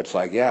to you. It's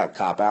like, yeah,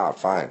 cop out,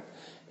 fine,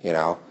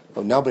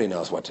 but nobody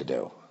knows what to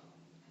do.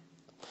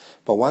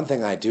 But one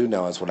thing I do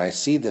know is when I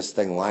see this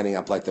thing lining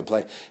up like the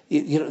play,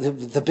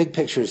 the big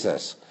picture is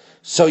this.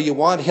 So you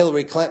want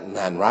Hillary Clinton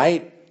then,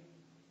 right?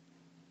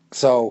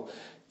 So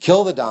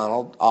kill the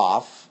Donald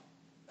off,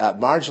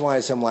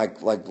 marginalize him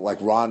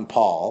like Ron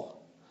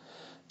Paul,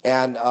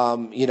 and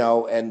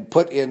and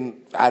put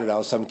in, I don't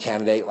know, some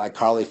candidate like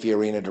Carly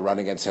Fiorina to run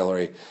against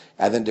Hillary,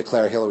 and then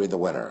declare Hillary the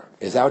winner.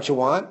 Is that what you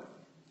want?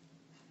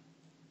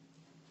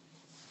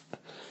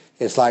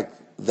 It's like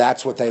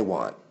that's what they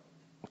want.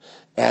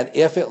 And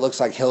if it looks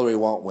like Hillary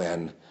won't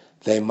win,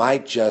 they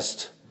might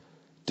just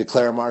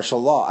declare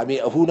martial law. I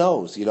mean, who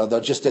knows?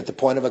 They'll just at the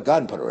point of a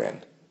gun put her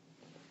in.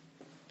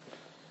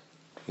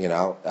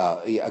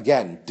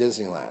 Again,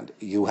 Disneyland,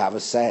 you have a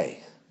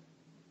say.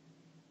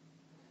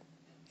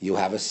 You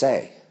have a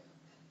say.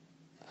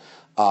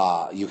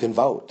 You can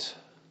vote.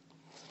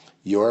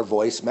 Your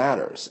voice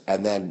matters.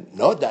 And then,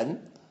 no, it doesn't.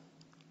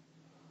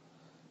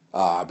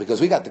 Because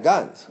we got the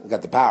guns, we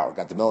got the power, we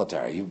got the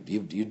military.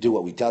 You do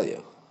what we tell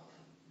you.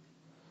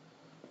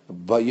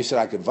 But you said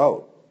I could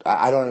vote.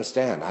 I don't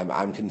understand.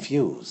 I'm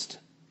confused.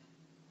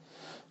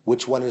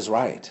 Which one is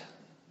right?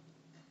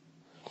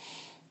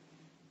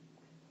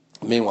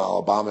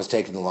 Meanwhile, Obama's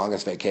taken the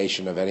longest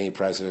vacation of any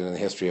president in the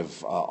history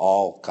of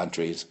all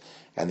countries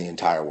and the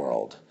entire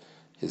world.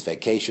 His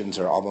vacations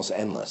are almost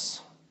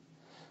endless,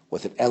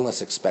 with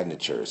endless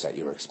expenditures at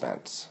your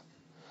expense.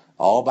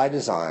 All by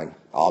design,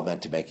 all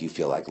meant to make you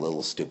feel like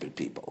little stupid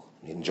people.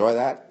 You enjoy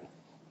that?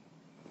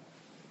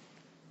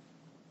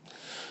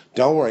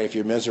 Don't worry if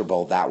you're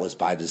miserable, that was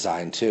by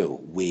design too.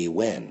 We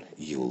win,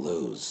 you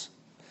lose.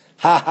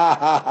 Ha ha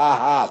ha ha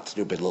ha,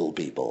 stupid little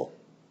people.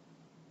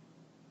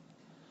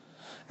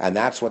 And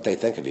that's what they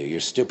think of you.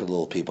 You're stupid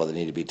little people that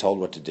need to be told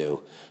what to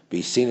do,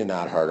 be seen and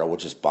not heard, or we'll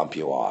just bump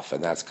you off.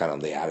 And that's kind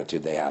of the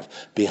attitude they have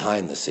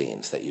behind the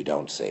scenes that you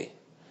don't see.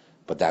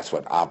 But that's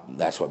what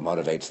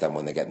motivates them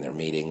when they get in their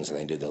meetings and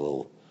they do their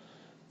little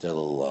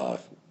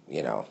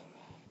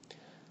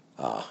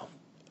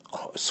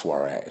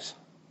soirees.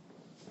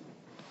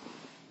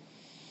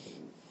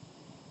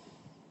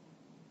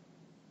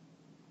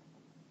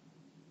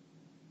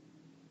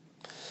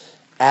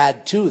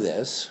 Add to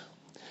this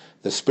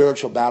the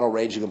spiritual battle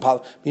raging in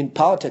politics. I mean,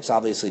 politics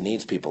obviously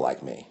needs people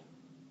like me,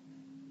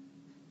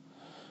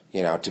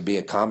 to be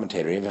a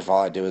commentator, even if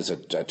all I do is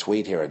a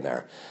tweet here and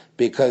there.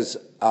 Because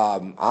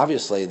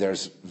obviously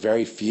there's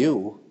very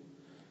few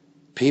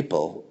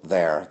people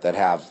there that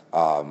have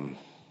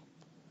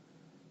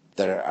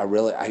that are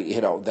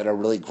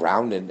really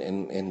grounded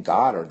in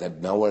God, or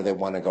that know where they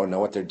want to go, know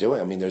what they're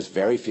doing. I mean, there's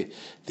very few.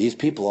 These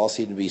people all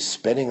seem to be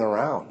spinning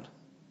around.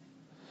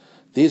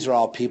 These are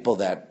all people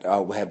that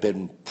have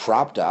been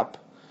propped up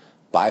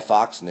by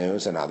Fox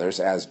News and others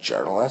as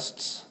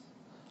journalists,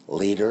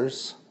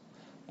 leaders,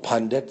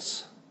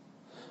 pundits,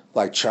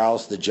 like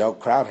Charles the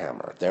Joke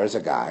Krauthammer. There's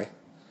a guy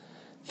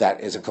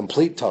that is a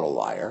complete total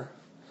liar,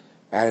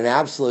 and an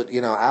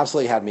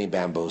absolutely had me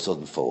bamboozled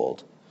and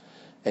fooled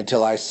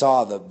until I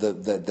saw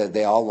that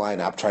they all line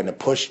up trying to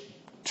push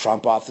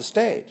Trump off the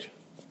stage.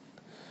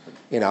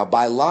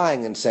 By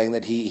lying and saying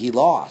that he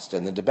lost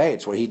in the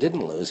debates, where he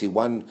didn't lose. He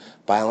won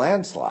by a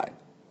landslide.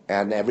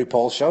 And every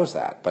poll shows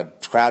that.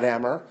 But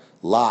Krauthammer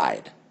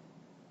lied.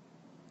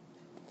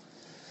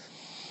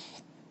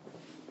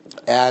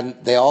 And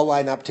they all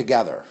line up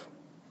together.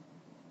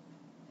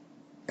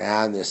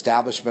 And the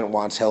establishment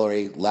wants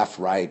Hillary, left,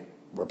 right,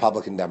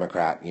 Republican,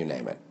 Democrat, you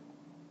name it.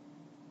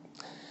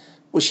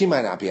 Well, she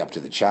might not be up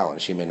to the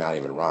challenge. She may not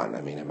even run.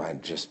 I mean, it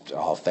might just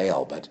all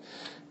fail, but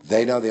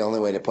they know the only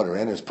way to put her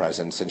in is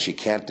president, since she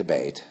can't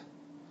debate.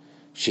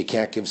 She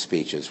can't give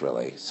speeches,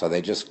 really. So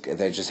they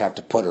just have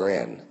to put her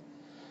in.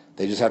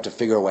 They just have to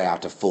figure a way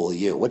out to fool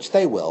you, which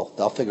they will.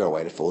 They'll figure a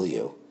way to fool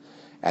you.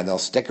 And they'll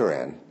stick her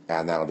in,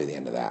 and that'll be the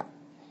end of that.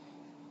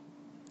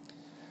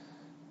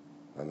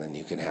 And then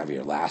you can have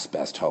your last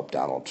best hope,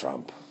 Donald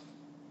Trump.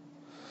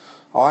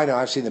 Oh, I know.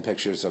 I've seen the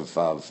pictures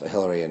of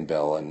Hillary and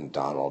Bill and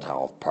Donald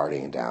all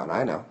partying down.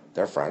 I know.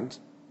 They're friends.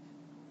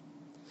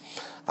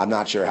 I'm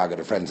not sure how good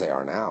of friends they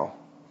are now.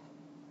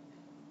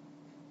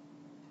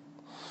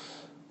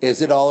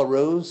 Is it all a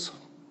ruse?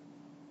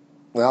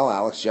 Well,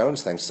 Alex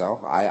Jones thinks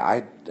so.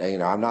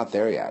 I'm not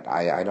there yet.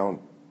 I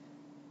don't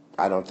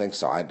think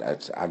so.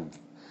 I'd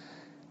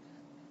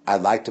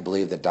like to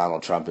believe that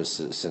Donald Trump is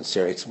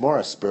sincere. It's more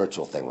a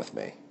spiritual thing with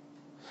me.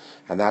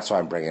 And that's why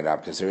I'm bringing it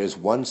up, because there is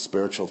one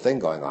spiritual thing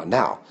going on.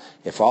 Now,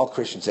 if all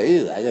Christians say,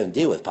 "Ooh, I don't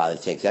deal with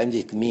politics, I'm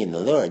just me and the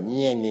Lord,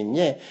 we're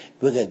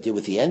going to deal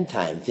with the end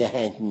times."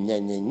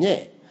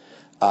 The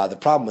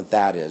problem with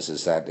that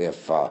is that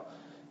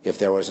if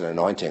there was an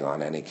anointing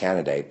on any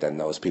candidate, then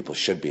those people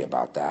should be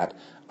about that,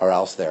 or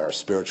else they're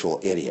spiritual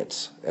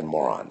idiots and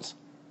morons.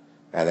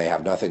 and they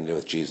have nothing to do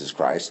with Jesus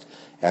Christ,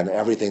 and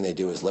everything they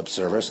do is lip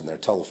service, and they're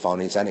total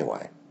phonies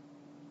anyway.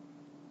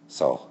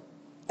 So,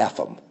 F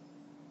them.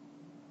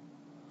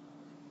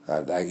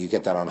 You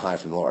get that on high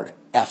from the Lord.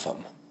 F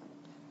them.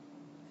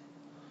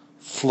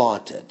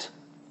 Flaunt it.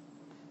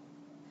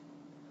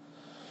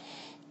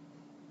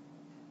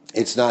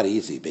 It's not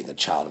easy being a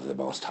child of the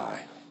Most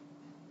High.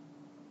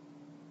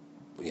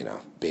 You know,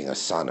 being a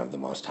son of the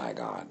Most High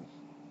God.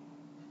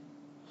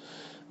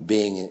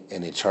 Being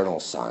an eternal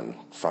son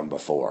from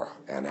before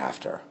and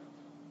after.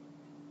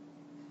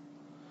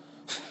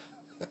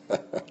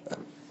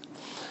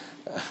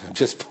 I'm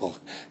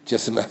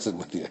just messing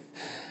with you.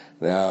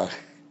 No,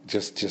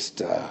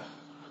 just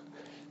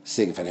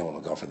seeing if anyone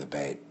will go for the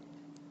bait.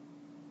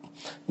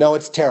 No,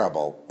 it's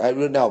terrible.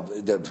 No,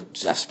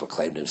 Zeph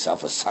proclaimed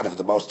himself a son of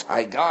the Most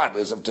High God,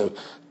 as if to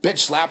bitch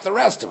slap the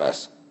rest of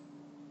us.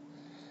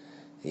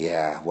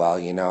 Yeah, well,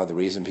 you know, the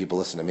reason people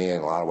listen to me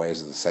in a lot of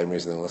ways is the same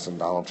reason they listen to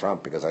Donald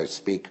Trump, because I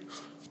speak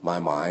my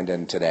mind,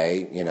 and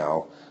today, you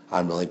know,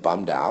 I'm really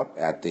bummed out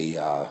at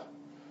the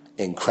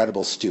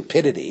incredible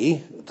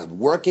stupidity, the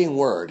working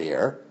word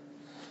here,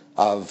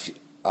 of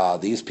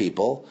these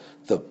people,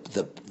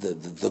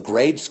 the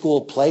grade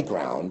school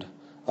playground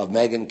of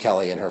Megyn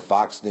Kelly and her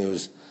Fox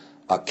News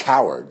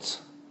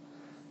cowards.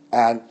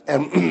 And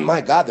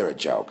my God, they're a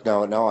joke.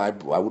 No, I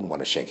wouldn't want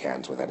to shake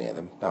hands with any of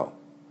them. No.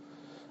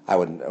 I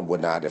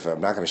would not. If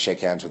I'm not going to shake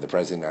hands with the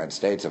President of the United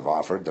States if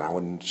offered, then I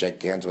wouldn't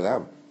shake hands with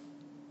them.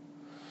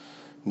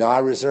 No, I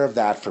reserve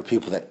that for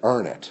people that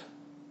earn it.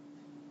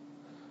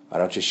 I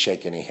don't just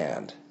shake any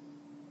hand.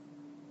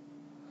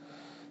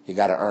 You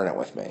got to earn it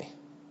with me.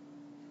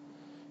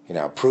 You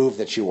know, prove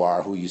that you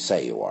are who you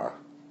say you are.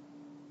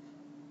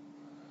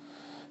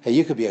 Hey,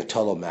 you could be a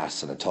total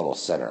mess and a total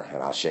sinner,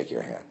 and I'll shake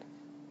your hand.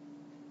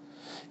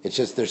 It's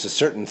just there's a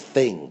certain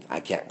thing I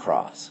can't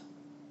cross.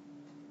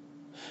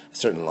 A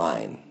certain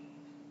line.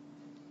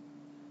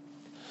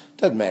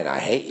 Doesn't mean I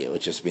hate you.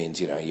 It just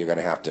means, you know, you're going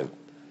to have to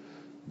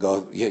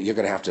go. You're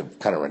going to have to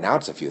kind of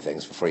renounce a few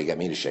things before you get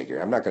me to shake your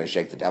hand. I'm not going to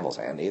shake the devil's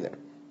hand either.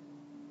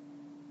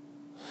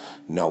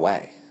 No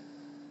way.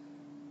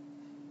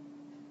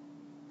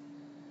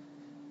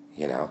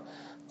 You know,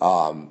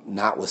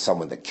 not with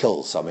someone that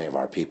kills so many of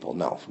our people.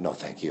 No,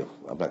 thank you.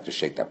 I'm not going to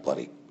shake that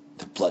bloody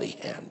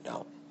hand.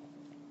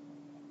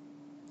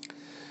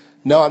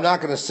 No, I'm not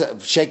going to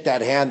shake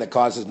that hand that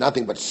causes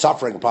nothing but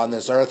suffering upon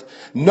this earth.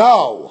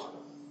 No!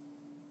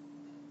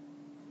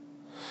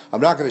 I'm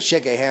not going to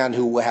shake a hand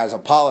who has a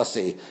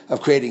policy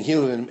of creating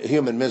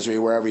human misery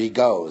wherever he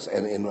goes,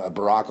 and in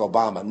Barack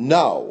Obama.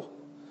 No!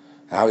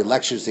 How he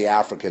lectures the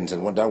Africans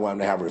and don't want them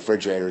to have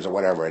refrigerators or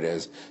whatever it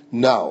is.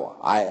 No,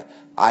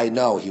 I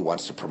know he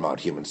wants to promote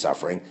human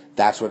suffering.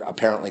 That's what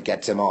apparently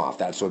gets him off.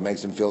 That's what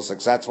makes him feel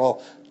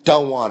successful.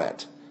 Don't want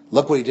it.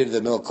 Look what he did to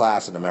the middle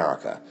class in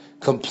America.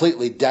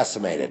 Completely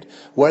decimated.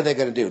 What are they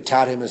going to do?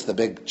 Tout him as the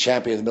big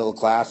champion of the middle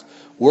class?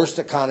 Worst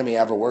economy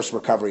ever, worst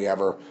recovery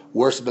ever,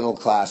 worst middle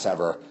class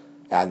ever,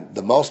 and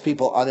the most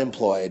people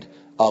unemployed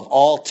of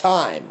all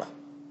time.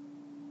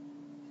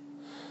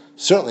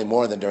 Certainly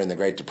more than during the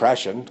Great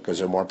Depression, because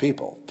there are more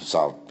people.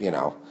 So, you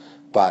know,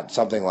 but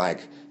something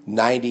like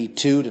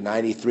 92 to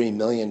 93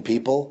 million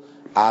people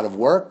out of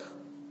work,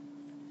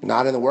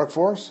 not in the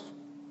workforce.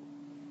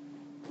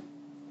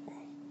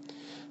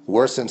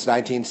 Worse since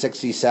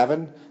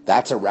 1967.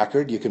 That's a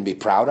record you can be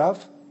proud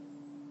of.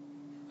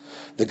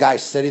 The guy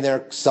sitting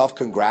there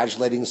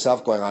self-congratulating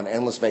himself, going on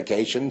endless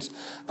vacations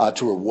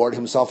to reward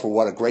himself for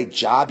what a great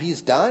job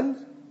he's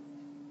done.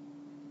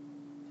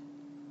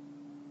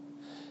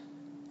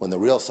 When the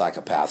real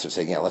psychopaths are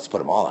saying, yeah, let's put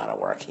them all out of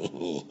work.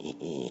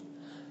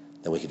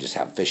 Then we can just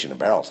have fish in a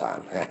barrel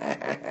time.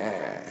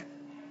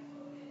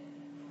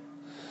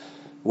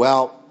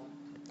 Well,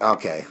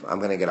 okay, I'm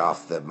going to get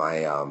off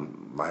my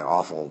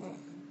awful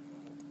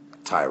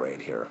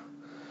tirade here.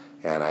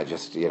 And I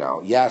just, you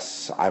know,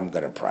 yes, I'm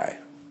going to pray.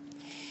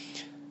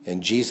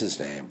 In Jesus'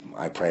 name,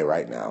 I pray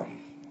right now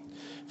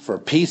for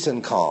peace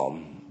and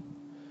calm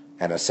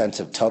and a sense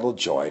of total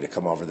joy to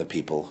come over the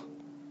people,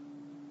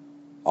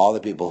 all the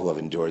people who have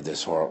endured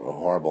this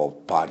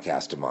horrible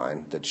podcast of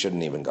mine that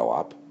shouldn't even go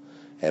up.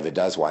 And if it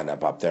does wind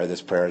up there,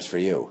 this prayer is for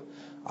you.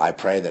 I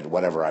pray that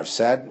whatever I've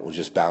said will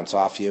just bounce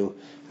off you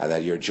and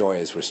that your joy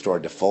is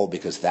restored to full,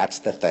 because that's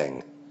the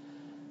thing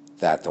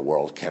that the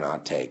world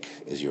cannot take,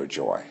 is your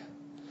joy.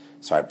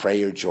 So I pray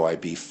your joy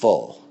be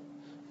full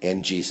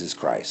in Jesus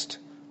Christ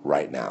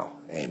right now.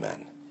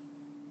 Amen.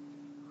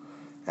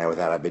 And with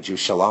that, I bid you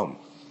shalom.